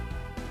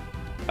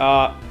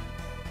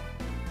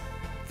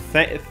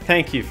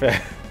 Thank you,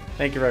 Fair.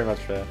 Thank you very much,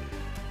 Fair.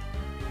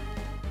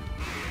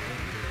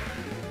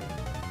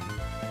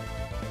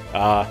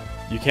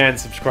 You can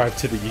subscribe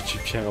to the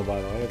YouTube channel,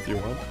 by the way, if you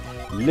want.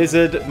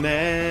 Lizard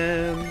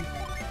Man.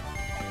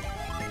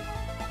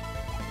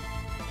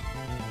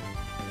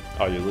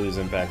 Oh, you lose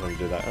impact when you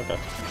do that. Okay.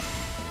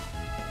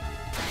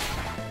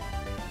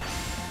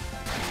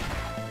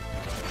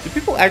 Do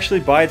people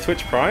actually buy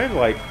Twitch Prime?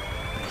 Like,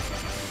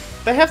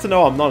 they have to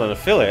know I'm not an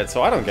affiliate,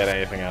 so I don't get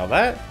anything out of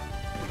that.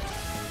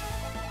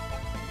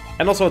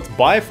 And also, it's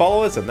buy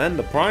followers and then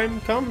the Prime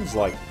comes?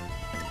 Like,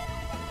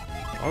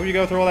 why would you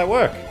go through all that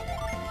work?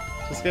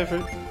 Just get for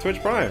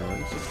Twitch Prime. I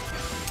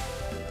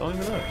just don't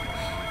even know.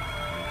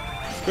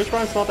 Twitch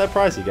Prime's not that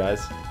pricey,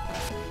 guys.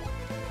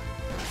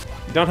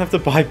 You don't have to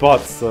buy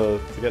bots to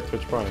get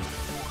Twitch Prime.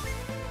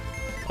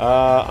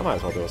 I might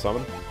as well do a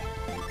summon.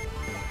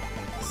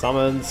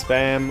 Summon,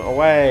 spam,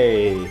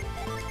 away!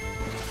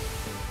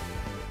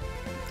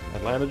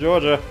 Atlanta,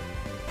 Georgia.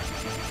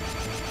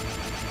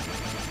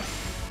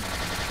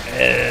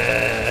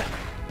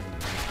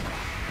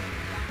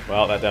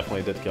 Well, that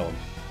definitely did kill him.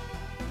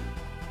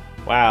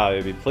 Wow,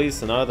 you'd be pleased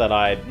to know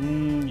that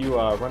you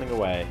are running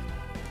away.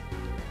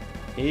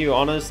 He who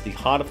honors the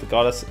heart of the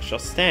goddess shall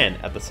stand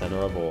at the center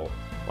of all,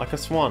 like a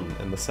swan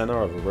in the center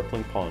of a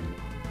rippling pond.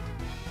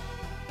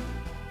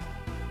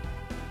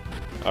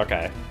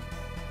 Okay.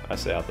 I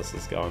see how this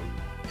is going.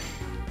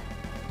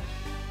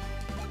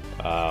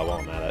 While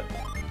I'm at it.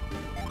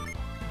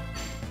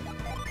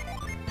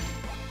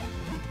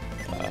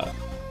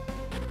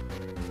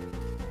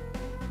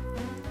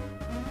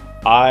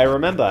 I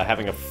remember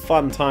having a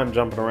fun time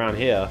jumping around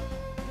here.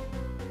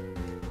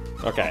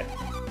 Okay.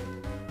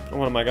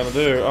 What am I gonna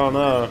do? Oh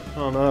no.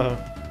 Oh no.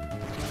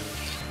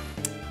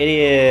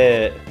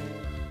 Idiot!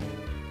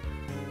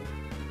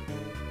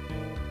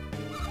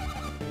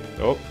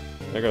 Oh,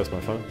 there goes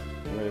my phone.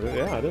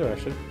 Yeah, I do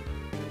actually.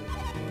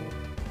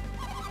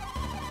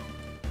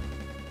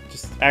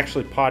 Just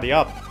actually party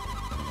up.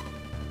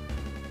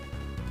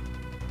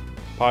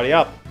 Party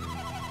up.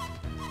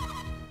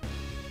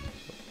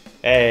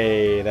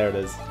 Hey, there it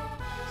is.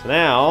 So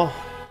now...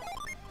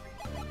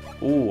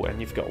 Ooh, and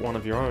you've got one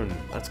of your own.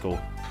 That's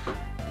cool.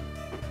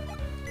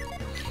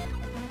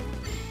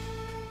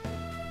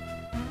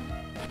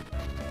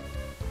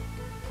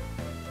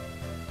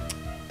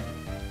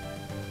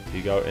 Do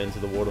you go into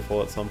the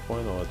waterfall at some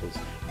point, or does...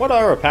 What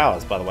are her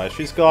powers, by the way?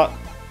 She's got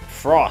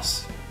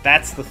frost.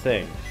 That's the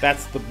thing.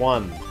 That's the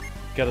one.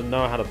 You gotta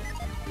know how to...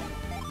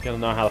 You gotta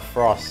know how to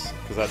frost,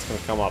 because that's gonna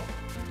come up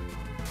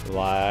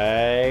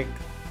like...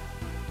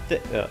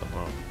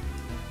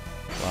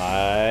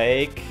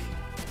 Like...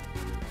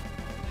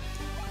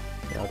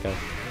 Okay.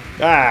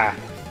 Ah!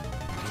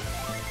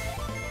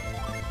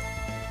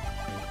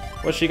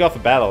 What's she got for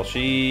battle?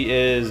 She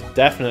is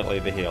definitely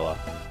the healer.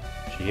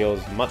 She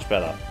heals much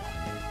better.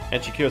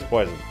 And she cures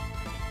poison.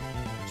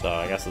 So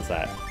I guess it's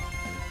that.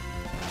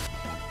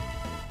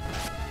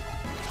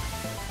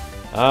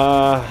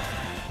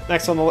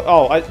 Next on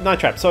the Night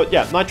Trap. So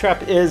yeah, Night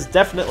Trap is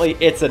definitely,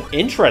 it's an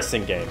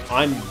interesting game.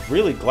 I'm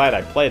really glad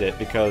I played it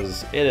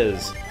because it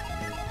is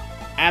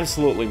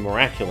absolutely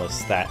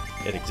miraculous that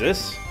it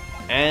exists,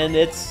 and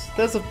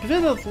there's a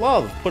bit of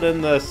love put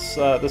in this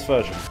this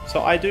version.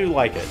 So I do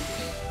like it.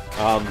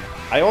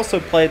 I also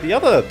played the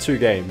other two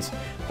games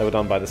that were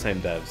done by the same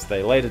devs.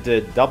 They later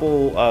did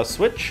Double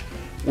Switch,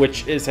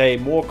 which is a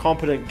more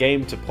competent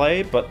game to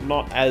play, but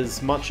not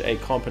as much a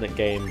competent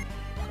game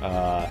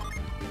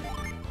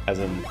as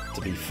in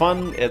to be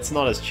fun. It's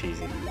not as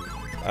cheesy.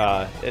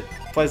 It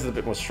plays it a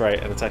bit more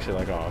straight, and it's actually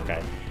like, oh,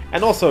 okay.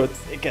 And also,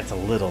 it gets a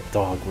little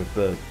dog with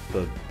the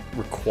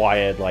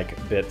required, like,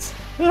 bits.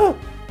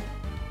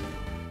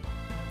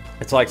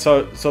 It's like,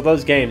 so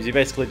those games, you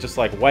basically just,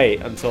 like,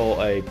 wait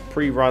until a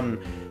pre-run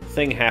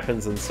thing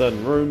happens in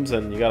certain rooms,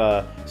 and you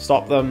gotta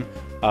stop them.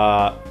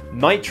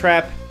 Night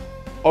Trap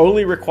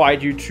only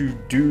required you to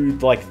do,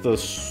 like, the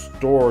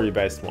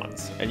story-based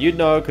ones. And you'd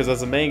know, because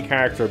there's a main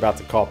character about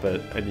to cop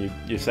it, and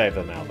you save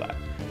them out of that.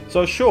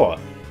 So, sure,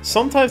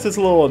 sometimes it's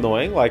a little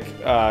annoying, like,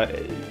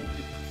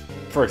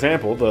 for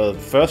example, the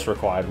first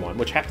required one,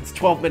 which happens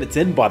 12 minutes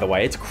in, by the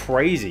way. It's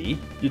crazy.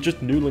 You're just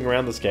noodling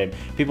around this game.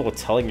 People are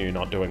telling you you're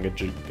not doing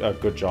a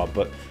good job,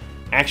 but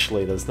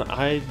actually, there's no,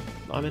 I'm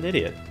an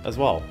idiot as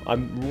well.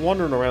 I'm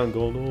wandering around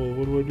going, oh,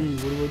 what do I do?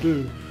 What do I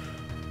do?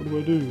 What do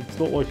I do? It's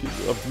not like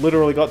I've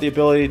literally got the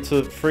ability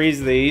to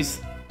freeze these.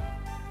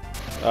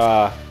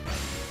 Or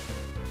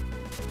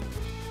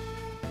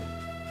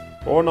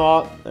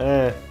not.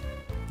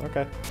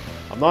 Okay.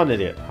 I'm not an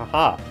idiot.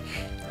 Haha.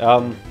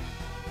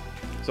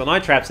 So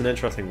Night Trap's an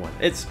interesting one.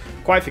 It's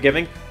quite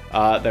forgiving.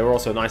 They were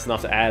also nice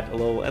enough to add a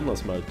little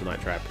endless mode to Night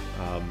Trap.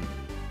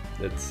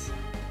 It's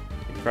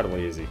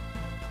incredibly easy.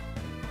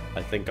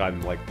 I think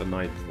I'm like the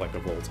 9th like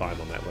of all time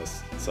on that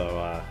list.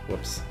 So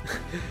whoops.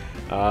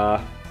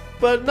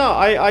 But no,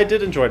 I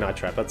did enjoy Night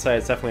Trap. I'd say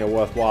it's definitely a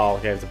worthwhile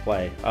game to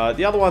play.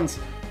 The other ones,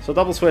 so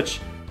Double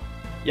Switch,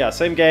 yeah,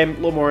 same game, a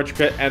little more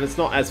intricate, and it's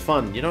not as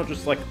fun. You don't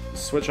just like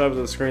switch over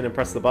to the screen and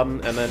press the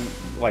button and then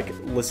like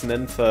listen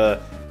in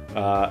for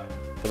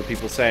the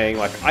people saying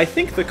like, I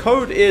think the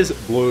code is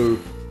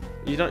blue.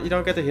 You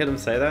don't get to hear them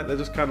say that. They're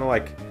just kind of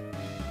like,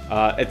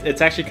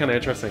 it's actually kind of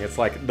interesting. It's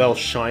like they'll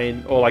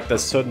shine, or like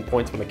there's certain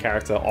points when the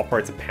character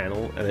operates a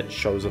panel and it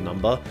shows a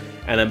number,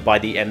 and then by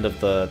the end of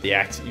the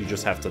act, you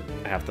just have to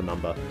have the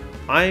number.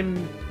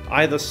 I'm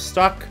either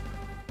stuck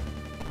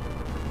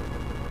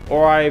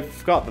or I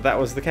forgot that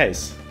was the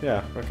case.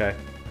 Yeah, okay.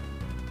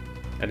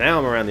 And now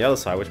I'm around the other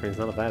side, which means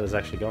none of that is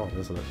actually gone,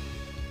 isn't it?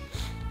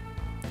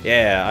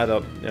 Yeah, I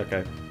don't.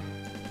 Okay.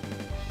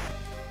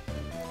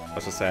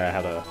 Let's just say I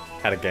had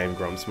a Game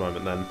Grumps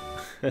moment then.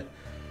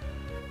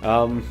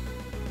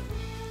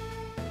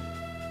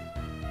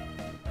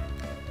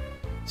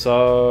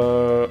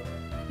 So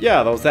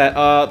yeah, that was that.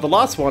 The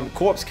last one,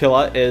 Corpse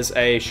Killer, is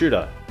a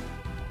shooter,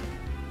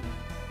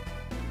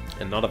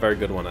 and not a very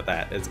good one at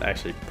that. It's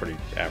actually pretty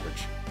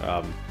average.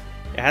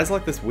 It has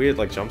like this weird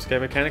like jump scare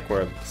mechanic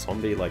where a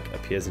zombie like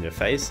appears in your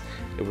face.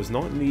 It was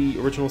not in the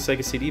original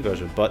Sega CD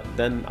version, but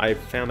then I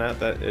found out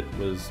that it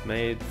was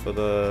made for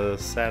the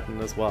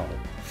Saturn as well.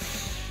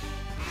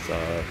 So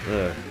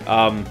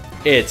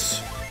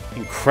it's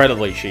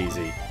incredibly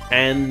cheesy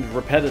and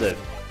repetitive.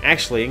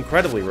 Actually,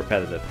 incredibly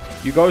repetitive.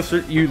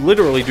 You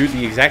literally do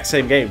the exact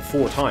same game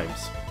 4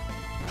 times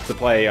to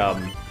play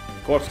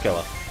Corpse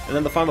Killer, and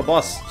then the final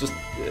boss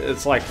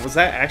it's like, was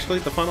that actually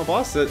the final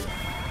boss? It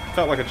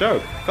felt like a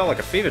joke. It felt like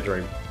a fever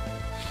dream.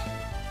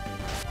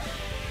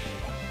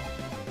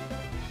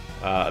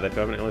 Are they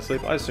permanently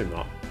asleep? I assume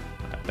not.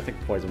 I think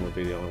poison would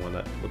be the only one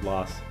that would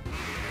last.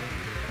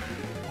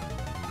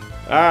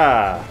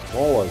 Ah,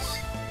 Molars.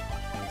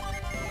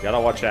 You gotta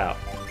watch out.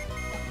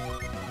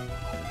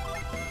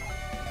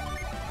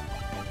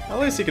 At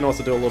least you can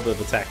also do a little bit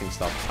of attacking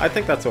stuff. I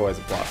think that's always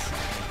a plus.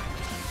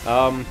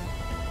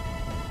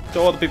 To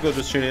all the people who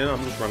are just tuning in,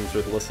 I'm just running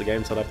through the list of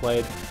games that I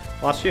played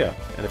last year.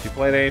 And if you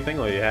played anything,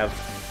 or you have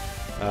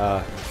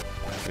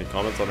any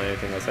comments on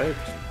anything I say,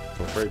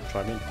 feel free to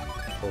chime in.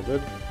 It's all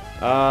good.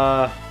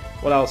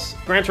 What else?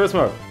 Gran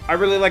Turismo. I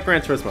really like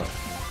Gran Turismo.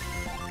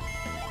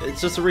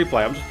 It's just a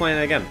replay. I'm just playing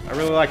it again. I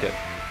really like it.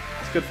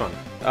 It's good fun.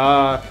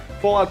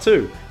 Fallout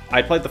 2.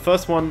 I played the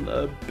first one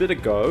a bit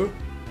ago.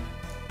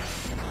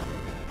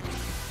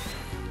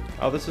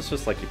 Oh, this is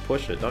just like you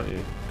push it, don't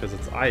you? Because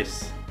it's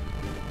ice.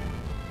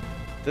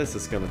 This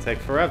is gonna take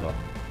forever.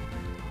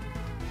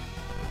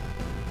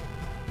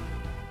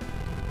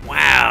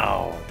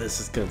 Wow,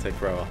 this is gonna take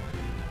forever.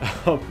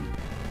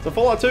 So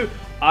Fallout 2,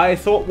 I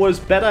thought was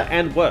better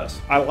and worse.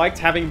 I liked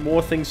having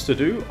more things to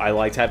do. I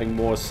liked having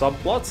more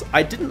subplots.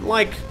 I didn't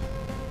like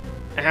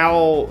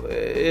how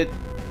it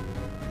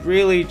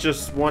really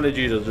just wanted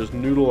you to just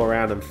noodle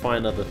around and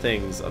find other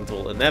things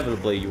until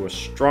inevitably you were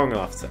strong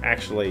enough to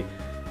actually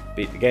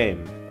beat the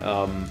game.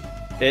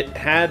 It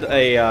had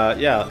a,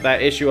 yeah,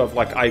 that issue of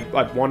like,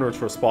 I'd wander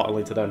into a spot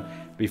only to then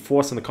be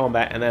forced into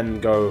combat and then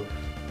go,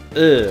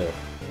 ugh,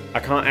 I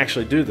can't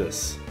actually do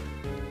this.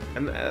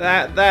 And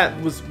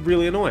that was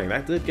really annoying.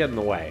 That did get in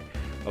the way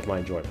of my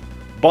enjoyment.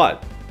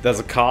 But there's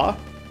a car.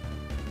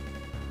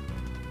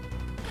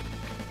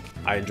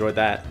 I enjoyed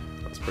that.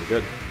 That's pretty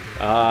good.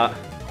 Oh,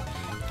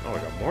 I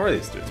got more of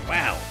these dudes.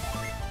 Wow.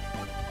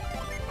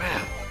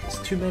 Wow, there's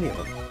too many of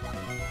them.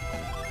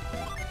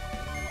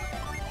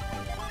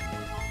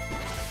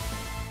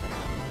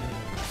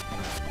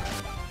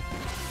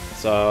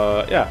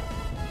 So, yeah.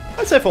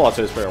 I'd say Fallout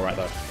 2 is pretty alright,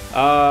 though.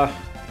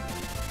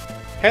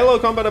 Halo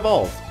Combat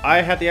Evolved.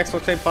 I had the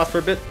Xbox Game Pass for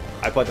a bit.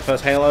 I played the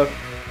first Halo.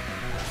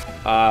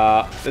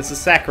 This is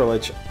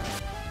sacrilege.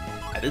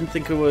 I didn't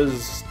think it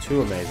was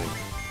too amazing.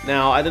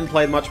 Now, I didn't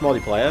play much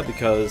multiplayer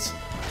because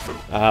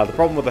The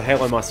problem with the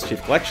Halo Master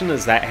Chief Collection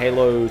is that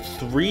Halo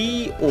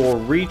 3 or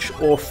Reach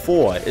or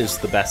 4 is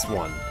the best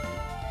one.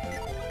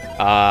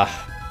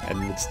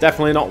 And it's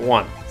definitely not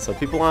 1, so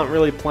people aren't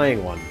really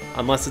playing 1,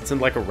 unless it's in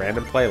like a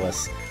random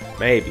playlist,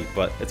 maybe,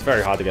 but it's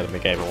very hard to get in the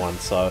game at 1,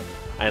 so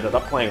I ended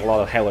up playing a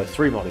lot of Halo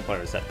 3 multiplayer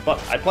instead. But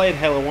I played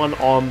Halo 1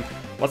 on,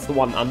 what's the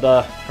one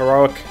under?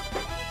 Heroic?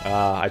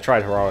 I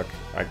tried Heroic.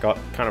 I got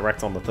kind of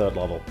wrecked on the 3rd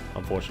level,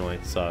 unfortunately,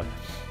 so...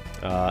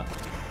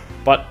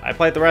 but I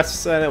played the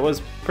rest, and it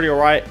was pretty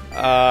alright.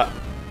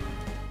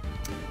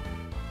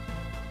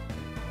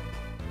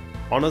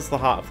 Honors the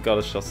heart of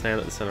goddess shall stand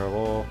at the center of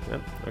all...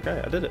 Yep,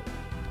 okay, I did it.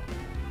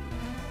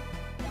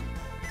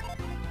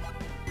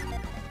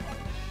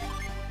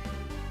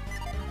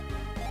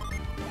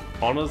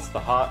 Honors the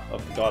heart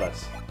of the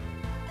goddess.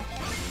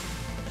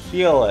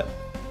 Heal it.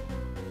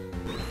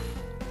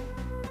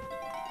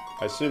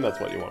 I assume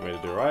that's what you want me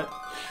to do, right?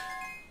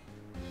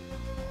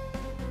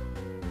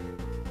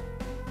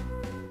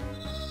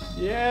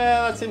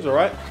 Yeah, that seems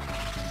alright.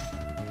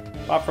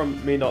 Apart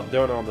from me not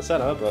doing it on the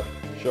center, but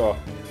sure.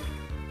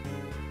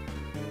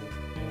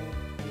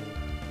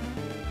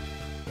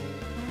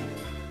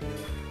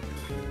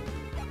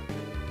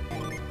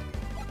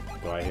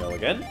 Do I heal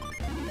again?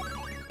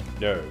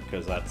 No,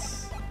 because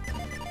that's...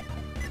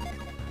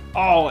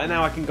 Oh, and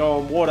now I can go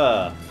on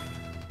water!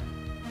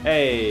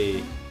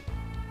 Hey!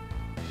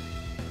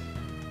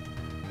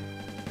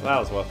 Well, that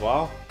was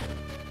worthwhile.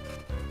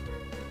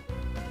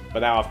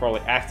 But now I've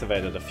probably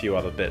activated a few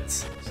other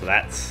bits. So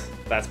that's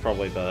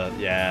probably the...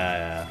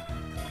 Yeah.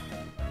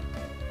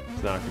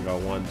 So now I can go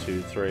 1,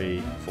 2,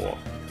 3, 4.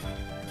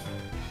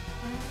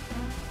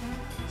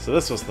 So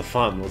this was the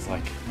fun, was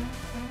like...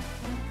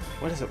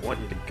 Where does it want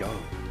you to go?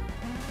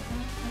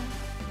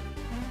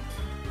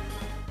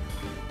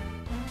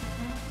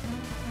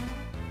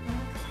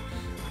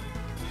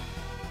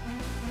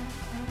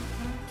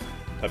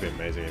 That'd be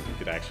amazing if you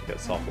could actually get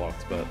soft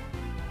locked, but...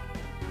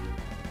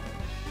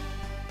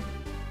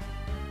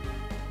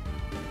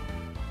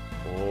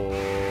 Oh...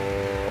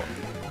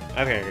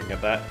 I think I can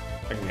get that.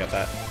 I can get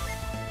that.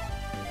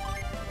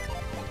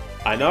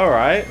 I know,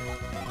 right?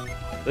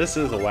 This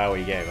is a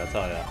wowie game, I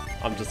tell ya.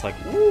 I'm just like,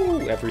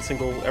 woo, every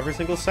single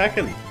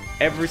second.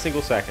 Every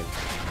single second.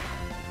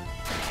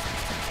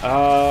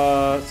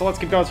 So let's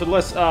keep going through the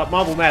list.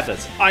 Marble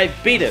Madness. I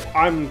beat it.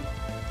 I'm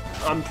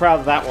proud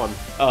of that one.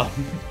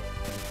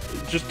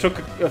 It just took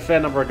a fair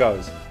number of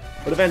goes.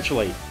 But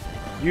eventually,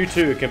 you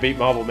too can beat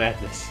Marble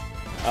Madness.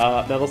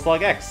 Metal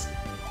Slug X.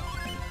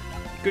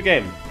 Good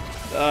game.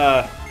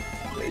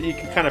 You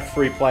can kind of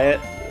free play it.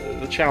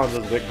 The challenge is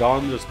a bit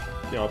gone, just,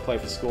 you know, play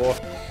for score.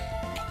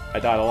 I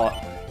died a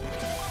lot.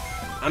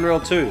 Unreal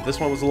 2, this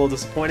one was a little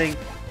disappointing.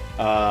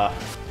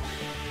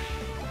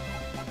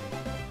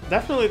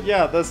 Definitely,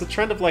 yeah, there's a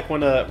trend of like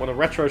when a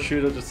retro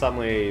shooter just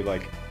suddenly,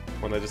 like,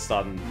 when they just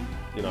start,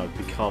 you know,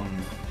 become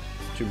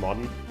too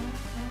modern.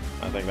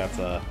 I think that's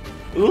a...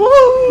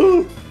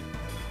 Ooh!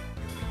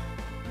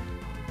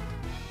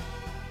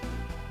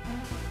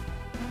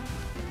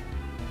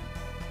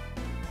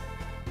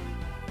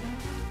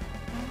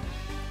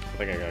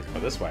 I think I gotta go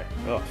this way.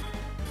 Ugh.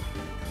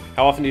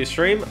 How often do you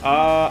stream?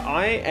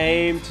 I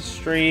aim to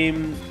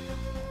stream...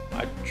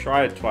 I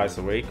try it twice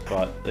a week,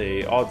 but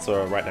the odds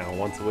are right now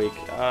once a week.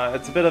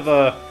 It's a bit of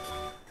a...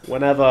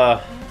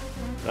 Whenever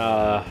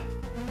I'm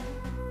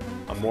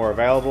more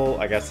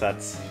available, I guess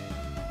that's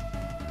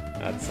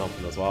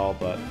something as well,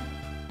 but...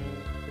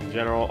 In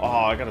general... Oh,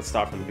 I gotta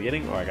start from the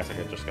beginning? Or I guess I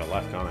could just go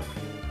left, can't I?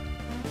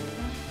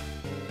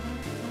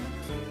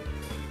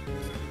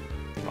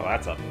 Oh,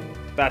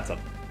 that's a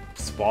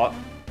spot.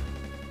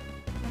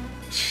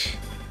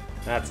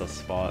 That's a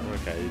spot.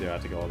 Okay, you do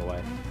have to go all the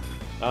way.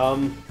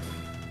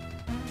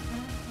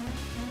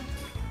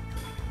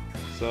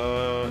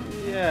 So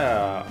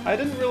yeah, I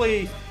didn't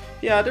really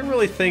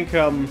think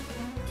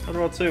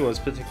Unreal 2 was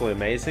particularly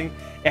amazing.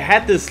 It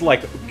had this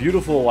like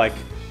beautiful like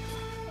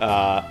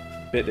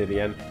bit near the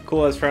end.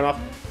 Cool, that's fair enough.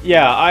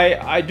 Yeah,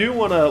 I do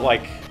want to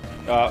like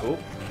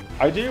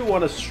I do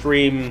want to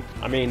stream.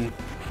 I mean,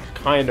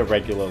 kind of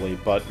regularly,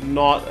 but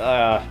not.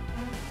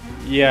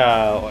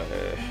 Yeah.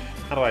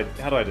 How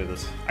do I do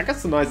this? I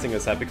guess the nice thing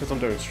is that because I'm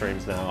doing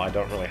streams now, I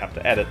don't really have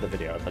to edit the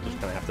videos. I just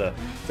kind of have to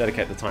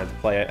dedicate the time to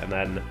play it and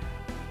then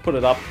put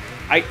it up.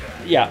 I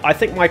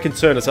think my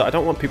concern is that I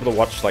don't want people to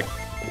watch like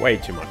way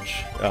too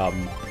much. I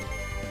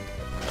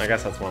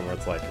guess that's one where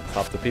it's like it's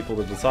up to people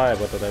to decide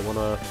whether they want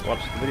to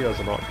watch the videos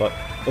or not. But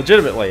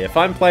legitimately, if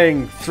I'm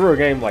playing through a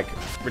game like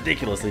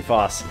ridiculously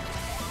fast,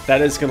 that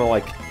is gonna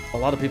like a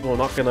lot of people are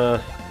not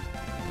gonna.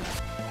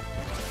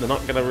 They're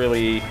not gonna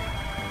really.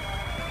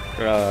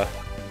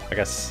 I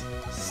guess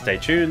stay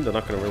tuned. They're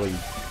not going to really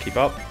keep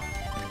up.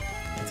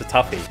 It's a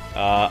toughie.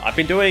 I've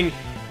been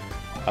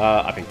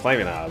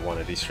claiming that I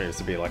wanted these streams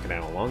to be like an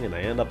hour long, and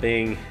they end up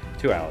being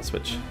 2 hours,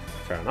 which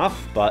fair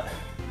enough. But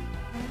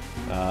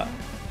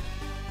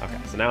okay,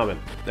 so now I'm in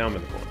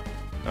the corner.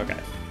 Okay,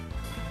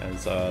 and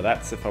so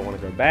that's if I want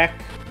to go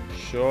back.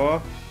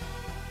 Sure.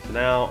 So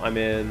now I'm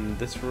in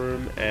this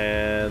room,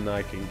 and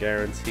I can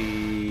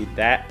guarantee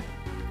that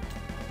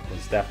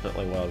was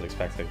definitely what I was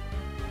expecting.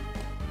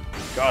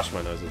 Gosh,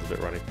 my nose is a bit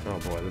runny. Oh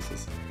boy, this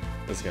is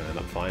gonna end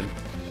up fine.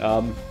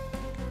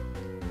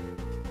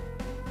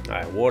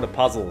 Alright, water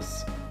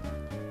puzzles.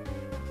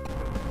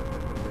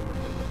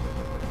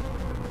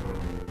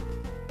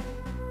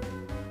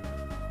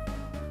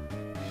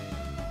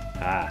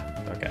 Ah,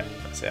 okay.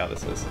 I see how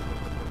this is.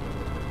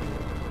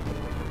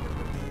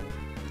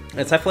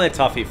 It's definitely a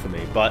toughie for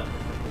me, but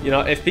you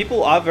know, if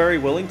people are very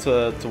willing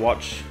to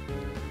watch,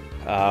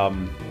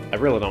 I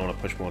really don't want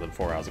to push more than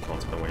 4 hours of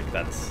content a week.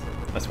 That's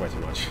way too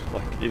much.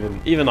 Like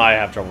even I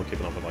have trouble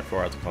keeping up with like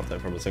 4 hours of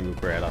content from a single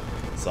creator.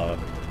 So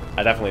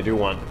I definitely do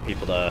want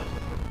people to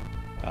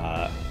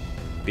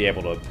be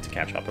able to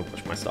catch up and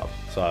push my stuff.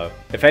 So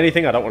if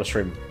anything, I don't want to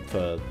stream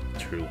for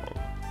too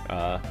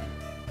long.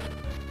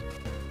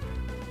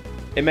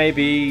 It may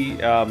be you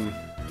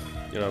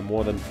know,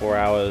 more than 4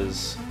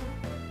 hours.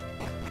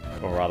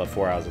 Or rather,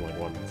 4 hours in like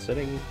one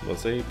sitting, we'll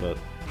see, but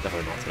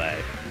definitely not today,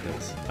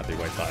 because I'd be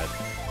way tired.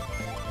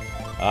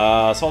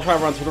 So I'll try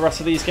and run through the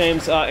rest of these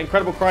games.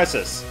 Incredible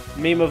Crisis,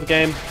 meme of the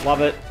game, love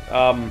it.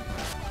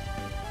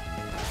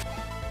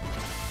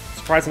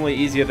 Surprisingly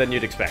easier than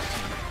you'd expect.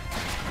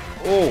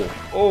 Oh,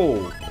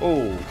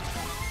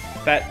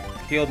 that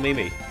healed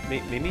Mimi.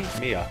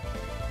 Mia.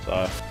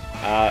 So,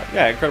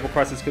 yeah, Incredible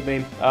Crisis, good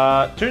meme.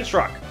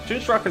 Toonstruck.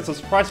 Toonstruck is a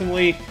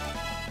surprisingly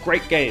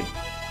great game.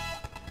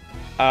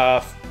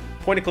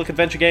 Point-and-click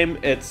adventure game.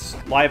 It's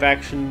live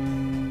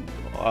action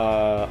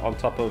on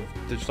top of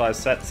digitized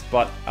sets,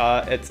 but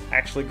it's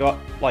actually got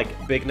like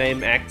big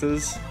name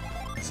actors.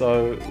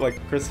 So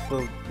like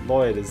Christopher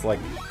Lloyd is like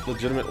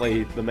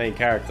legitimately the main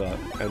character,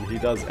 and he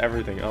does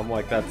everything. I'm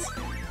like, that's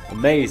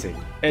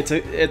amazing.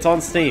 It's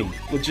on Steam,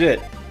 legit.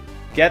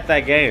 Get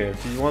that game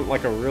if you want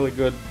like a really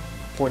good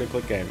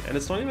point-and-click game, and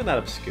it's not even that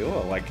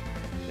obscure. Like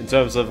in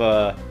terms of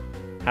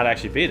how to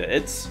actually beat it,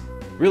 it's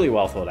really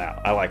well thought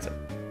out. I liked it.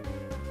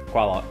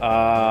 Quite a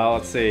lot.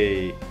 Let's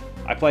see.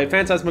 I played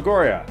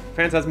Phantasmagoria.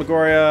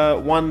 Phantasmagoria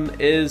 1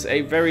 is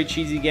a very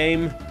cheesy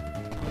game.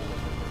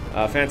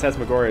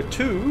 Phantasmagoria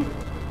 2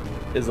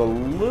 is a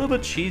little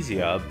bit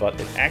cheesier, but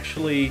it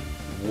actually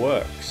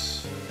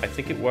works. I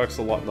think it works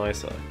a lot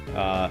nicer.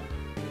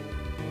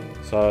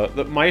 So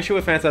my issue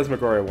with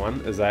Phantasmagoria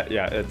 1 is that,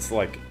 yeah, it's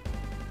like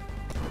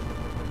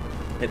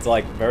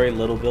very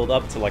little build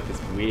up to like this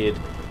weird,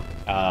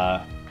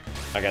 I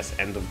guess,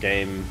 end of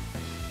game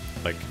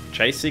like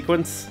chase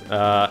sequence.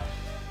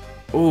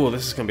 Oh,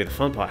 this is gonna be the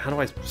fun part. How do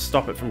I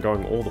stop it from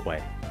going all the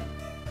way?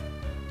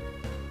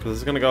 Because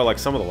it's gonna go like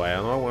some of the way. I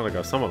don't want to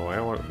go some of the way.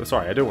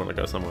 Sorry, I do want to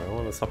go somewhere. I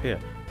want to stop here.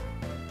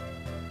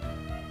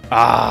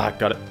 Ah,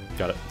 got it.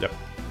 Yep.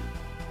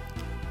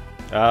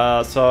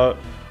 So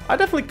I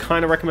definitely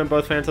kind of recommend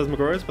both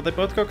Phantasmagorias, but they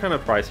both go kind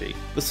of pricey.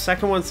 The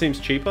second one seems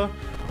cheaper,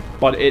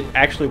 but it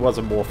actually was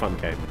a more fun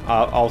game.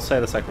 I'll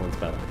say the second one's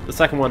better. The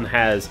second one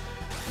has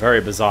a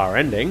very bizarre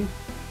ending.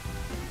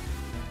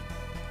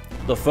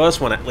 The first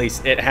one, at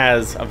least, it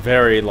has a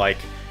very, like,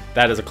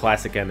 that is a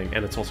classic ending,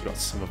 and it's also got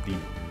some of the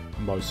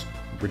most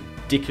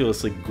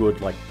ridiculously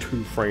good, like,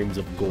 2 frames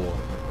of gore.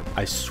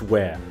 I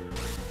swear.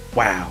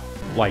 Wow.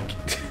 Like,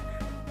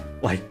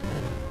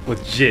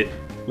 legit.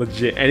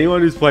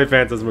 Anyone who's played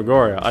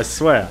Phantasmagoria, I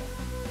swear,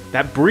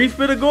 that brief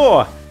bit of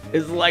gore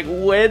is like,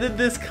 where did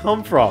this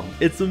come from?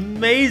 It's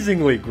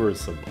amazingly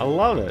gruesome. I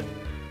love it.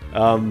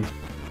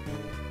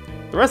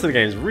 The rest of the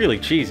game is really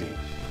cheesy.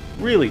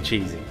 Really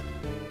cheesy.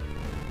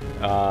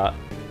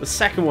 The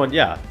second one,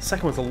 yeah, the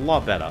second one's a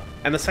lot better.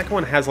 And the second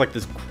one has like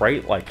this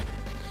great, like,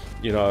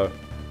 you know,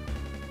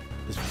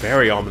 this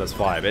very ominous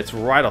vibe. It's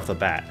right off the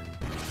bat.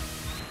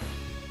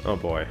 Oh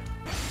boy.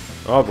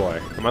 Oh boy.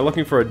 Am I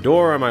looking for a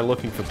door or am I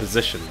looking for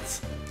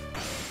positions?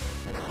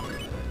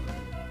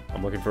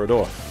 I'm looking for a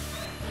door.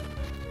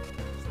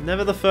 It's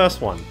never the first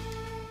one.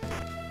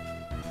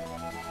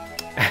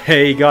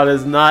 Hey, he got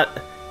his nut.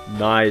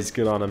 Nice,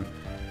 good on him.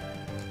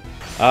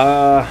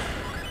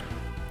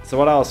 So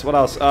what else?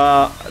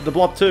 The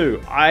Blob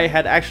 2. I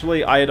had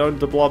owned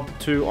the Blob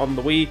 2 on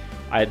the Wii.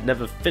 I had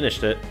never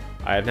finished it.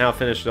 I have now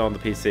finished it on the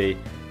PC,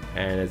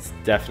 and it's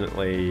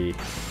definitely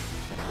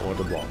more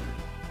the Blob.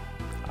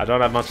 I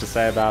don't have much to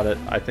say about it.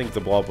 I think the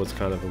Blob was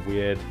kind of a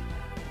weird,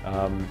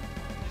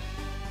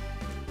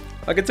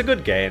 like, it's a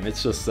good game.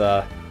 It's just,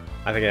 I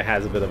think it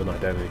has a bit of an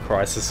identity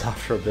crisis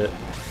after a bit,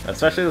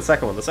 especially the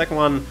second one. The second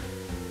one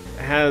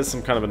has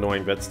some kind of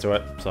annoying bits to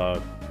it,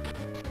 so.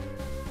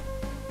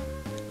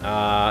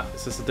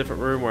 Is this a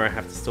different room where I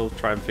have to still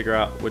try and figure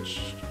out which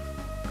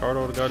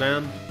corridor to go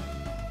down?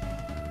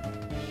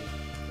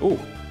 Ooh,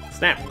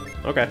 snap.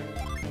 Okay.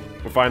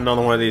 We'll find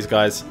another one of these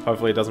guys.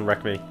 Hopefully he doesn't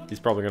wreck me. He's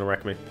probably going to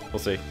wreck me. We'll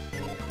see.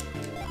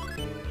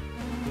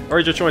 Or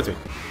he just joins me.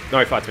 No,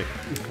 he fights me.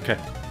 Okay.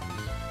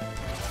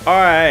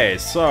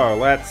 Alright, so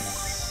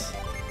let's...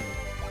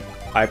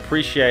 I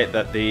appreciate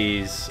that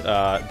these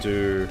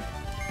do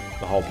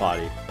the whole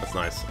party. That's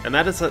nice. And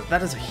that is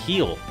a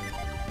heal.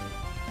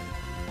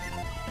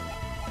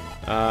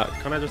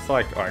 Can I just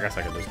like... Oh, I guess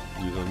I can just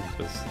use them,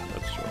 because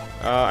that's short.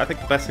 I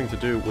think the best thing to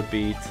do would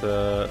be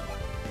to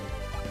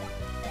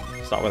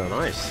start with an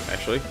ice,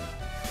 actually.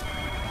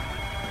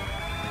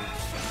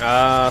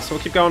 So we'll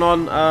keep going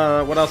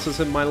on. What else is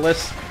in my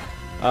list?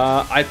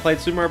 I played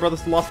Super Mario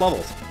Brothers: The Lost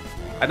Levels.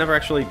 I never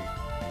actually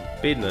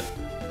beaten it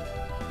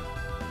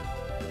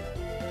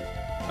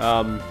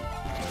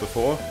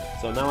before,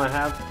 so now I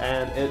have,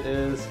 and it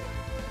is,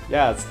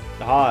 yeah, it's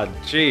hard.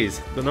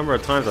 Jeez, the number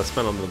of times I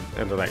spent on the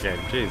end of that game.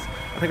 Jeez,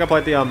 I think I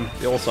played the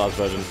All-Stars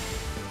version.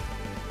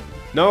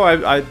 No,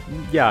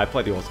 yeah, I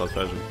played the All-Stars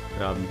version,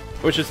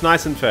 which is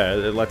nice and fair.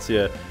 It lets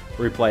you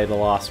replay the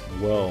last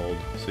world,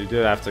 so you do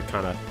have to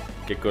kind of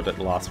get good at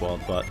the last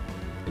world, but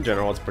in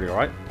general, it's pretty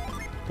alright.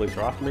 Police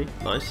are after me.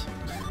 Nice.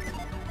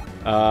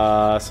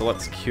 So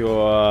let's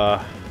cure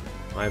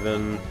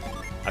Ivan.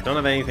 I don't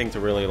have anything to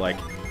really, like,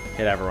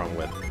 hit everyone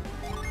with.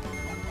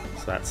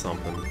 So that's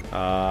something.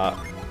 I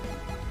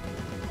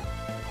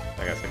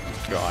guess I can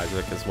cure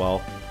Isaac as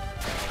well.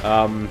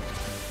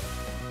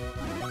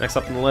 Next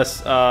up on the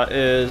list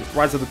is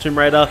Rise of the Tomb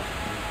Raider.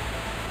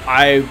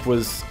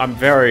 I'm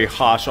very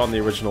harsh on the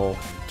original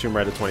Tomb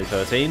Raider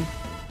 2013.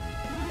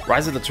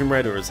 Rise of the Tomb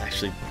Raider is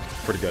actually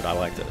pretty good. I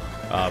liked it.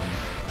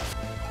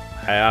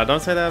 I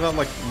don't say that about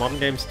like modern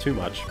games too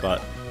much,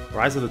 but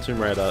Rise of the Tomb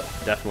Raider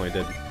definitely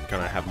did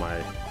kind of have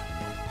my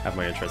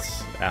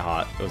interests at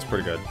heart. It was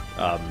pretty good.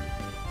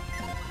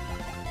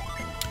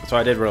 So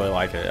I did really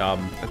like it.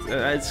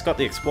 It's got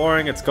the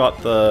exploring, it's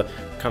got the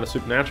kind of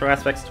supernatural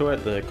aspects to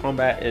it. The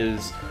combat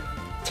is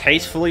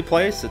tastefully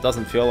placed. It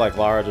doesn't feel like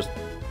Lara just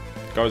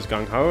goes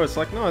gung-ho. It's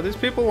like, no, these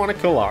people want to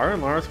kill Lara,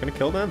 and Lara's going to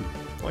kill them.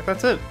 Like,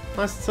 that's it.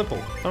 Nice and simple.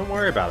 Don't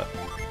worry about it.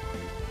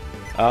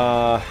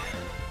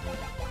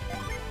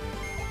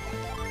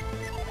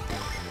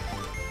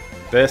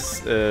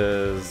 This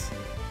is...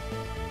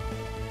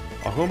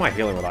 Oh, who am I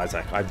healing with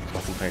Isaac? I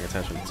wasn't paying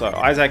attention. So,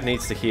 Isaac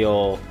needs to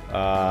heal...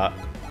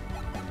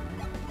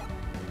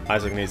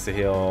 Isaac needs to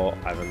heal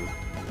Ivan.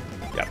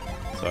 Yep.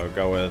 So,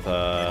 go with...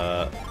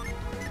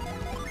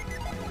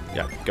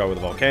 Yeah, go with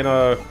the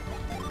Volcano.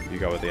 You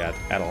go with the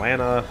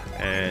Atalanta.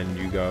 And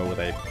you go with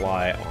a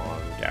Fly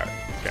on Garrett.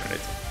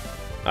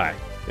 Alright,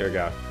 here we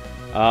go.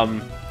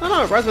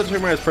 No, Rise of the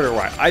Tomb Raider is pretty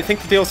alright. I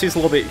think the DLC is a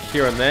little bit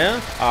here and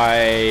there.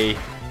 I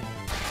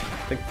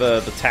think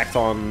the tacked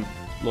on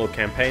little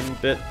campaign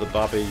bit, the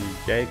Barbie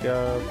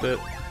Yaga bit,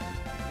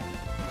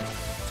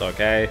 it's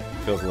okay.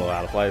 Feels a little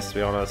out of place, to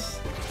be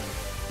honest.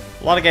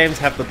 A lot of games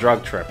have the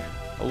drug trip.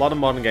 A lot of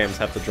modern games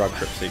have the drug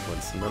trip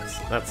sequence, and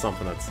that's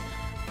something that's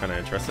kind of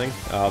interesting.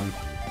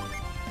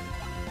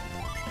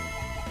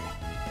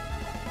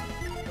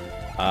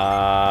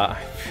 I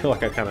feel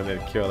like I kind of need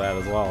to cure that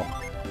as well.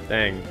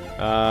 Dang.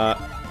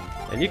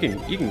 And you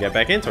can get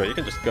back into it. You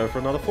can just go for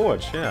another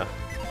forge, yeah.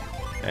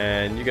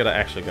 And you gotta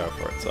actually go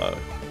for it. So,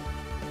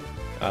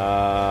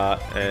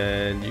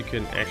 and you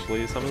can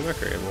actually summon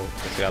Mercury, and we'll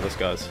see how this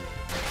goes.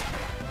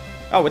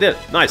 Oh, we did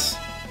it! Nice,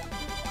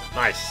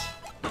 nice.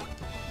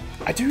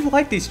 I do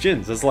like these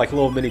gyms as like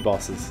little mini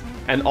bosses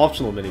and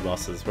optional mini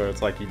bosses, where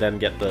it's like you then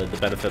get the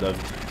benefit of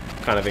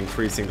kind of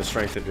increasing the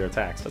strength of your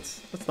attacks.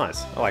 That's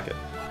nice. I like it.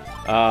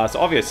 So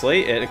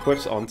obviously it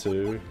equips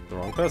onto the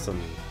wrong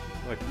person.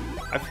 Like,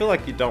 I feel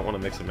like you don't want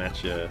to mix and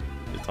match your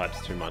types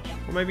too much.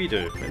 Or maybe you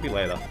do. Maybe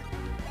later.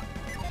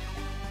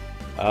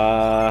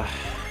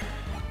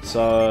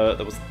 So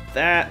there was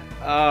that.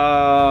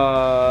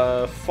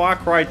 Far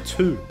Cry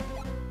 2.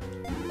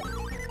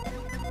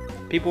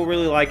 People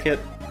really like it.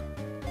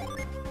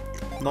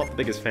 Not the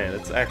biggest fan.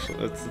 It's a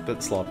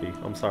bit sloppy.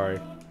 I'm sorry.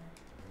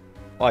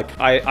 Like,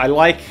 I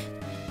like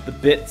the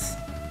bits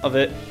of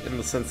it in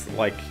the sense that,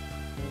 like,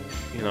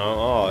 you know,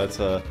 oh, it's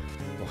like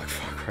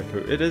Far Cry 2.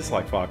 It is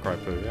like Far Cry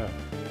 2, yeah.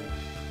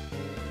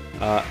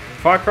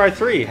 Far Cry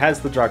 3 has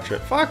the drug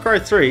trip. Far Cry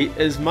 3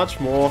 is much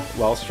more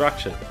well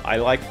structured. I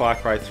like Far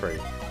Cry 3.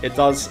 It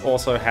does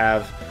also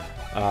have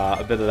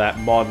a bit of that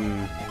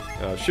modern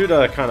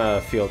shooter kind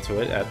of feel to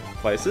it at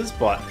places,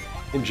 but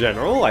in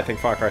general, I think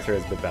Far Cry 3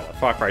 is a bit better.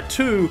 Far Cry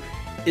 2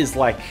 is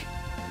like,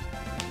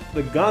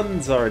 the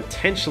guns are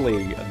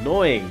intentionally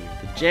annoying.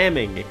 The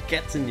jamming, it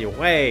gets in your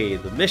way.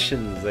 The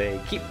missions,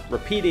 they keep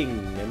repeating,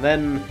 and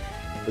then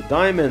the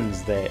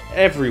diamonds, they're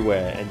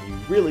everywhere, and you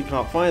really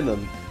can't find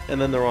them.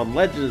 And then they're on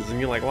ledges, and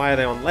you're like, why are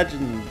they on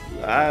legends?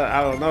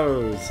 I don't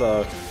know.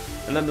 So,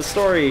 and then the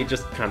story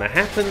just kind of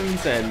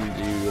happens,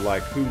 and you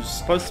like, who's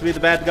supposed to be the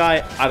bad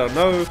guy? I don't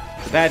know.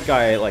 The bad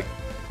guy like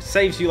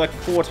saves you like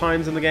 4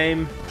 times in the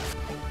game.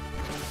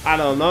 I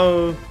don't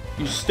know.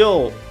 You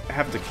still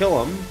have to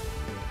kill him.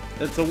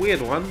 It's a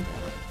weird one.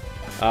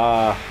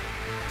 I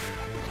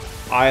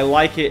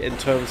like it in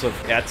terms of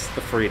that's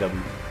the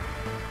freedom.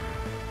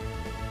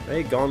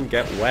 They gon'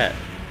 get wet.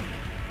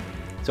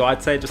 So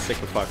I'd say just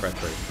stick with Far Cry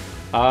 3.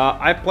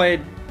 I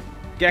played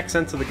Gex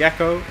Enter the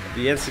Gecko,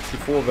 the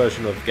N64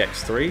 version of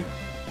Gex 3.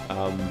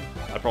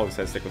 I'd probably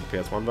say stick with the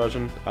PS1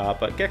 version,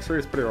 but Gex 3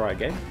 is a pretty alright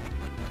game.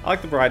 I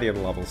like the variety of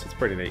the levels, it's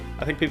pretty neat.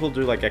 I think people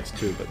do like Gex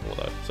 2 a bit more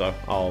though, so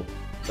I'll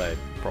say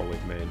probably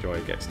may enjoy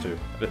Gex 2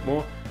 a bit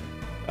more.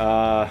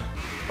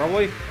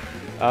 Probably.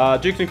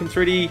 Duke Nukem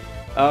 3D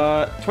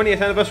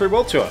 20th Anniversary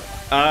World Tour.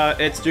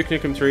 It's Duke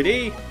Nukem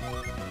 3D.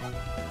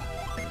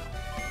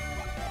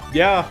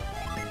 Yeah,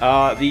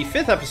 The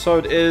 5th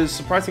episode is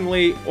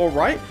surprisingly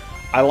alright.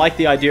 I like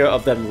the idea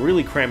of them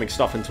really cramming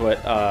stuff into it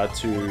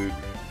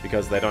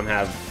because they don't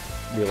have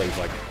really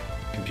like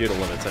computer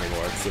limits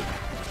anymore. It's a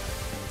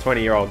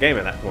 20-year-old game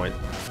at that point.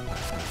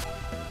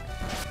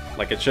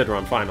 Like, it should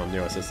run fine on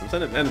newer systems,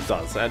 and it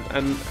does.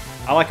 And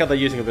I like how they're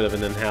using a bit of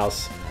an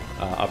in-house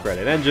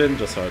upgraded engine,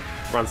 just so it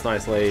runs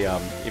nicely,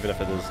 even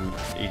if it isn't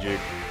eDuke,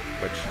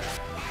 which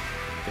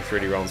the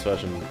 3D Realms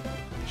version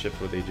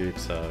shipped with eDuke,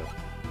 so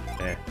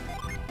yeah.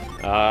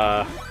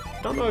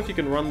 Don't know if you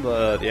can run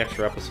the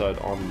extra episode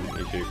on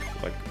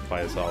eDuke, like,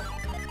 by yourself.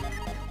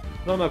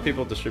 I don't know if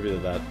people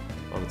distributed that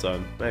on its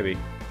own. Maybe.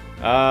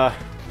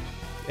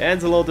 It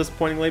ends a little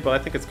disappointingly, but I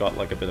think it's got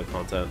like a bit of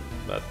content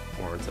that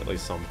warrants at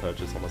least some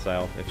purchase on the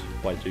sale if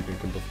you've played Duke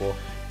Nukem before.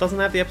 It doesn't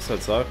have the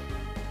episodes though.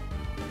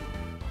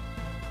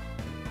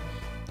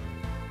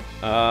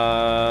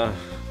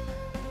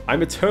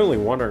 I'm eternally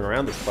wandering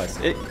around this place.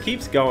 It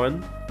keeps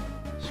going.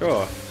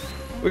 Sure.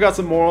 We got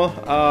some more.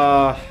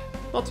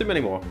 Not too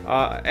many more.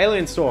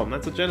 Alien Storm,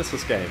 that's a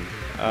Genesis game.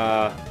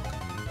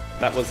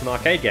 That was an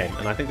arcade game,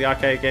 and I think the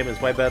arcade game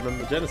is way better than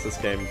the Genesis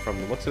game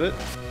from the looks of it.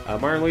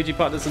 Mario and Luigi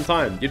Partners in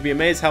Time. You'd be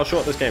amazed how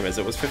short this game is.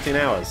 It was 15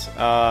 hours.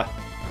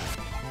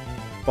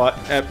 But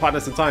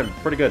Partners in Time,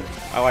 pretty good.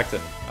 I liked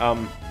it.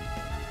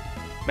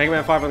 Mega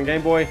Man 5 on the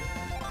Game Boy.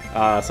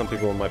 Some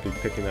people might be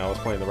picking that. I was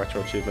playing the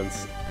Retro Achievement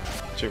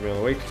of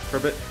the Week for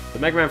a bit. The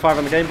Mega Man 5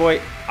 on the Game Boy,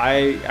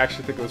 I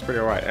actually think it was pretty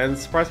alright, and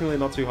surprisingly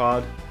not too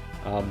hard.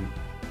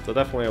 So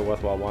definitely a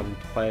worthwhile one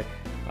to play.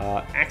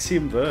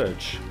 Axiom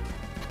Verge.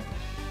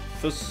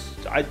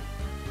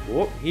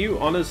 He who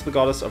honors the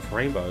goddess of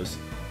rainbows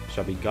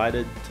shall be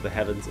guided to the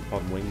heavens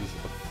upon wings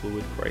of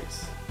fluid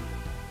grace.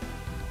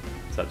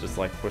 Does that just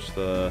like push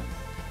the...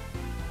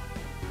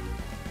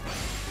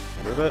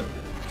 move it?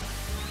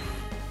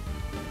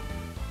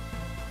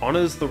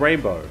 Honors the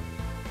rainbow.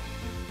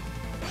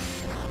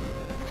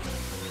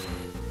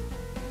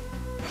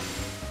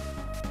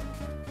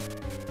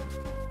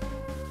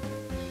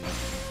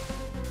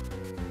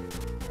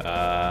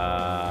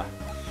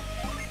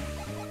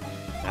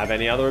 Have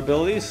any other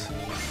abilities?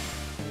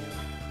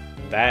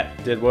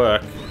 That did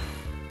work.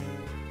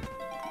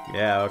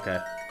 Yeah, okay.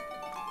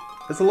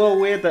 It's a little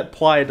weird that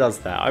Ply does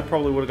that. I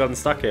probably would have gotten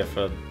stuck here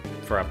for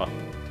forever.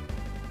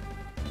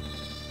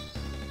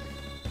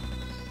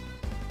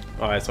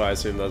 Alright, so I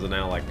assume those are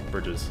now like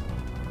bridges.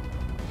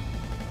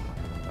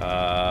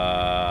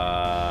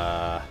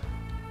 Whoa!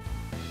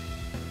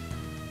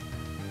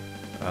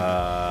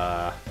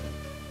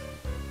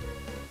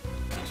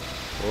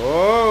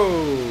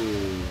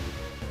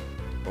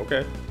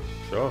 Okay,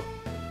 sure.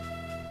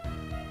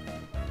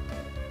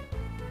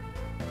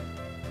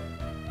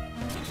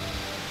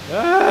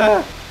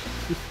 Ah!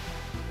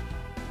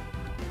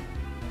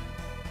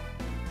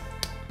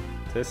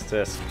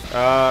 Tisk.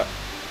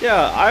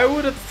 Yeah, I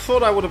would have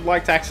thought I would have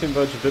liked Axiom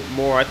Verge a bit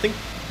more. I think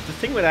the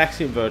thing with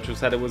Axiom Verge was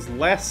that it was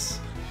less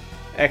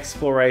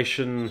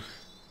exploration.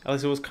 At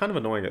least it was kind of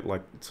annoying at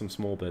like some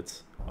small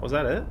bits. Was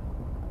that it?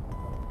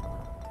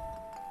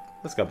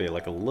 There's gotta be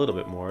like a little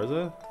bit more, is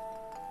there?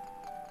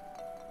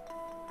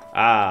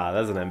 Ah,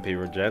 there's an MP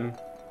regen.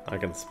 I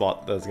can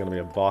spot there's gonna be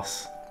a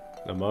boss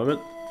in a moment.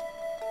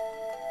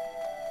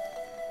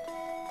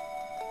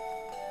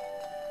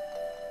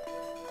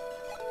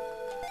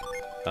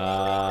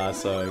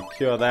 So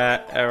cure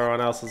that.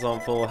 Everyone else is on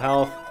full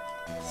health.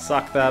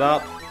 Suck that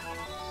up.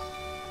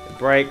 It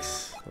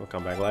breaks. We'll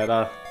come back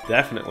later.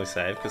 Definitely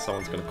save, because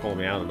someone's gonna call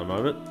me out in a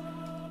moment.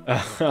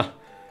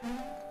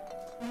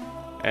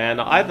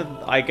 And either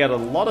I get a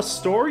lot of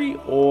story,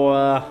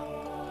 or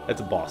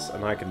it's a boss,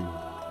 and I can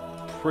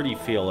pretty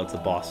feel it's a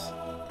boss.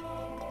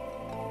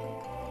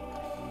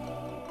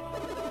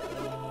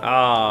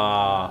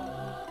 Ah,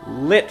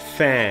 lit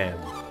fan.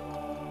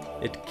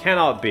 It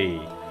cannot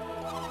be.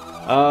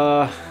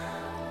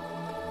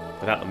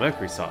 Without the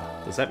Mercury Star.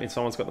 Does that mean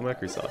someone's got the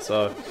Mercury Star?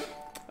 So,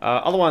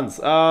 other ones.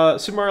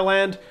 Super Mario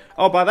Land.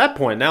 Oh, by that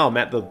point, now I'm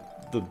at the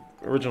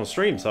original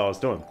stream, so I was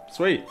doing.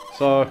 Sweet.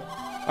 So,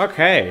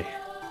 okay.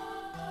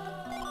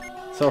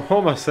 So, we're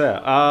almost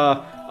there.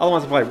 Other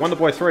ones I played. Wonder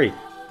Boy 3.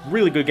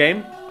 Really good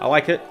game. I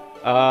like it.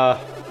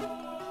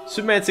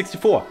 Superman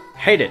 64.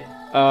 Hate it.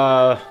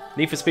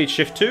 Need for Speed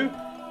Shift 2.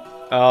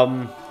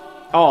 Oh,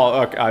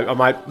 okay. I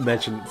might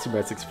mention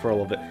Superman 64 a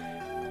little bit.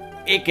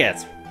 It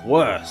gets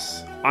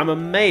worse. I'm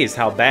amazed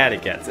how bad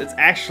it gets. It's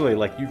actually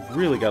like you've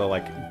really got to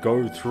like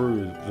go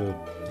through the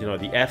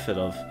the effort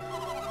of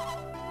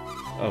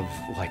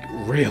like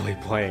really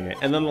playing it,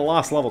 and then the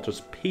last level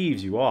just peeves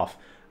you off.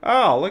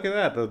 Oh, look at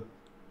that, the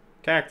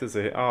characters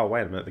are here. Oh,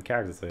 wait a minute, the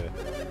characters are here.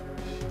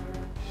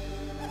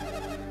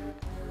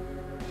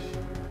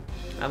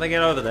 How'd they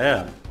get over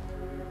there?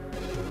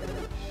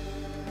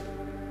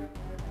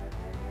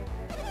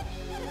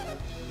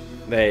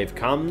 They've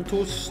come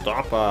to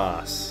stop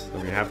us.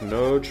 We have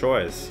no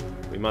choice.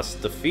 We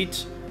must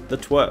defeat the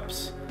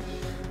twerps.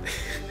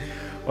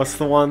 What's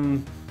the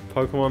one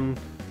Pokemon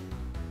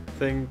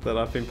thing that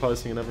I've been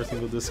posting in every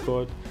single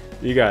Discord?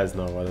 You guys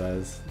know what that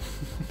is.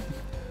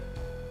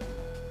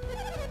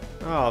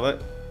 Oh,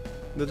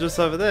 They're just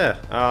over there.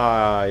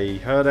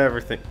 I heard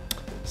everything.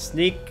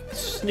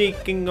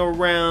 Sneaking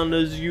around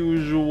as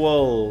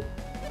usual.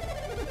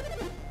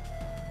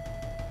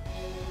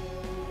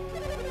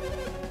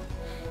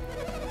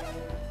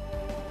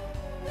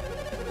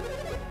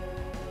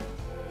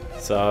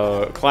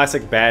 So,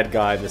 classic bad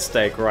guy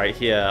mistake right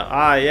here.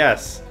 Ah,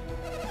 yes.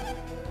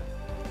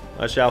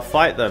 I shall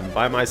fight them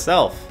by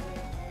myself.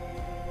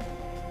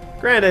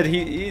 Granted,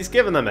 he's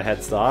given them a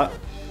head start.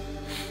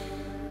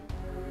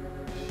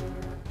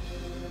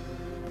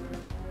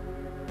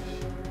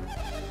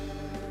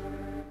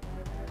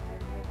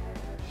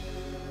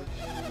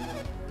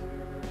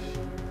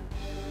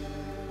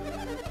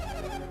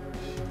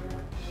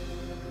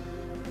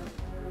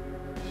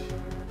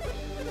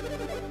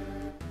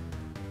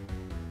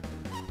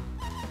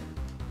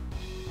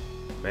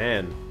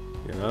 Man,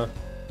 you know.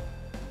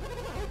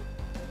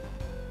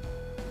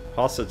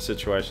 Hostage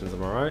situations,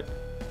 am I right?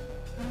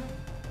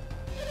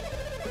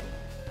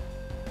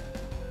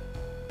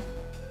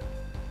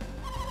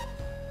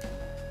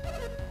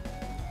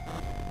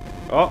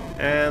 Oh,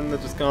 and they're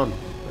just gone.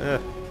 Yeah.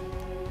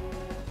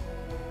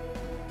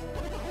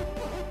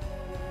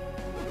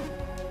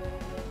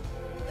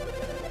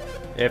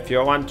 If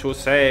you want to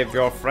save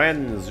your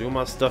friends, you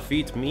must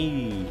defeat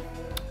me.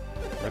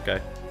 Okay.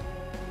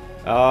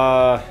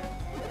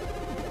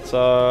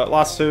 So,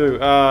 last two,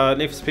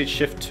 Need for Speed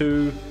Shift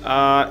 2,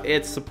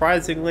 it's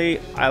surprisingly,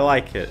 I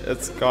like it.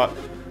 It's got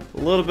a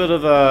little bit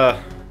of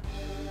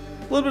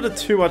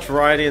too much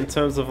variety in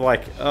terms of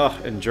like,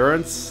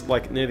 endurance,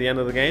 like near the end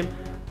of the game.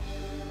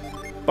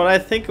 But I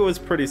think it was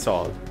pretty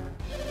solid.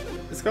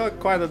 It's got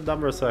quite a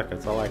number of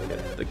circuits, I like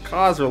it. The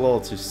cars are a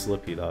little too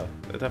slippy though.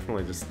 They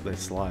definitely they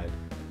slide.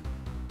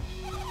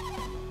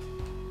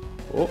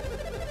 Oh.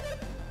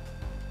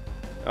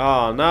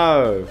 Oh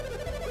no!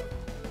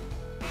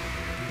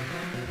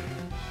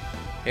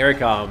 Here he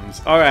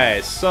comes.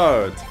 Alright,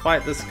 so, to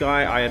fight this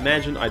guy, I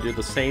imagine I do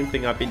the same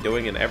thing I've been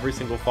doing in every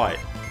single fight.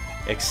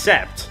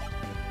 Except,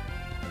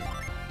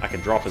 I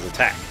can drop his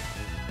attack.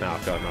 Now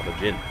I've got another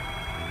Jin.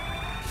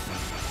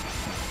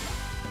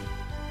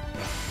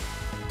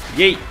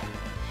 Yeet!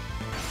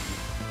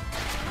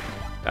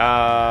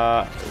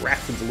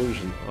 Wrath and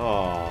Delusion.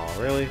 Oh,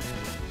 really?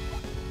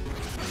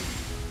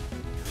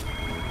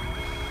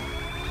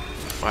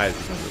 Why has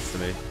he done this to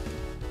me?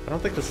 I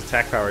don't think this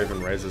attack power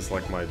even raises,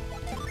 like, my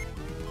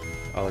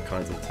other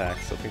kinds of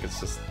attacks. I think it's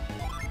just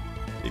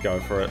you go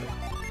for it.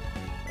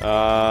 You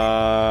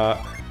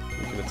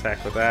can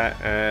attack with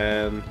that,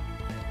 and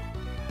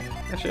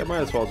actually I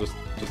might as well just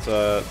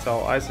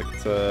tell Isaac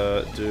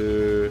to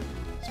do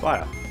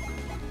Spire.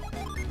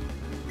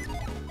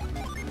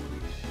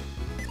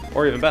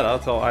 Or even better,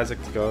 tell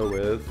Isaac to go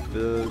with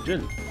the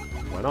Jin.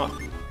 Why not?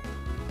 You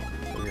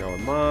can go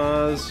with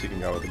Mars, you can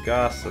go with the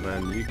Gus, and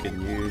then you can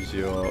use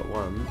your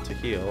one to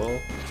heal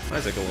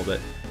Isaac a little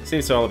bit.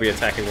 Seems to only be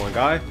attacking one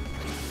guy.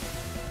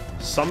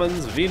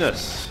 Summons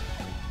Venus.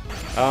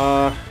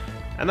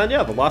 And then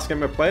yeah, the last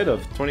game I played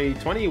of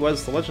 2020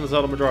 was The Legend of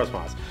Zelda Majora's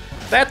Mask.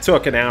 That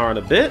took an hour and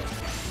a bit.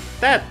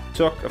 That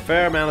took a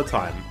fair amount of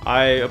time.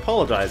 I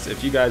apologize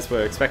if you guys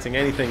were expecting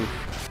anything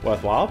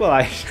worthwhile, but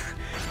I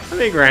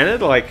mean,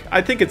 granted, like,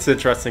 I think it's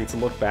interesting to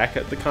look back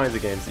at the kinds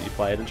of games that you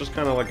played and just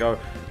kind of like go,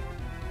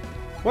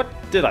 what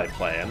did I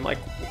play? And like,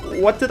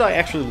 what did I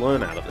actually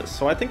learn out of this?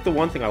 So I think the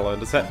one thing I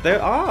learned is that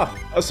there are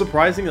a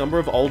surprising number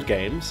of old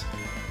games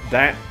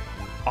that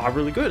are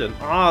really good and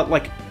are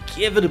like,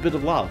 give it a bit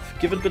of love,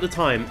 give it a bit of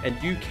time, and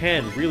you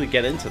can really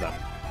get into them.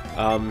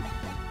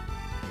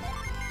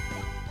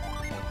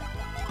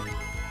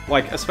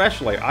 Like,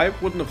 especially, I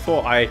wouldn't have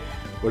thought I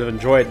would have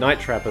enjoyed Night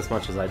Trap as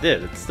much as I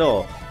did. It's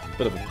still a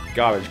bit of a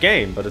garbage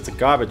game, but it's a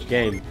garbage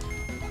game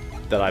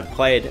that I've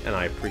played and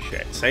I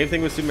appreciate. Same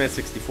thing with Superman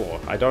 64.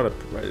 I don't...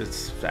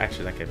 It's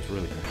actually, that game's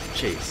really good.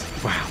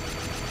 Jeez. Wow.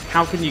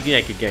 How can you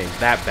make a game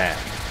that bad?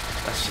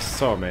 That's just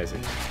so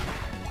amazing.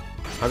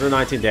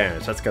 119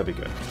 damage. That's gotta be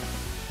good.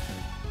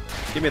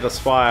 Give me the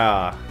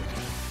Spire.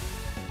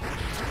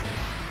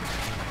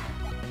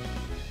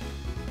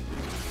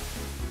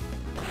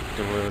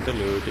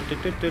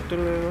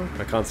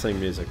 I can't sing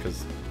music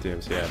because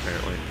DMCA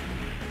apparently.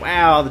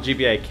 Wow, the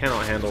GBA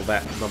cannot handle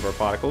that number of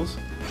particles.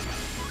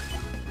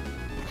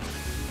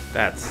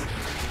 It's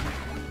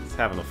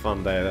having a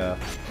fun day there.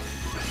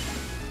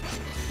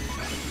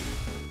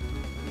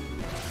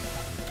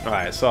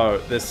 Alright, so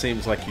this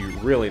seems like you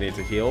really need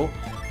to heal.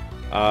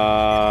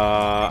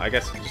 I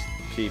guess you just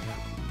keep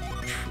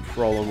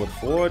rolling with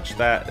Forge.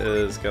 That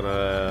is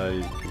gonna...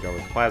 You can go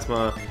with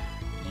Plasma.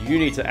 You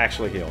need to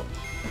actually heal.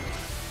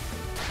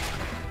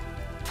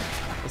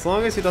 As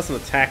long as he doesn't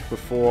attack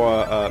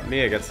before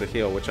Mia gets the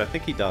heal, which I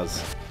think he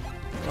does.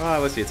 Well,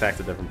 unless he attacked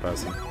a different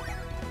person.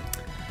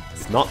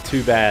 It's not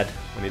too bad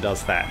when he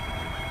does that.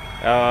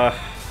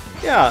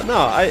 Yeah, no,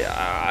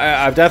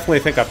 I definitely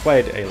think I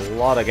played a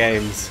lot of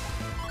games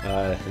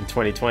in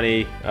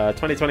 2020.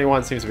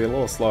 2021 seems to be a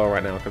little slower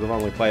right now because I've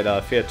only played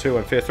Fear 2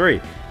 and Fear 3.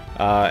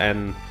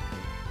 And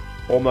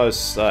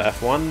almost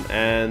F1,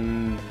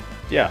 and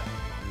yeah.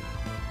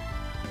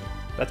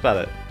 That's about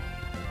it.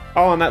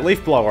 Oh, and that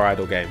leaf blower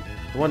idol game.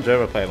 The one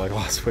Jerva played like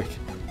last week.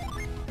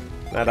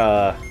 That,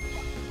 yeah,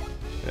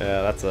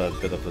 that's a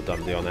bit of a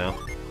dumb deal now.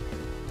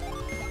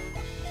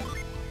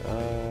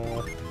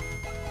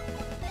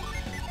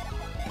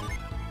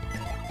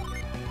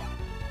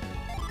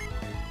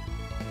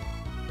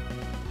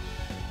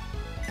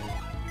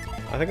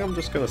 I think I'm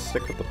just gonna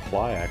stick with the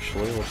ply,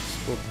 actually.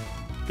 We'll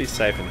be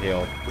safe and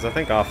heal. Because I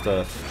think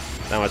after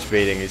that much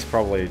beating, he's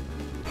probably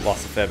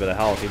lost a fair bit of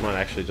health. He might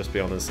actually just be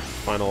on his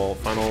final...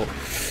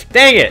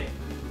 Dang it!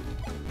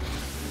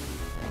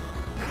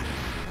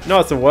 No,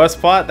 it's the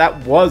worst part. That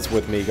was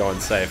with me going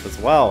safe as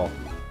well.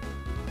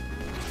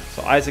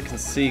 So Isaac can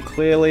see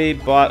clearly,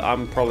 but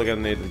I'm probably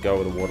gonna need to go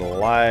with the Water of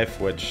Life,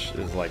 which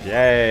is like,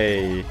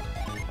 yay!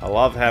 I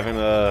love having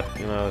to,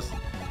 you know,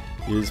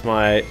 use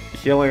my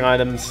healing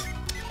items.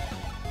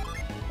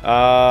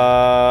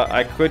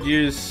 I could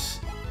use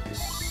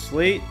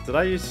Sleet. Did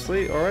I use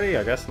Sleet already?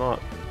 I guess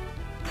not.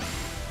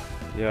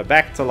 Yeah,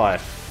 back to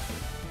life.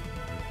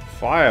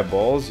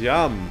 Fireballs,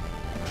 yum.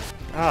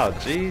 Oh,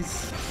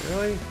 jeez.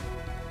 Really?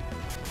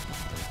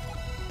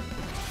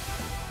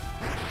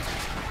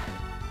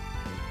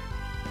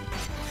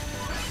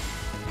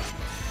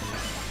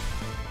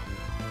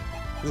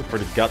 This is a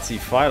pretty gutsy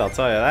fight, I'll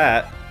tell you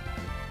that.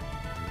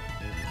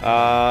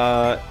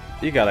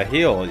 You gotta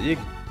heal. You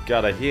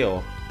gotta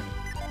heal.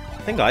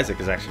 I think Isaac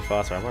is actually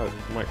faster. I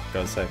might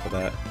go safe for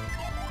that.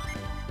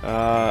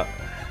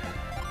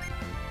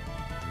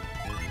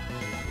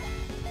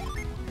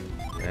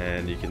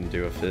 And you can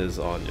do a fizz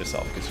on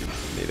yourself because you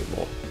need it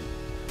more.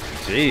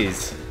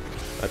 Jeez,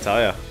 I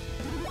tell ya.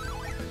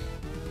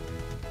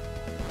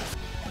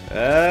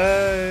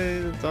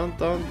 Hey, don't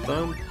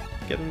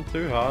get him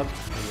too hard.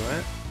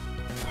 Alright.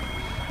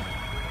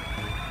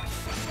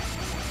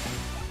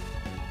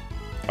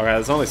 Okay,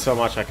 there's only so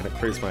much I can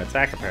increase my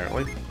attack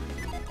apparently.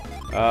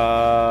 Do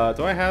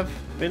I have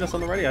Venus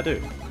on the ready? I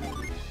do.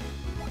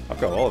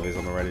 I've got all of these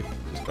on the ready.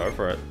 Just go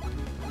for it.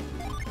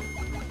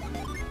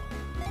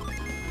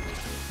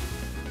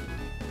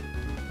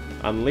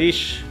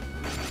 Unleash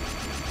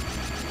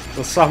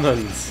the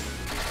summons.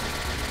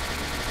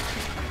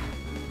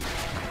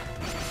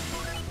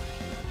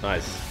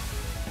 Nice.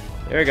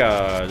 Here we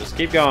go. Just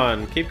keep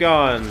going. Keep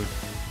going.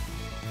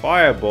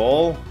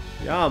 Fireball.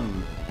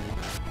 Yum.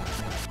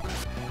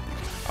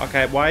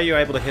 Okay, why are you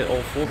able to hit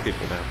all 4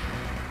 people now?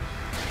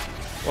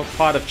 What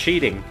part of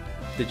cheating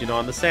did you not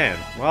understand?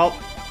 Well,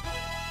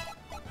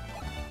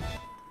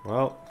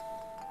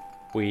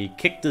 we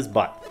kicked his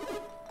butt.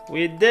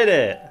 We did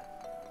it!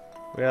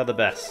 We are the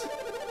best.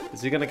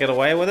 Is he gonna get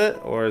away with it?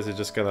 Or is he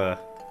just gonna...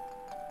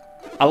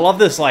 I love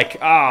this, like,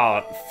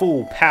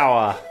 full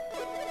power.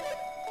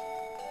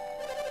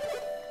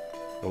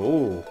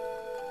 Ooh.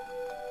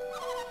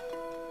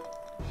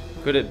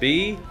 Could it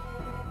be?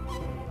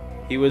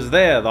 He was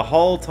there the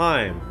whole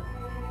time.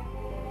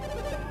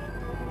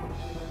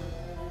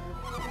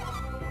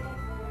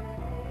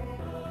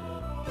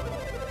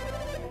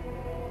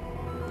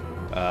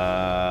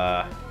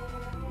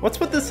 What's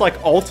with this, like,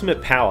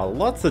 ultimate power?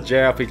 Lots of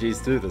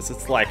JRPGs do this.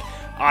 It's like,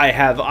 I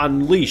have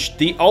unleashed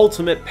the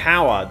ultimate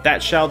power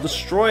that shall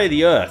destroy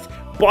the earth,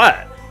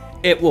 but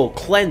it will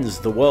cleanse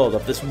the world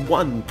of this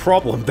one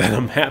problem that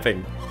I'm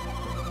having.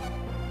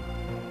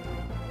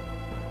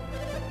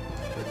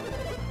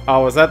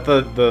 Oh, was that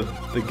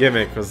the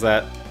gimmick? Was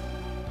that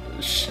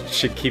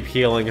she'd keep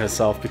healing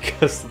herself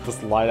because of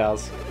this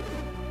lighthouse?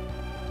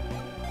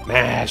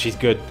 Man, she's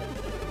good.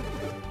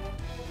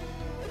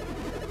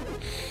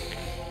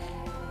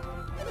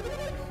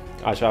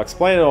 I shall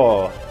explain it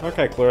all.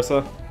 Okay,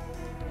 Clarissa.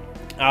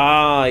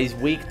 Ah, he's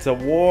weak to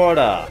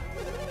water.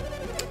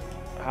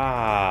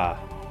 Ah,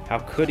 how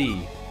could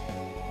he?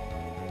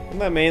 Wouldn't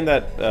that mean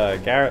that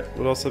Garrett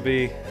would also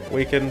be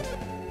weakened?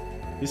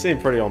 You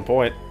seem pretty on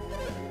point.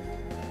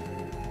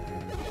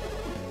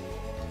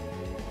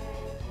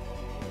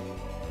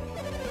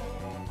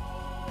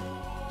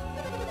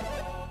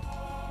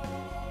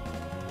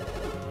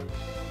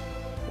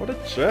 What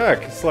a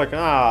jerk. It's like,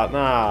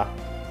 nah.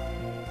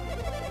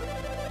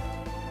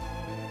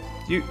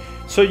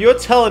 So you're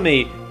telling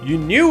me you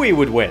knew he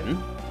would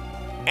win,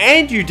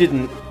 and you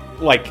didn't,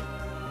 like,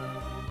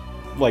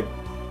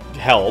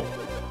 help,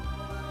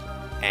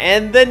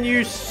 and then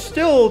you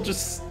still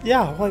just,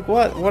 yeah, like,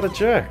 what a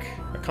jerk.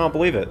 I can't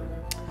believe it.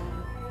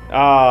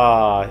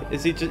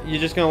 Is he just,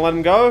 you're just gonna let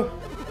him go?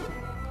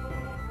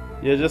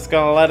 You're just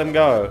gonna let him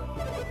go.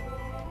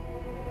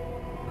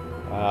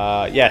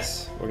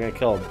 Yes, we're gonna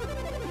kill him.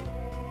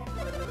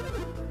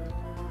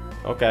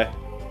 Okay.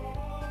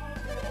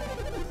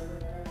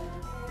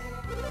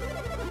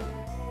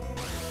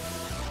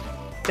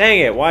 Dang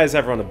it, why is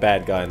everyone a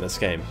bad guy in this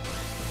game?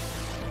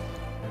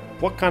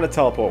 What kind of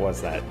teleport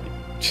was that?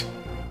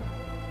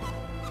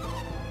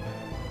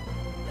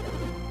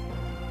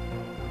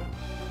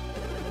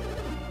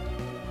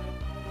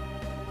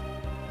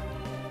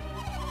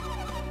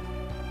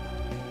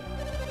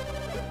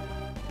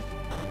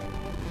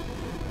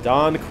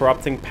 Darn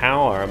corrupting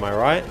power, am I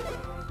right?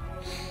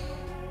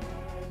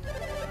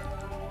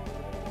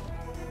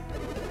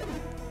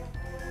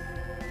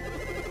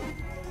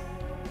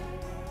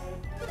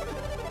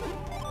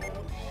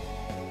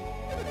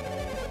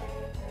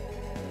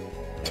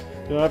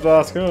 Do I have to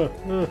ask her?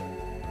 No,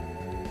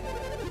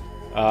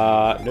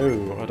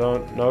 I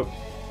don't. Nope.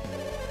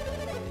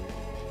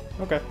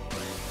 Okay.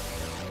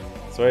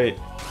 Sweet.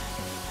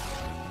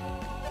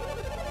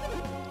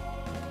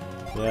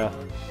 Yeah.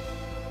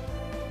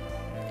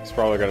 He's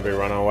probably gonna be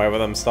running away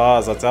with them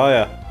stars, I tell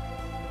ya.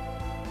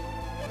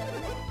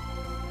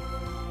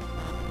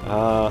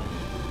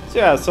 So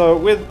yeah, so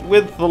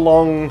with the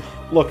long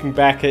looking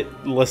back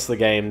at list of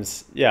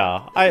games,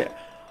 yeah, I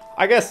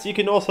guess you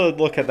can also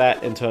look at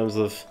that in terms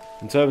of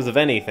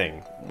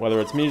anything,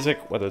 whether it's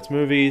music, whether it's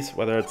movies,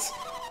 whether it's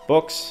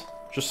books,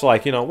 just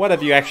like, you know, what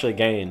have you actually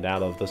gained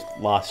out of this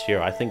last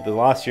year? I think the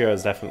last year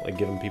has definitely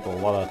given people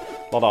a lot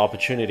of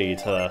opportunity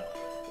to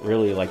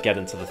really like get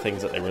into the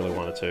things that they really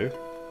wanted to.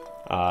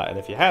 And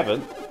if you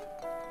haven't,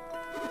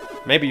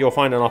 maybe you'll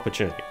find an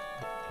opportunity.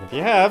 And if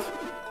you have,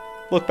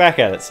 look back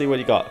at it, see what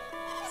you got,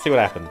 see what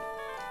happened.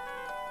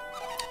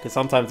 Because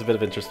sometimes a bit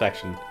of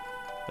introspection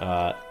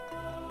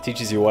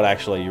teaches you what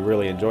actually you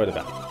really enjoyed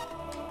about it.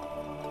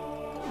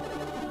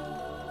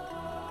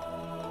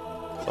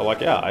 So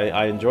like, yeah,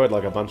 I enjoyed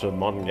like a bunch of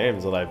modern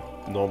games that I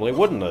normally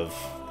wouldn't have,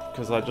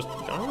 because I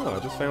don't know, I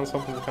just found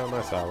something kind of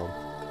nice out of them.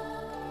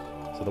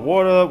 So the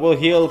water will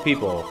heal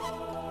people.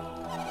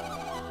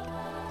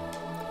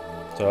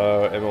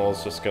 So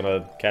Emerald's just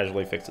gonna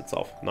casually fix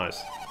itself.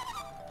 Nice.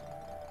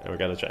 And we're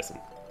gonna chase him.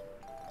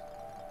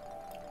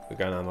 We're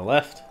going on the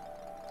left.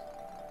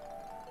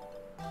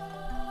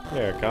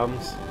 There it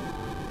comes.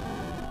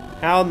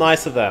 How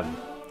nice of them.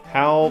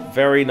 How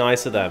very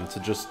nice of them to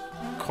just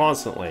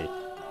constantly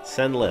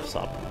send lifts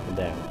up and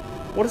down.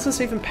 What is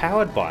this even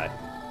powered by?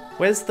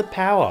 Where's the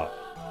power?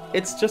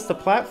 It's just a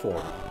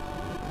platform.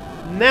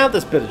 Now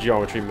this bit of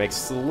geometry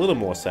makes a little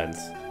more sense.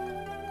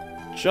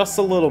 Just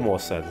a little more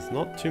sense.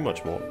 Not too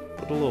much more,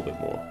 but a little bit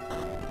more.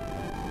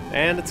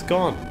 And it's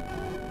gone.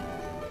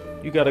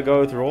 You gotta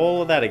go through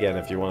all of that again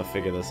if you want to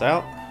figure this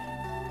out.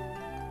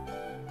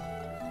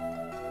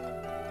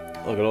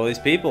 Look at all these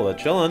people, they're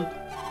chilling.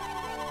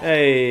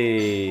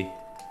 Hey.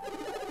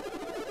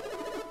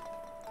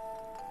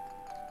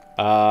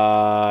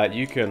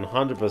 You can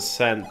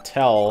 100%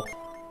 tell.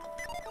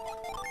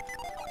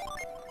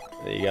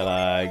 You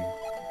gotta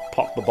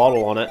pop the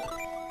bottle on it.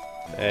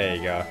 There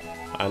you go.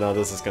 I know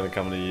this is gonna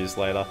come into use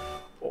later.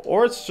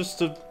 Or it's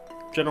just a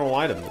general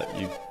item that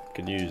you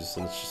can use,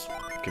 and it's just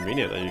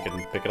convenient that you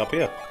can pick it up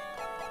here.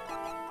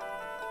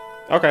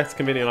 Okay, it's a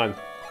convenient item.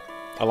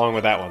 Along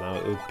with that one,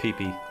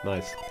 PP,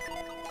 nice.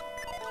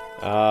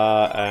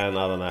 And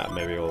other than that,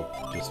 maybe we'll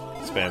just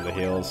spam the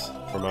heals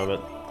for a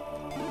moment.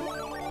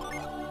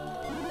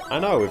 I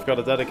know, we've got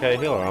a dedicated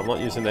healer. I'm not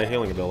using their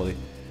healing ability.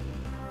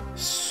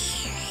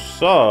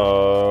 So,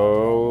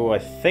 I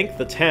think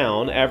the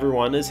town,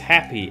 everyone is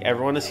happy.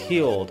 Everyone is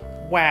healed.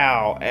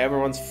 Wow,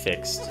 everyone's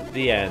fixed.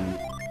 The end.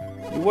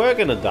 You were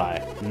gonna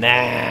die.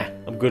 Nah,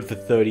 I'm good for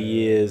 30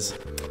 years.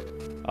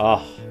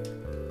 Oh,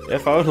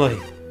 if only.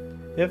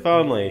 If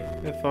only.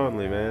 If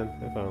only, man.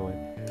 If only.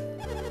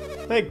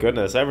 Thank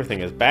goodness, everything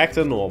is back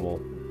to normal.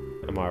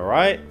 Am I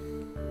right?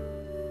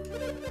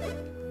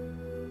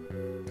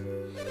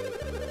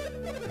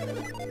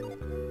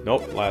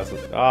 Nope, last.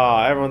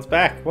 Ah, everyone's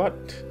back. What?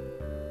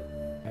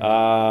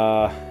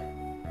 Oh,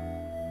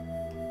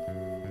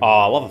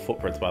 I love the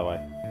footprints, by the way.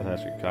 That's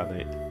actually kind of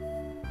neat.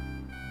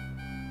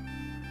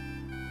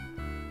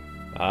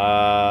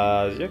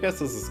 I guess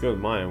this is good as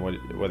mine,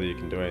 whether you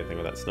can do anything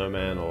with that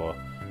snowman or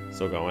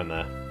still go in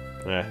there.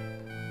 Yeah.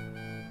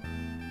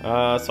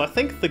 So I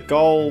think the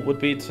goal would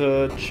be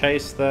to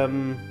chase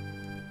them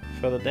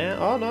further down.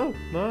 Oh,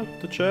 no,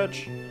 the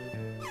church.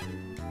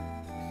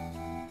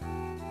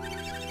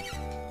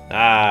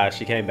 Ah,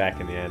 she came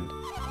back in the end.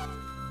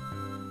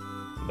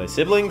 Are they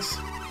siblings?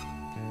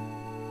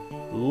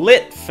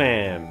 Lit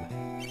fam.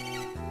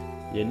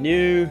 You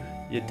knew.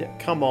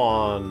 Come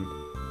on.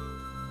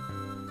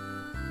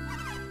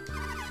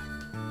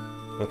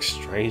 Looks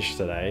strange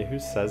today. Who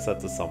says that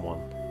to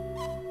someone?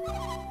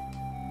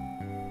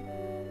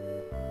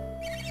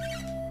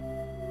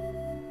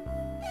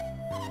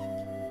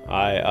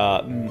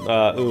 Ah,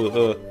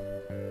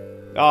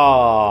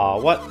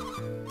 what?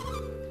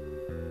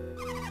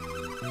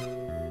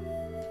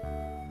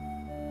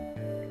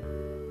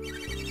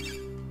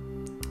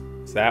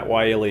 Is that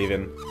why you're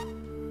leaving?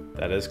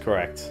 That is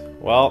correct.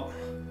 Well.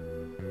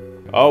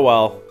 Oh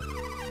well.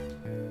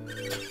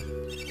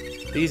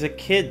 These are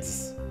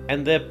kids,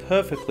 and they're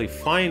perfectly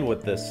fine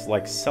with this,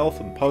 like,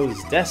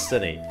 self-imposed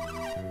destiny.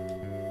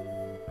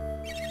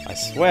 I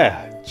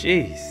swear,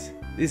 jeez.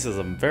 These are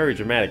some very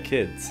dramatic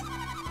kids.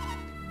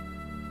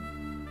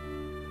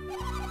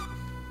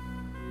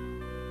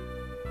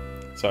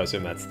 So I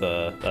assume that's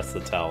the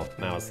tell.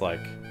 Now it's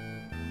like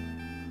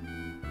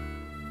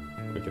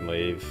we can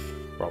leave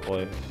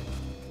properly.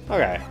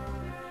 Okay.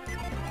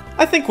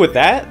 I think with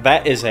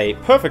that is a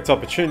perfect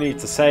opportunity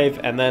to save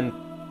and then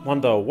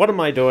wonder what am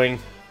I doing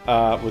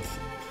with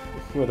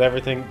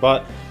everything.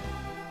 But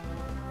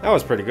that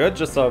was pretty good.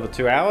 Just over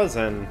 2 hours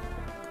and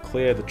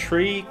clear the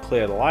tree,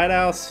 clear the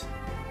lighthouse.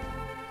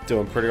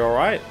 Doing pretty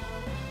alright.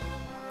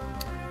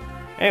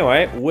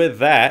 Anyway, with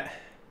that,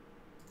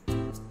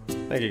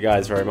 thank you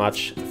guys very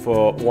much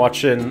for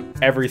watching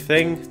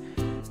everything.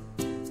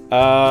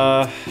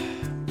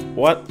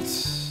 What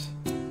is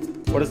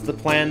the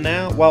plan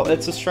now? Well,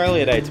 it's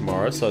Australia Day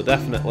tomorrow, so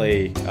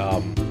definitely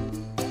I'll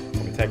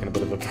be taking a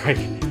bit of a break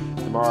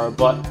tomorrow.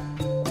 But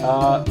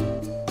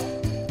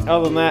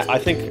other than that, I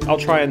think I'll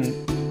try and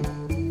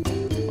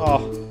I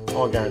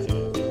won't guarantee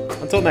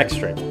anything. Until next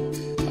stream.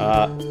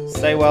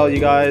 Stay well,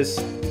 you guys.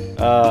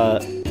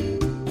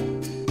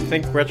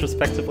 Think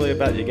retrospectively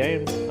about your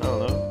games. I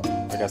don't know.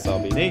 I guess that'll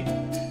be neat.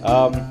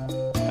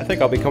 I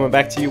think I'll be coming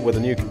back to you with a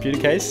new computer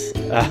case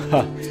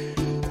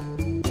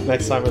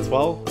next time as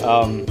well.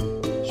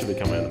 Should be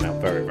coming in the mail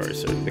very, very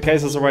soon. The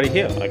case is already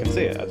here. I can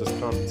see it. I just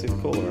can't see the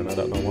cooler, and I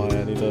don't know why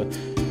I need to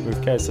move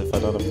case if I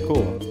don't have the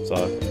cooler.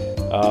 So,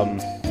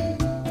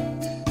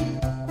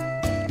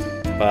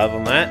 but other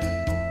than that,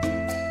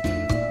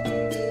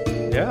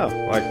 yeah,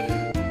 like,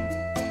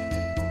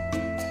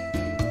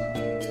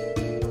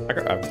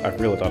 I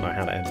really don't know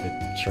how to end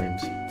the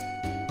streams.